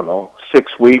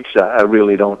 6 weeks. I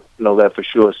really don't know that for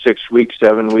sure. 6 weeks,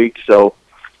 7 weeks. So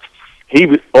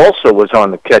he also was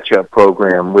on the catch-up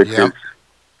program, which is,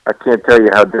 I can't tell you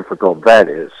how difficult that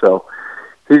is. So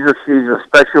he's a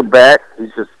special bat.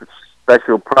 He's a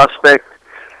special prospect.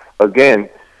 Again,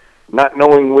 not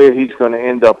knowing where he's going to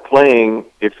end up playing,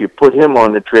 if you put him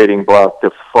on the trading block,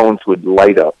 the phones would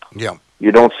light up. Yeah.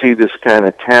 You don't see this kind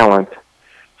of talent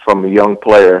from a young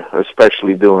player,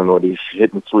 especially doing what he's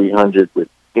hitting 300 with,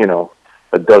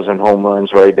 a dozen home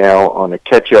runs right now on a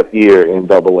catch-up year in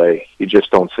Double-A. You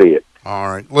just don't see it. All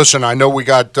right. Listen, I know we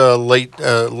got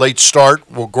late start.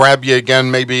 We'll grab you again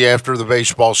maybe after the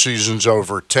baseball season's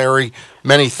over. Terry,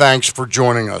 many thanks for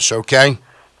joining us, okay?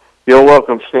 You're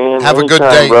welcome, Stan. Have a good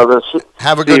Anytime, day. brother.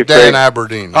 Have a See you, good day Craig. in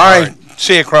Aberdeen. All right.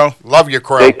 See you, Crow. Love you,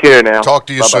 Crow. Take care now. Talk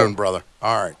to you Bye-bye. soon, brother.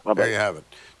 All right. Bye-bye. There you have it.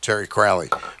 Terry Crowley.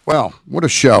 Well, what a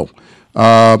show.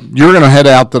 You're going to head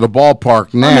out to the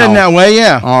ballpark now. I'm heading that way,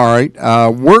 yeah. All right.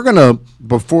 We're going to,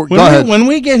 go ahead. When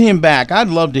we get him back, I'd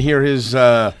love to hear his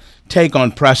take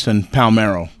on Preston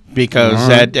Palmeiro. Because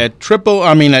right. at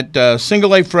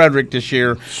Single A Frederick this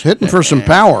year, He's hitting for some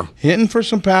power. He's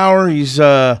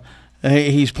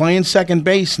playing second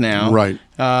base now, Right.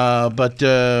 But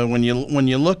when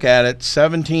you look at it,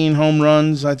 17 home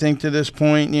runs, I think to this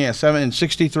point,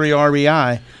 63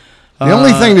 RBI. The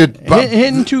only thing that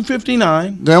hitting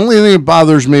 259. The only thing that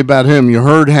bothers me about him, you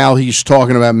heard how he's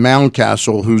talking about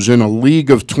Mountcastle, who's in a league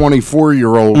of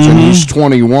 24-year-olds, and he's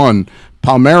 21.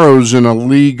 Palmeiro's in a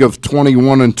league of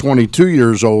 21 and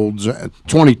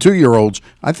 22-year-olds.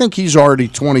 I think he's already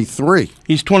 23.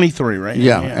 He's 23, right?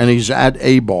 Yeah, and he's at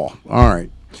A ball. All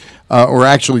right. Or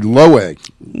actually low A.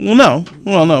 Well, no.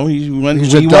 He's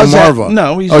at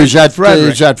Delmarva. He's at Frederick.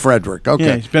 He's at Frederick. Okay.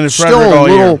 Yeah, he's been at Frederick Still all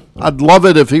year. I'd love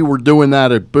it if he were doing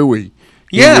that at Bowie.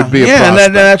 Yeah, would be a and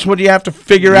prospect. that's what you have to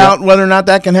figure out whether or not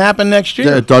that can happen next year.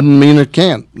 Yeah, it doesn't mean it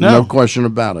can't. No question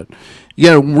about it.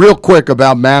 Real quick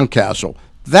about Mountcastle.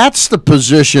 That's the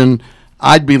position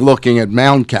I'd be looking at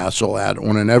Mountcastle at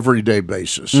on an everyday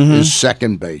basis, is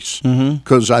second base.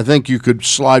 Because I think you could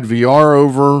slide VR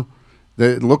over.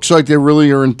 It looks like they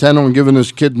really are intent on giving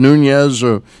this kid Nunez,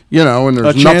 and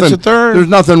there's chance at third. There's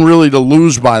nothing really to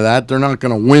lose by that. They're not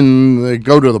going to win. They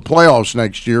go to the playoffs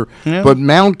next year. Yeah. But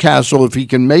Mountcastle, if he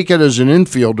can make it as an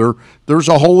infielder, there's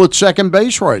a hole at second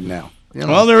base right now.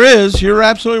 Well, there is. You're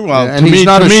absolutely well. And to he's me,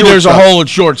 not to a me there's a shortstop. hole at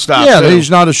shortstop. Yeah, too.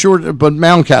 he's not a short, but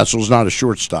Mountcastle's not a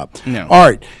shortstop. No. All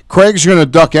right, Craig's going to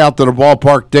duck out to the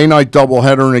ballpark, day-night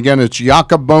doubleheader, and again, it's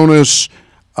Yacobonis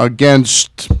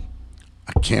against,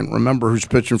 I can't remember who's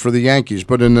pitching for the Yankees,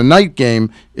 but in the night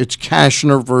game, it's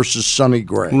Kashner versus Sonny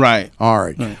Gray. Right. All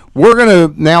right. We're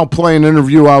going to now play an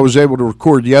interview I was able to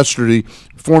record yesterday.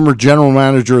 Former general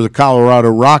manager of the Colorado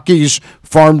Rockies,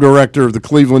 farm director of the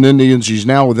Cleveland Indians. He's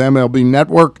now with MLB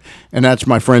Network, and that's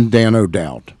my friend Dan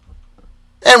O'Dowd.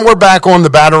 And we're back on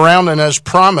the bat around, and as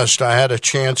promised, I had a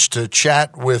chance to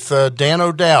chat with Dan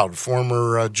O'Dowd,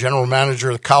 former general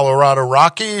manager of the Colorado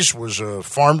Rockies, was a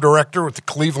farm director with the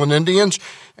Cleveland Indians,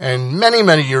 and many,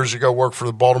 many years ago worked for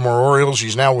the Baltimore Orioles.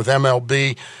 He's now with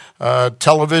MLB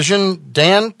Television.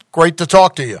 Dan, great to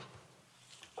talk to you.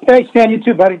 Thanks, Dan. You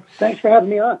too, buddy. Thanks for having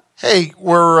me on. Hey,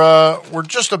 we're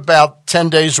just about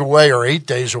 10 days away or 8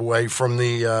 days away from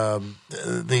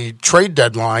the trade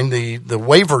deadline, the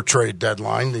waiver trade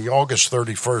deadline, the August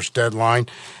 31st deadline.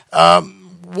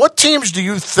 What teams do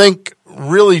you think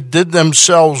really did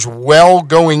themselves well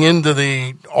going into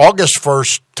the August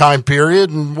 1st time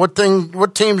period, and what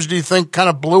teams do you think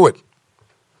kind of blew it?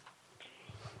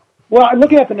 Well,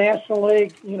 looking at the National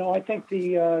League, I think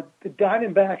the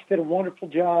Diamondbacks did a wonderful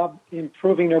job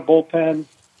improving their bullpen.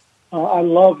 I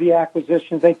love the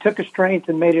acquisitions. They took a strength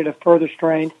and made it a further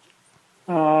strength.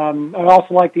 I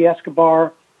also like the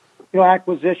Escobar,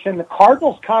 acquisition. The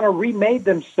Cardinals kind of remade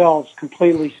themselves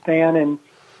completely, Stan, and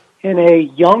in a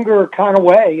younger kind of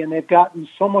way, and they've gotten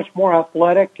so much more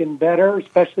athletic and better,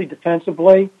 especially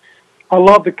defensively. I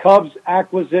love the Cubs'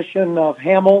 acquisition of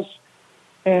Hamels.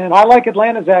 And I like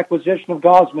Atlanta's acquisition of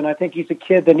Gosman. I think he's a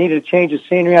kid that needed a change of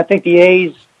scenery. I think the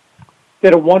A's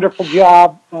did a wonderful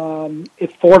job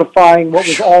at fortifying what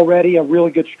was already a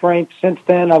really good strength since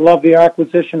then. I love the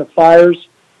acquisition of Fires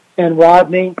and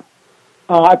Rodney.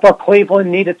 I thought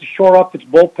Cleveland needed to shore up its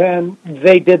bullpen.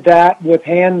 They did that with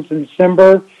Hands and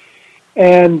Simber.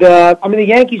 And, the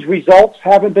Yankees' results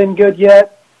haven't been good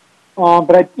yet.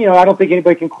 But I don't think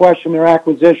anybody can question their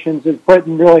acquisitions, as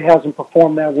Britton really hasn't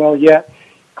performed that well yet.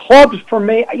 Clubs, for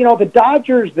me, the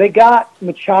Dodgers, they got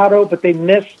Machado, but they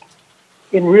missed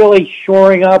in really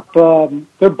shoring up.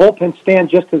 Their bullpen stand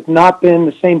just has not been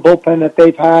the same bullpen that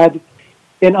they've had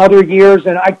in other years,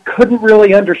 and I couldn't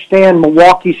really understand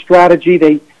Milwaukee's strategy.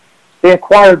 They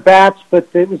acquired bats, but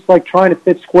it was like trying to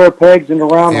fit square pegs into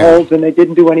round holes, and they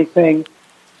didn't do anything,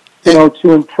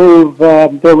 to improve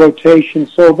their rotation.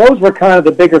 So those were kind of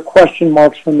the bigger question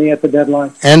marks for me at the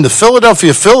deadline. And the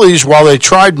Philadelphia Phillies, while they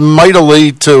tried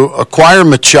mightily to acquire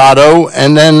Machado,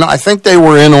 and then I think they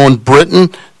were in on Britton,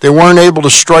 they weren't able to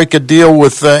strike a deal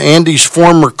with Andy's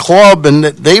former club, and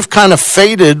they've kind of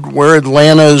faded where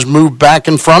Atlanta has moved back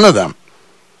in front of them.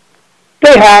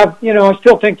 They have. I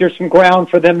still think there's some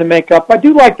ground for them to make up. I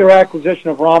do like their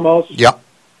acquisition of Ramos. Yep.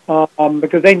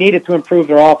 Because they needed to improve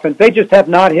their offense. They just have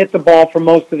not hit the ball for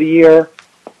most of the year,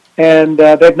 and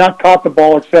they've not caught the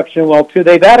ball exceptionally well, too.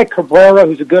 They've added Cabrera,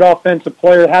 who's a good offensive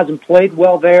player, hasn't played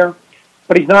well there,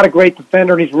 but he's not a great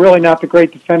defender, and he's really not the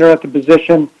great defender at the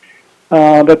position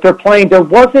that they're playing. There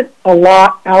wasn't a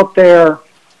lot out there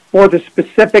for the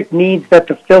specific needs that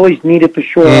the Phillies needed to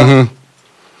shore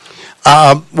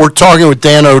up. We're talking with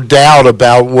Dan O'Dowd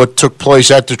about what took place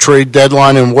at the trade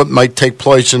deadline and what might take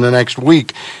place in the next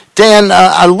week. Dan,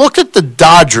 I look at the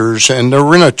Dodgers, and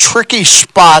they're in a tricky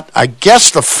spot. I guess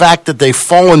the fact that they've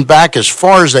fallen back as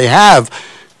far as they have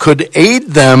could aid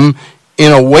them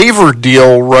in a waiver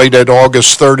deal right at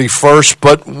August 31st.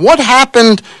 But what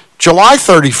happened July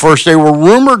 31st? They were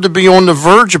rumored to be on the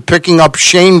verge of picking up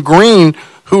Shane Green,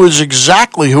 who is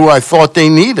exactly who I thought they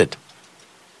needed.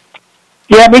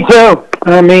 Yeah, me too.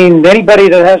 Anybody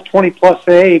that has 20-plus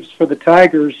saves for the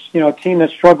Tigers, a team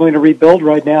that's struggling to rebuild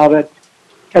right now,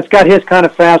 that's got his kind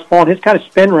of fastball and his kind of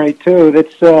spin rate, too.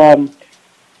 It's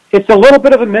a little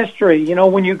bit of a mystery.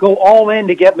 When you go all in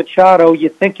to get Machado, you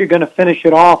think you're going to finish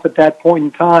it off at that point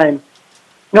in time.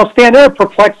 Stan, they're a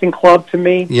perplexing club to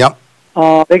me. Yep.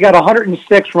 They got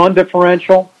 106 run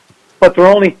differential, but they're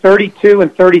only 32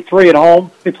 and 33 at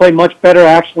home. They play much better,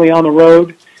 actually, on the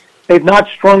road. They've not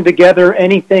strung together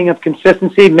anything of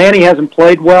consistency. Manny hasn't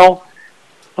played well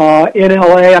in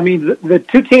L.A. The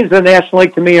two teams in the National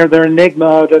League, to me, are their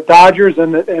enigma, the Dodgers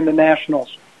and the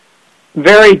Nationals.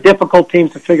 Very difficult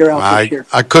teams to figure out this year.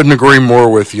 I couldn't agree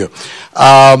more with you.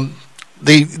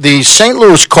 The St.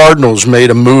 Louis Cardinals made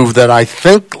a move that I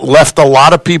think left a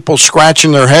lot of people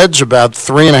scratching their heads about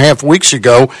 3.5 weeks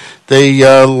ago. They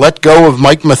let go of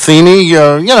Mike Matheny.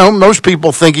 Most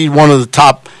people think he's one of the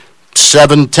top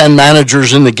 7-10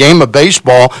 managers in the game of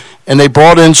baseball, and they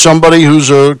brought in somebody who's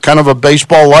a kind of a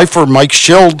baseball lifer, Mike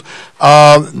Schild.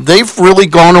 They've really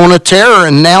gone on a tear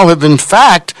and now have, in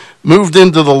fact, moved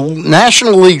into the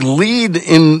National League lead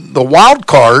in the wild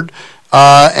card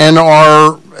and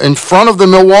are in front of the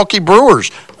Milwaukee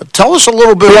Brewers. Tell us a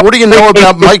little bit, what do you know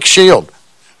about Mike Schild?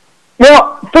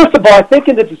 Well, first of all, I think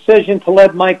in the decision to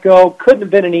let Mike go couldn't have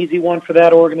been an easy one for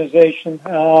that organization.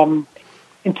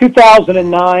 In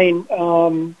 2009,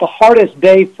 the hardest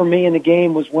day for me in the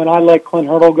game was when I let Clint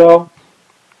Hurdle go,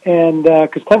 and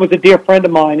because Clint was a dear friend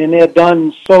of mine, and they had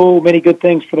done so many good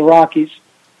things for the Rockies.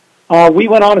 We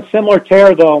went on a similar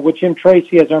tear, though, with Jim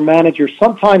Tracy as our manager.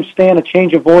 Sometimes, Stan, a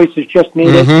change of voice is just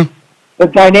needed. Mm-hmm. The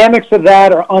dynamics of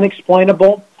that are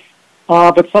unexplainable,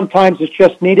 but sometimes it's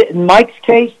just needed. In Mike's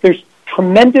case, there's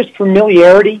tremendous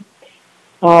familiarity.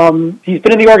 He's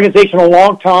been in the organization a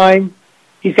long time.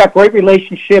 He's got great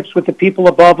relationships with the people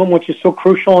above him, which is so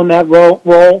crucial in that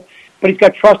role. But he's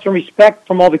got trust and respect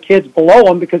from all the kids below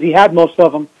him because he had most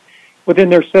of them within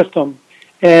their system.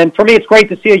 And for me, it's great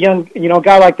to see a young,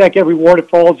 guy like that get rewarded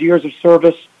for all his years of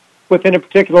service within a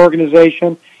particular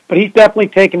organization. But he's definitely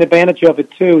taken advantage of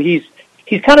it too.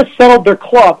 He's kind of settled their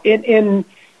club. In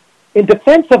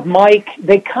defense of Mike,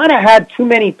 they kind of had too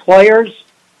many players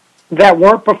that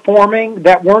weren't performing,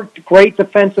 that weren't great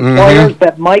defensive players,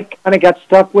 that Mike kind of got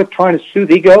stuck with trying to soothe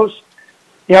egos.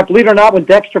 Believe it or not, when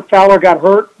Dexter Fowler got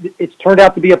hurt, it's turned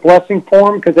out to be a blessing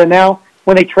for him because now,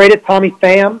 when they traded Tommy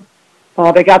Pham,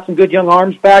 they got some good young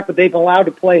arms back, but they've allowed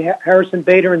to play Harrison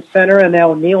Bader in center and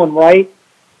now Neal and right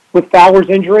with Fowler's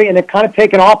injury, and they've kind of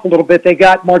taken off a little bit. They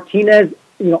got Martinez,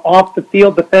 off the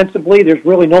field defensively. There's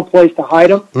really no place to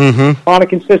hide him on a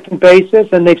consistent basis,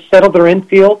 and they've settled their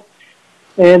infield.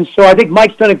 And so I think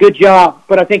Mike's done a good job,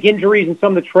 but I think injuries and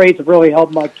some of the trades have really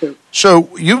helped Mike too. So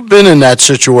you've been in that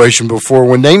situation before.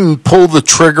 When they pull the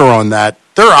trigger on that,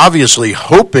 they're obviously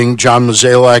hoping, John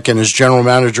Mozeliak and his general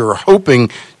manager are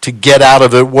hoping to get out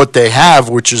of it what they have,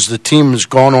 which is the team has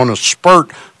gone on a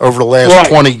spurt over the last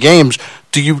 20 games.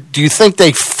 Do you think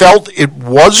they felt it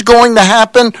was going to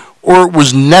happen, or it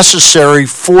was necessary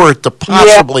for it to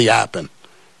possibly happen?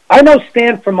 I know,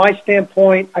 Stan, from my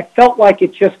standpoint, I felt like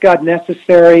it just got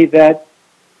necessary that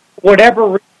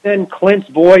whatever reason Clint's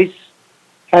voice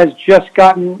has just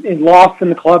gotten lost in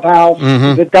the clubhouse,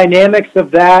 the dynamics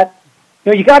of that.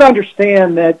 You got to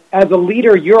understand that as a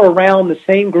leader, you're around the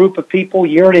same group of people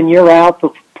year in and year out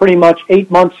for pretty much 8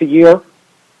 months a year.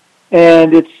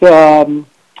 And it's the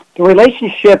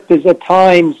relationship is at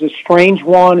times a strange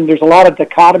one, and there's a lot of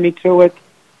dichotomy to it.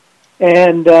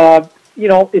 And,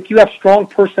 if you have strong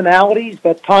personalities,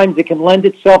 at times it can lend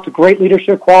itself to great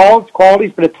leadership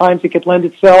qualities, but at times it could lend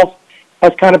itself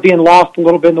as kind of being lost a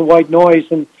little bit in the white noise.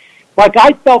 And like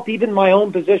I felt even in my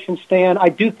own position, Stan, I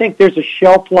do think there's a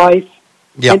shelf life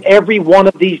in every one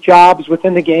of these jobs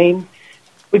within the game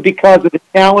because of the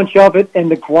challenge of it and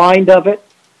the grind of it.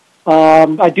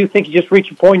 I do think you just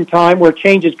reach a point in time where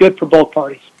change is good for both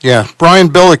parties. Yeah, Brian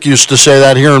Billick used to say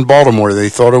that here in Baltimore. They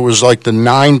thought it was like the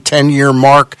 9-10 year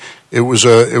mark. It was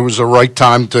the right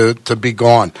time to be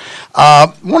gone.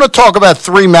 I want to talk about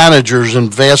three managers in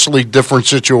vastly different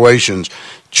situations.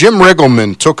 Jim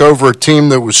Riggleman took over a team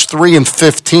that was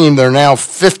 3-15. They're now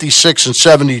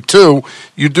 56-72.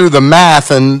 You do the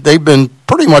math, and they've been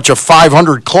pretty much a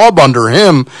 500 club under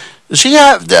him. Does he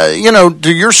have?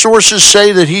 Do your sources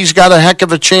say that he's got a heck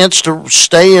of a chance to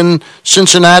stay in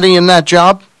Cincinnati in that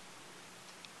job?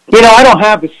 I don't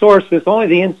have the sources. Only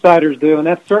the insiders do, and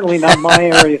that's certainly not my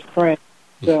area of strength.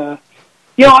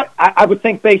 I would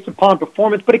think based upon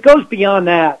performance, but it goes beyond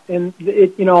that, and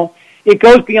it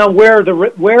goes beyond where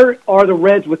are the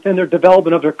Reds within their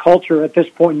development of their culture at this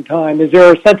point in time. Is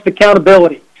there a sense of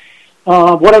accountability?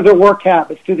 What are their work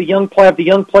habits? Do the young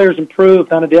players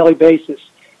improved on a daily basis?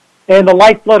 And the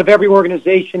lifeblood of every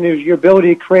organization is your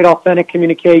ability to create authentic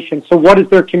communication. So what is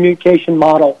their communication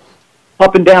model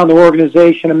up and down the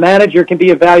organization? A manager can be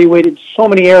evaluated in so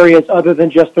many areas other than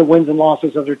just the wins and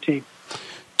losses of their team.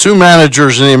 Two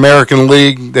managers in the American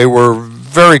League. They were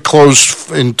very close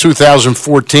in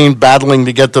 2014, battling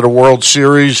to get to the World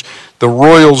Series. The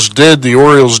Royals did. The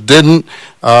Orioles didn't.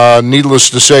 Needless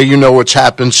to say, what's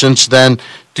happened since then.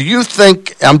 Do you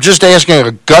think, I'm just asking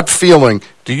a gut feeling,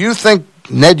 do you think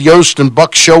Ned Yost and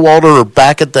Buck Showalter are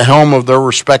back at the helm of their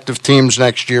respective teams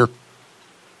next year?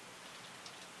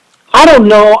 I don't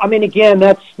know. I mean, again,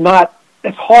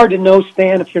 it's hard to know,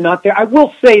 Stan, if you're not there. I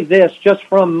will say this, just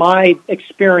from my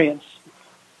experience,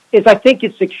 is I think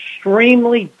it's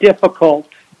extremely difficult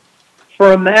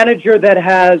for a manager that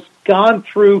has gone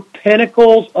through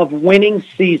pinnacles of winning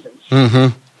seasons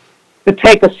to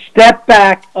take a step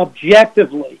back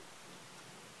objectively,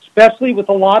 especially with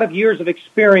a lot of years of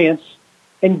experience,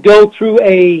 and go through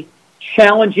a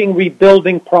challenging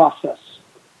rebuilding process.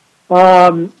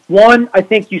 One, I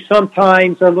think you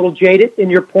sometimes are a little jaded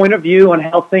in your point of view on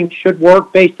how things should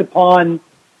work based upon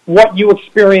what you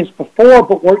experienced before,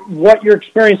 but what you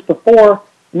experienced before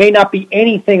may not be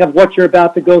anything of what you're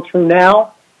about to go through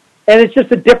now. And it's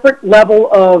just a different level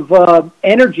of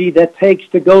energy that takes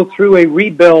to go through a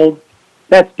rebuild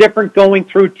that's different going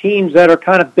through teams that are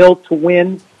kind of built to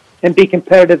win and be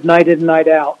competitive night in and night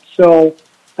out. So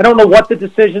I don't know what the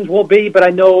decisions will be, but I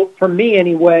know for me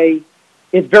anyway,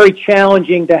 it's very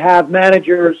challenging to have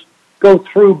managers go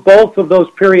through both of those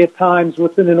period times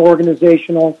within an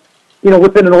organization's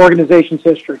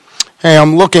history. Hey,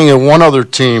 I'm looking at one other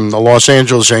team, the Los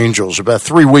Angeles Angels. About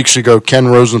 3 weeks ago, Ken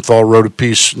Rosenthal wrote a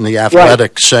piece in The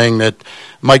Athletic saying that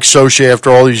Mike Socha, after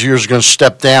all these years, is going to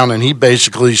step down, and he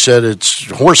basically said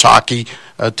it's horse hockey,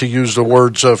 to use the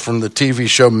words from the TV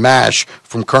show MASH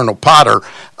from Colonel Potter.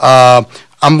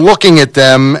 I'm looking at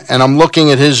them, and I'm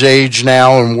looking at his age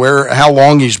now and how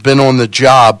long he's been on the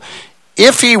job.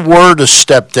 If he were to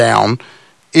step down,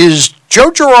 is Joe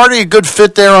Girardi a good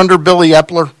fit there under Billy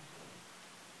Epler?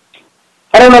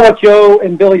 I don't know what Joe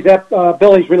and Billy's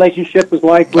relationship was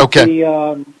like with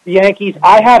the Yankees.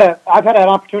 I've had an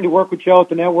opportunity to work with Joe at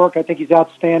the network. I think he's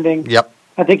outstanding. Yep.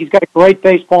 I think he's got a great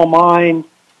baseball mind.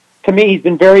 To me, he's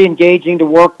been very engaging to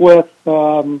work with.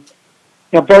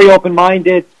 Very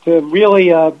open-minded. To really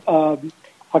a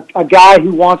guy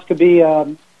who wants to be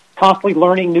constantly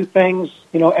learning new things.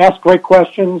 Ask great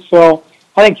questions. So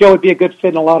I think Joe would be a good fit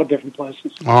in a lot of different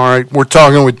places. All right. We're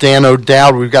talking with Dan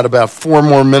O'Dowd. We've got about 4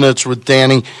 more minutes with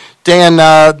Danny. Dan,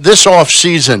 this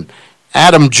offseason,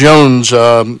 Adam Jones,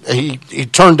 he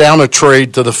turned down a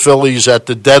trade to the Phillies at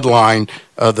the deadline,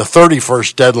 the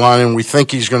 31st deadline, and we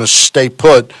think he's going to stay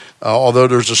put, although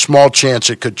there's a small chance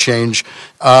it could change.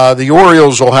 The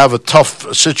Orioles will have a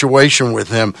tough situation with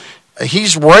him.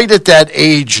 He's right at that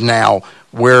age now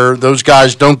where those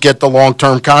guys don't get the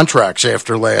long-term contracts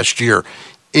after last year.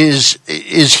 Is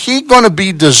he going to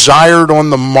be desired on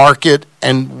the market,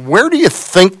 and where do you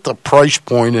think the price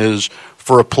point is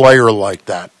for a player like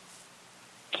that?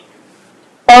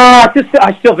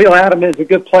 I still feel Adam is a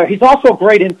good player. He's also a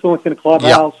great influence in the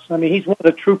clubhouse. Yeah. I mean, he's one of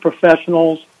the true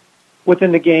professionals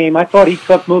within the game. I thought he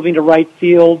took moving to right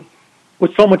field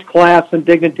with so much class and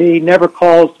dignity, never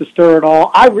calls to stir at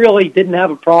all. I really didn't have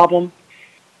a problem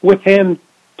with him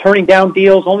turning down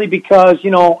deals only because,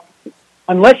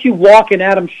 unless you walk in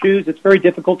Adam's shoes, it's very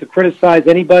difficult to criticize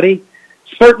anybody.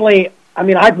 Certainly, I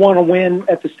mean, I'd want to win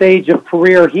at the stage of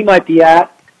career he might be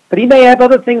at, but he may have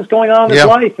other things going on in his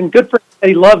life, and good for him that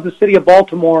he loves the city of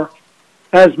Baltimore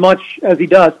as much as he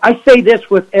does. I say this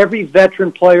with every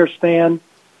veteran player, Stan.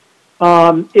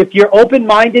 If you're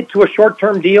open-minded to a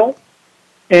short-term deal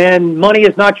and money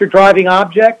is not your driving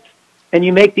object, and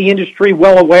you make the industry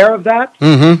well aware of that,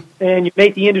 and you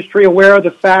make the industry aware of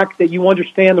the fact that you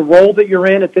understand the role that you're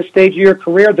in at this stage of your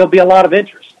career, there'll be a lot of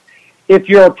interest. If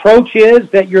your approach is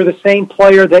that you're the same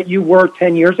player that you were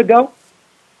 10 years ago,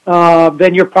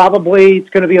 then it's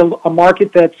going to be a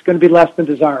market that's going to be less than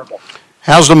desirable.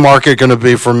 How's the market going to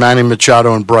be for Manny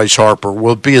Machado and Bryce Harper?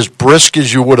 Will it be as brisk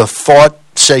as you would have thought,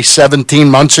 say, 17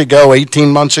 months ago, 18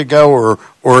 months ago, or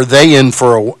are they in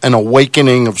for an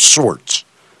awakening of sorts?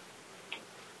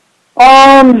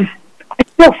 I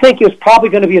still think it's probably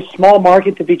going to be a small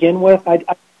market to begin with. I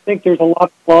think there's a lot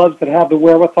of clubs that have the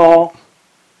wherewithal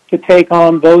to take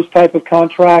on those type of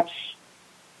contracts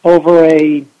over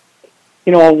a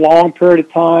long period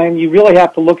of time. You really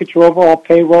have to look at your overall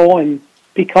payroll and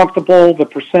be comfortable the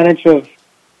percentage of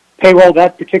payroll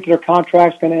that particular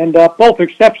contract's going to end up. Both are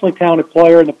exceptionally talented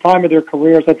player in the prime of their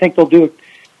careers. I think they'll do it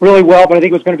really well, but I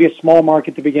think it was going to be a small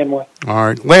market to begin with. All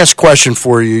right. Last question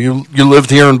for you. You lived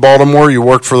here in Baltimore. You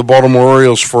worked for the Baltimore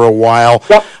Orioles for a while.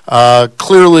 Yep.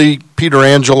 Clearly, Peter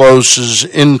Angelos'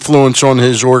 influence on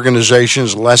his organization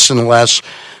is less and less.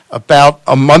 About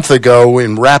a month ago,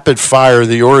 in rapid fire,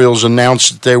 the Orioles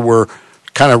announced that they were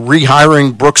kind of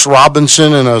rehiring Brooks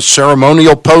Robinson in a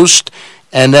ceremonial post,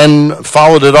 and then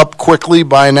followed it up quickly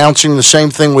by announcing the same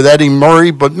thing with Eddie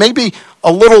Murray, but maybe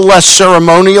a little less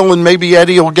ceremonial, and maybe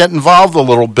Eddie will get involved a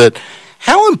little bit.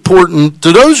 How important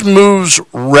do those moves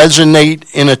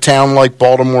resonate in a town like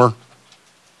Baltimore?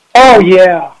 Oh,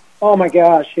 yeah. Oh, my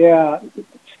gosh, yeah.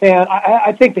 Stan,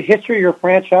 I think the history of your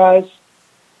franchise,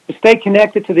 to stay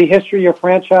connected to the history of your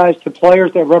franchise, to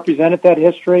players that represented that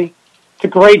history, to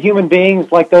great human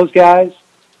beings like those guys,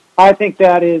 I think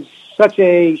that is such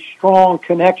a strong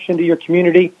connection to your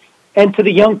community and to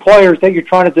the young players that you're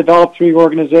trying to develop through your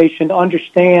organization to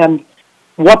understand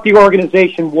what the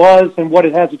organization was and what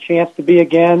it has a chance to be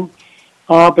again.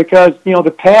 Because,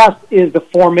 the past is the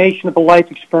formation of the life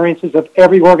experiences of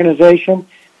every organization.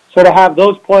 So to have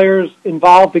those players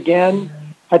involved again,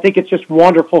 I think it's just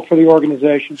wonderful for the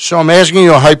organization. So I'm asking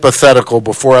you a hypothetical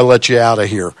before I let you out of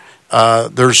here.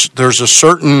 There's a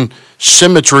certain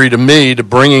symmetry to me to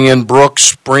bringing in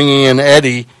Brooks, bringing in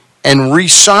Eddie, and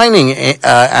re-signing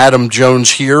Adam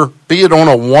Jones here, be it on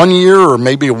a 1 year or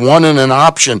maybe a one and an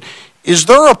option. Is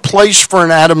there a place for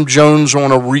an Adam Jones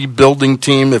on a rebuilding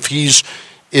team if he's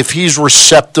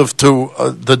receptive to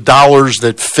the dollars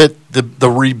that fit the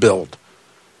rebuild?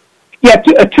 Yeah,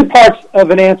 two parts of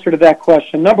an answer to that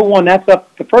question. Number one, that's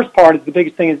up. The first part is the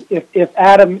biggest thing is if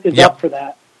Adam is up for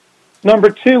that.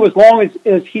 Number two, as long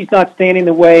as he's not standing in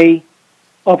the way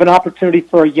of an opportunity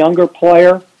for a younger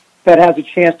player that has a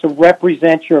chance to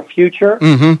represent your future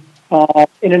in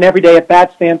an everyday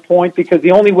at-bat standpoint, because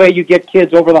the only way you get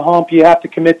kids over the hump, you have to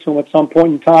commit to them at some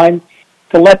point in time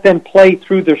to let them play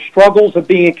through their struggles of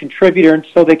being a contributor and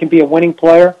so they can be a winning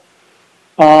player.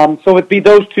 So it'd be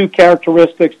those two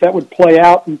characteristics that would play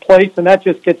out in place, and that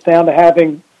just gets down to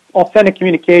having authentic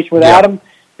communication with Adam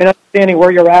and understanding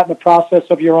where you're at in the process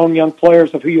of your own young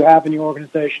players, of who you have in your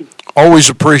organization. Always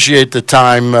appreciate the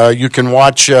time. You can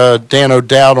watch Dan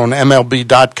O'Dowd on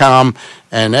MLB.com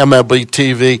and MLB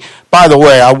TV. By the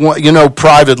way,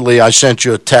 privately I sent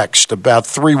you a text about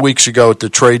 3 weeks ago at the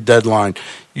trade deadline.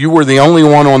 You were the only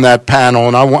one on that panel,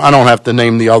 and I don't have to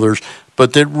name the others,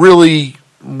 but that really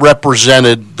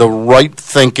represented the right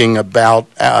thinking about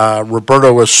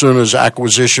Roberto Osuna's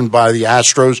acquisition by the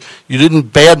Astros. You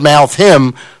didn't badmouth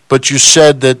him, but you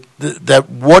said that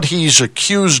what he's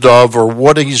accused of or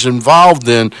what he's involved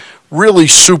in really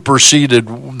superseded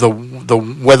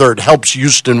the whether it helps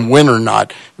Houston win or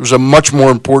not. It was a much more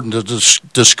important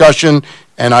discussion,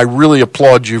 and I really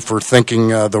applaud you for thinking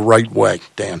the right way,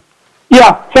 Dan.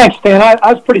 Yeah, thanks, Dan.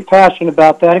 I was pretty passionate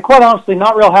about that, and quite honestly,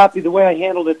 not real happy the way I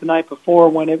handled it the night before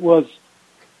when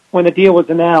the deal was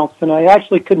announced, and I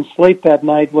actually couldn't sleep that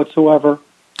night whatsoever.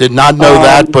 Did not know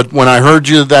that, but when I heard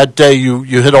you that day, you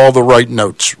hit all the right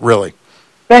notes, really.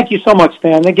 Thank you so much,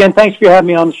 Dan. Again, thanks for having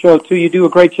me on the show, too. You do a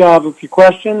great job with your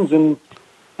questions, and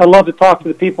I love to talk to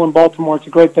the people in Baltimore. It's a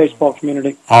great baseball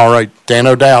community. All right, Dan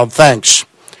O'Dowd, thanks.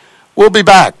 We'll be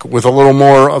back with a little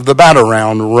more of the Bat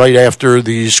Around right after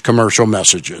these commercial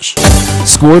messages.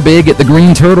 Score big at the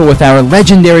Green Turtle with our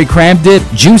legendary crab dip,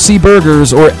 juicy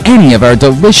burgers, or any of our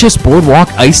delicious Boardwalk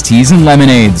iced teas and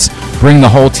lemonades. Bring the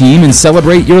whole team and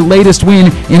celebrate your latest win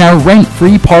in our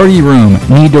rent-free party room.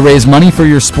 Need to raise money for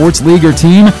your sports league or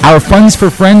team? Our Funds for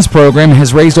Friends program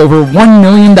has raised over $1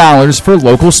 million for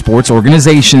local sports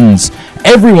organizations.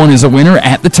 Everyone is a winner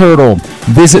at the Turtle.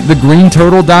 Visit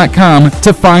thegreenturtle.com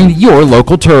to find your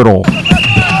local turtle.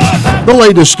 The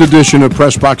latest edition of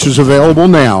Press Box is available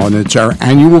now, and it's our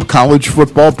annual college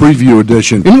football preview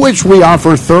edition, in which we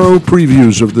offer thorough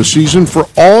previews of the season for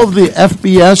all of the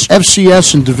FBS,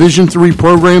 FCS, and Division III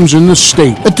programs in the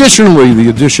state. Additionally, the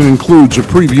edition includes a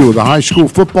preview of the high school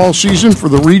football season for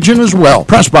the region as well.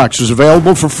 Press Box is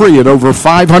available for free at over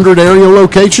 500 area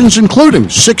locations, including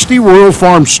 60 Royal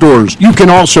Farm stores. You can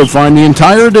also find the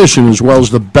entire edition, as well as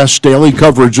the best daily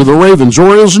coverage of the Ravens,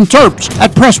 Orioles, and Terps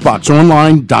at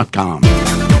PressBoxOnline.com.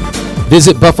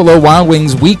 Visit Buffalo Wild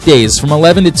Wings weekdays from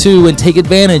 11 to 2 and take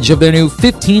advantage of their new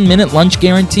 15-minute lunch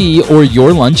guarantee, or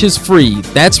your lunch is free.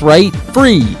 That's right,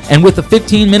 free. And with a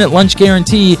 15-minute lunch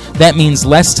guarantee, that means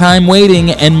less time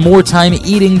waiting and more time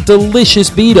eating delicious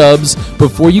B-dubs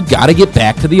before you gotta get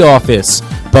back to the office.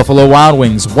 Buffalo Wild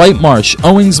Wings, White Marsh,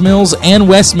 Owings Mills, and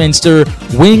Westminster.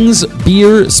 Wings,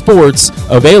 beer, sports,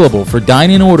 available for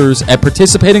dine-in orders at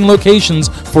participating locations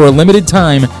for a limited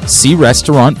time. See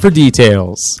restaurant for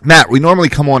details. Matt, we normally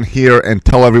come on here and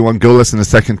tell everyone go listen to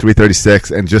Section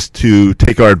 336, and just to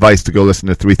take our advice to go listen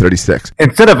to 336.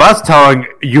 Instead of us telling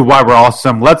you why we're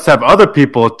awesome, let's have other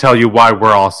people tell you why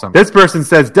we're awesome. This person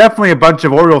says definitely a bunch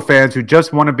of Oriole fans who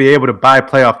just want to be able to buy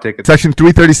playoff tickets. Section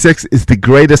 336 is the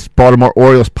greatest Baltimore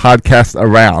Orioles podcast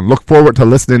around. Look forward to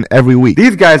listening every week.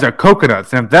 These guys are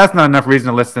coconuts, and if that's not enough reason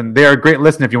to listen, they are a great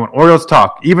listen if you want Orioles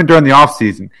talk, even during the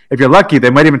offseason. If you're lucky,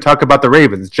 they might even talk about the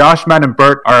Ravens. Josh, Matt, and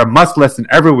Bert are a must-listen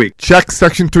every week. Check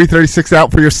Section 336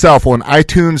 out for yourself on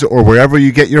iTunes or wherever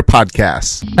you get your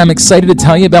podcasts. I'm excited to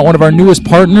tell you about one of our newest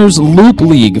partners, Loop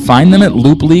League. Find them at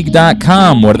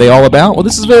loopleague.com. What are they all about? Well,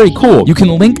 this is very cool. You can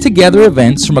link together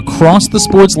events from across the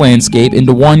sports landscape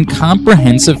into one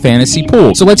comprehensive fantasy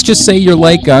pool. So let's just say you're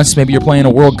like us. Maybe you're playing a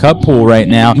World Cup pool right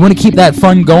now. You want to keep that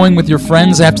fun going with your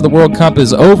friends after the World Cup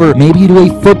is over. Maybe you do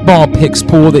a football picks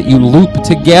pool that you loop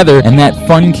together, and that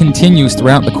fun continues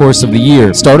throughout the course of the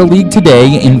year. Start a league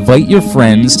today. Invite your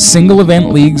friends. Single event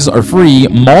leagues are free.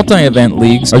 Multi-event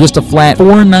leagues are just a flat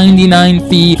 $4.99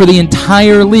 fee for the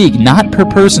entire league, not per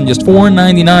person, just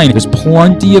 $4.99. There's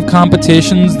plenty of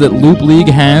competitions that Loop League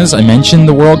has. I mentioned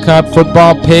the World Cup,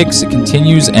 football picks. It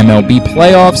continues MLB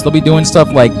playoffs. They'll be doing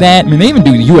stuff like that. I mean, they even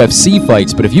do UFC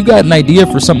fights, but if you've got an idea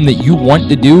for something that you want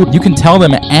to do, you can tell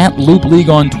them at Loop League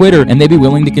on Twitter, and they'd be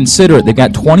willing to consider it. They've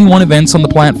got 21 events on the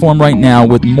platform right now,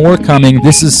 with more coming.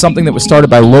 This is something that was started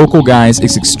by local guys.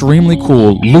 It's extremely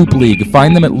cool. Loop League.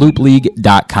 Find them at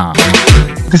loopleague.com.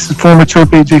 This is former Terp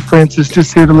AJ Francis,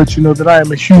 just here to let you know that I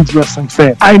am a huge wrestling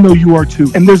fan. I know you are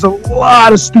too. And there's a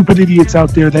lot of stupid idiots out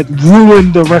there that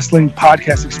ruin the wrestling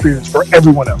podcast experience for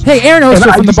everyone else. Hey, Aaron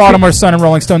Oster from the Baltimore Sun and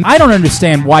Rolling Stone. I don't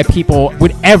understand why people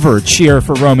would ever cheer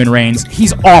for Roman Reigns.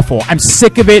 He's awful. I'm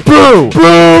sick of it. Boo!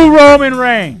 Boo, Roman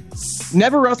Reigns!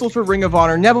 Never wrestled for Ring of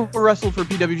Honor, never wrestled for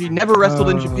PWG, never wrestled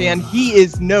in Japan. He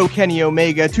is no Kenny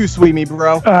Omega. Too sweet me,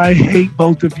 bro. I hate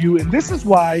both of you, and this is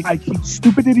why I keep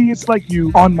stupid idiots like you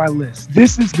on my list.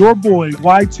 This is your boy,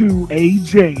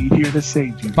 Y2AJ, here to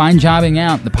save you. Find Jobbing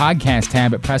Out, the podcast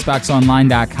tab at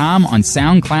PressBoxOnline.com, on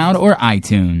SoundCloud or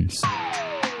iTunes.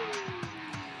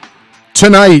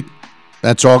 Tonight,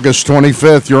 that's August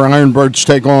 25th, your Ironbirds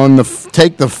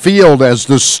take the field as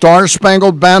the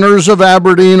Star-Spangled Banners of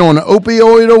Aberdeen on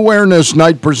Opioid Awareness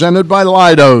Night, presented by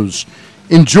Lido's.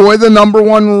 Enjoy the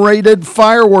 #1 rated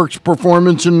fireworks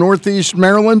performance in Northeast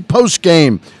Maryland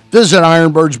postgame. Visit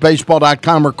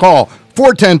ironbirdsbaseball.com or call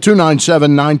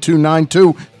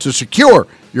 410-297-9292 to secure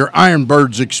your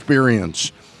Ironbirds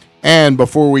experience. And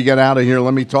before we get out of here,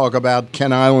 let me talk about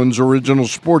Ken Island's Original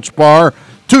Sports Bar,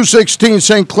 216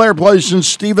 St. Clair Place in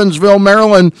Stevensville,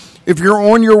 Maryland. If you're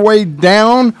on your way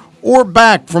down or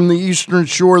back from the Eastern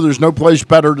Shore, there's no place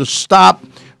better to stop,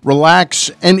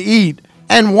 relax, and eat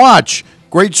and watch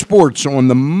great sports on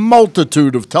the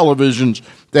multitude of televisions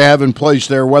they have in place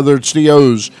there, whether it's the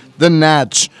O's, the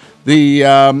Nats, the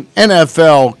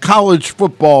NFL, college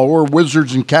football, or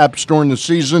Wizards and Caps during the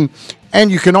season.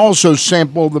 And you can also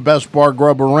sample the best bar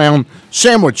grub around,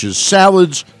 sandwiches,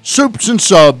 salads, soups, and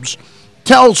subs.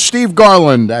 Tell Steve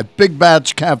Garland at Big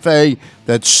Bats Cafe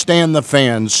that Stan the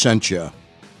Fan sent you.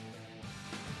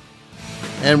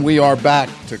 And we are back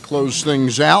to close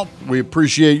things out. We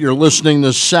appreciate your listening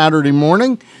this Saturday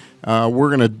morning. We're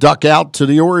going to duck out to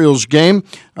the Orioles game.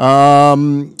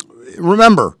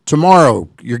 Remember, tomorrow,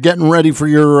 you're getting ready for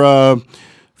your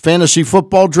fantasy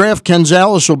football draft. Ken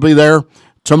Zales will be there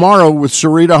tomorrow with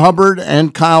Sarita Hubbard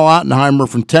and Kyle Ottenheimer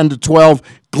from 10 to 12.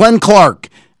 Glenn Clark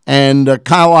and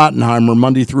Kyle Ottenheimer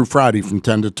Monday through Friday from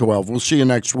 10 to 12. We'll see you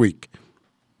next week.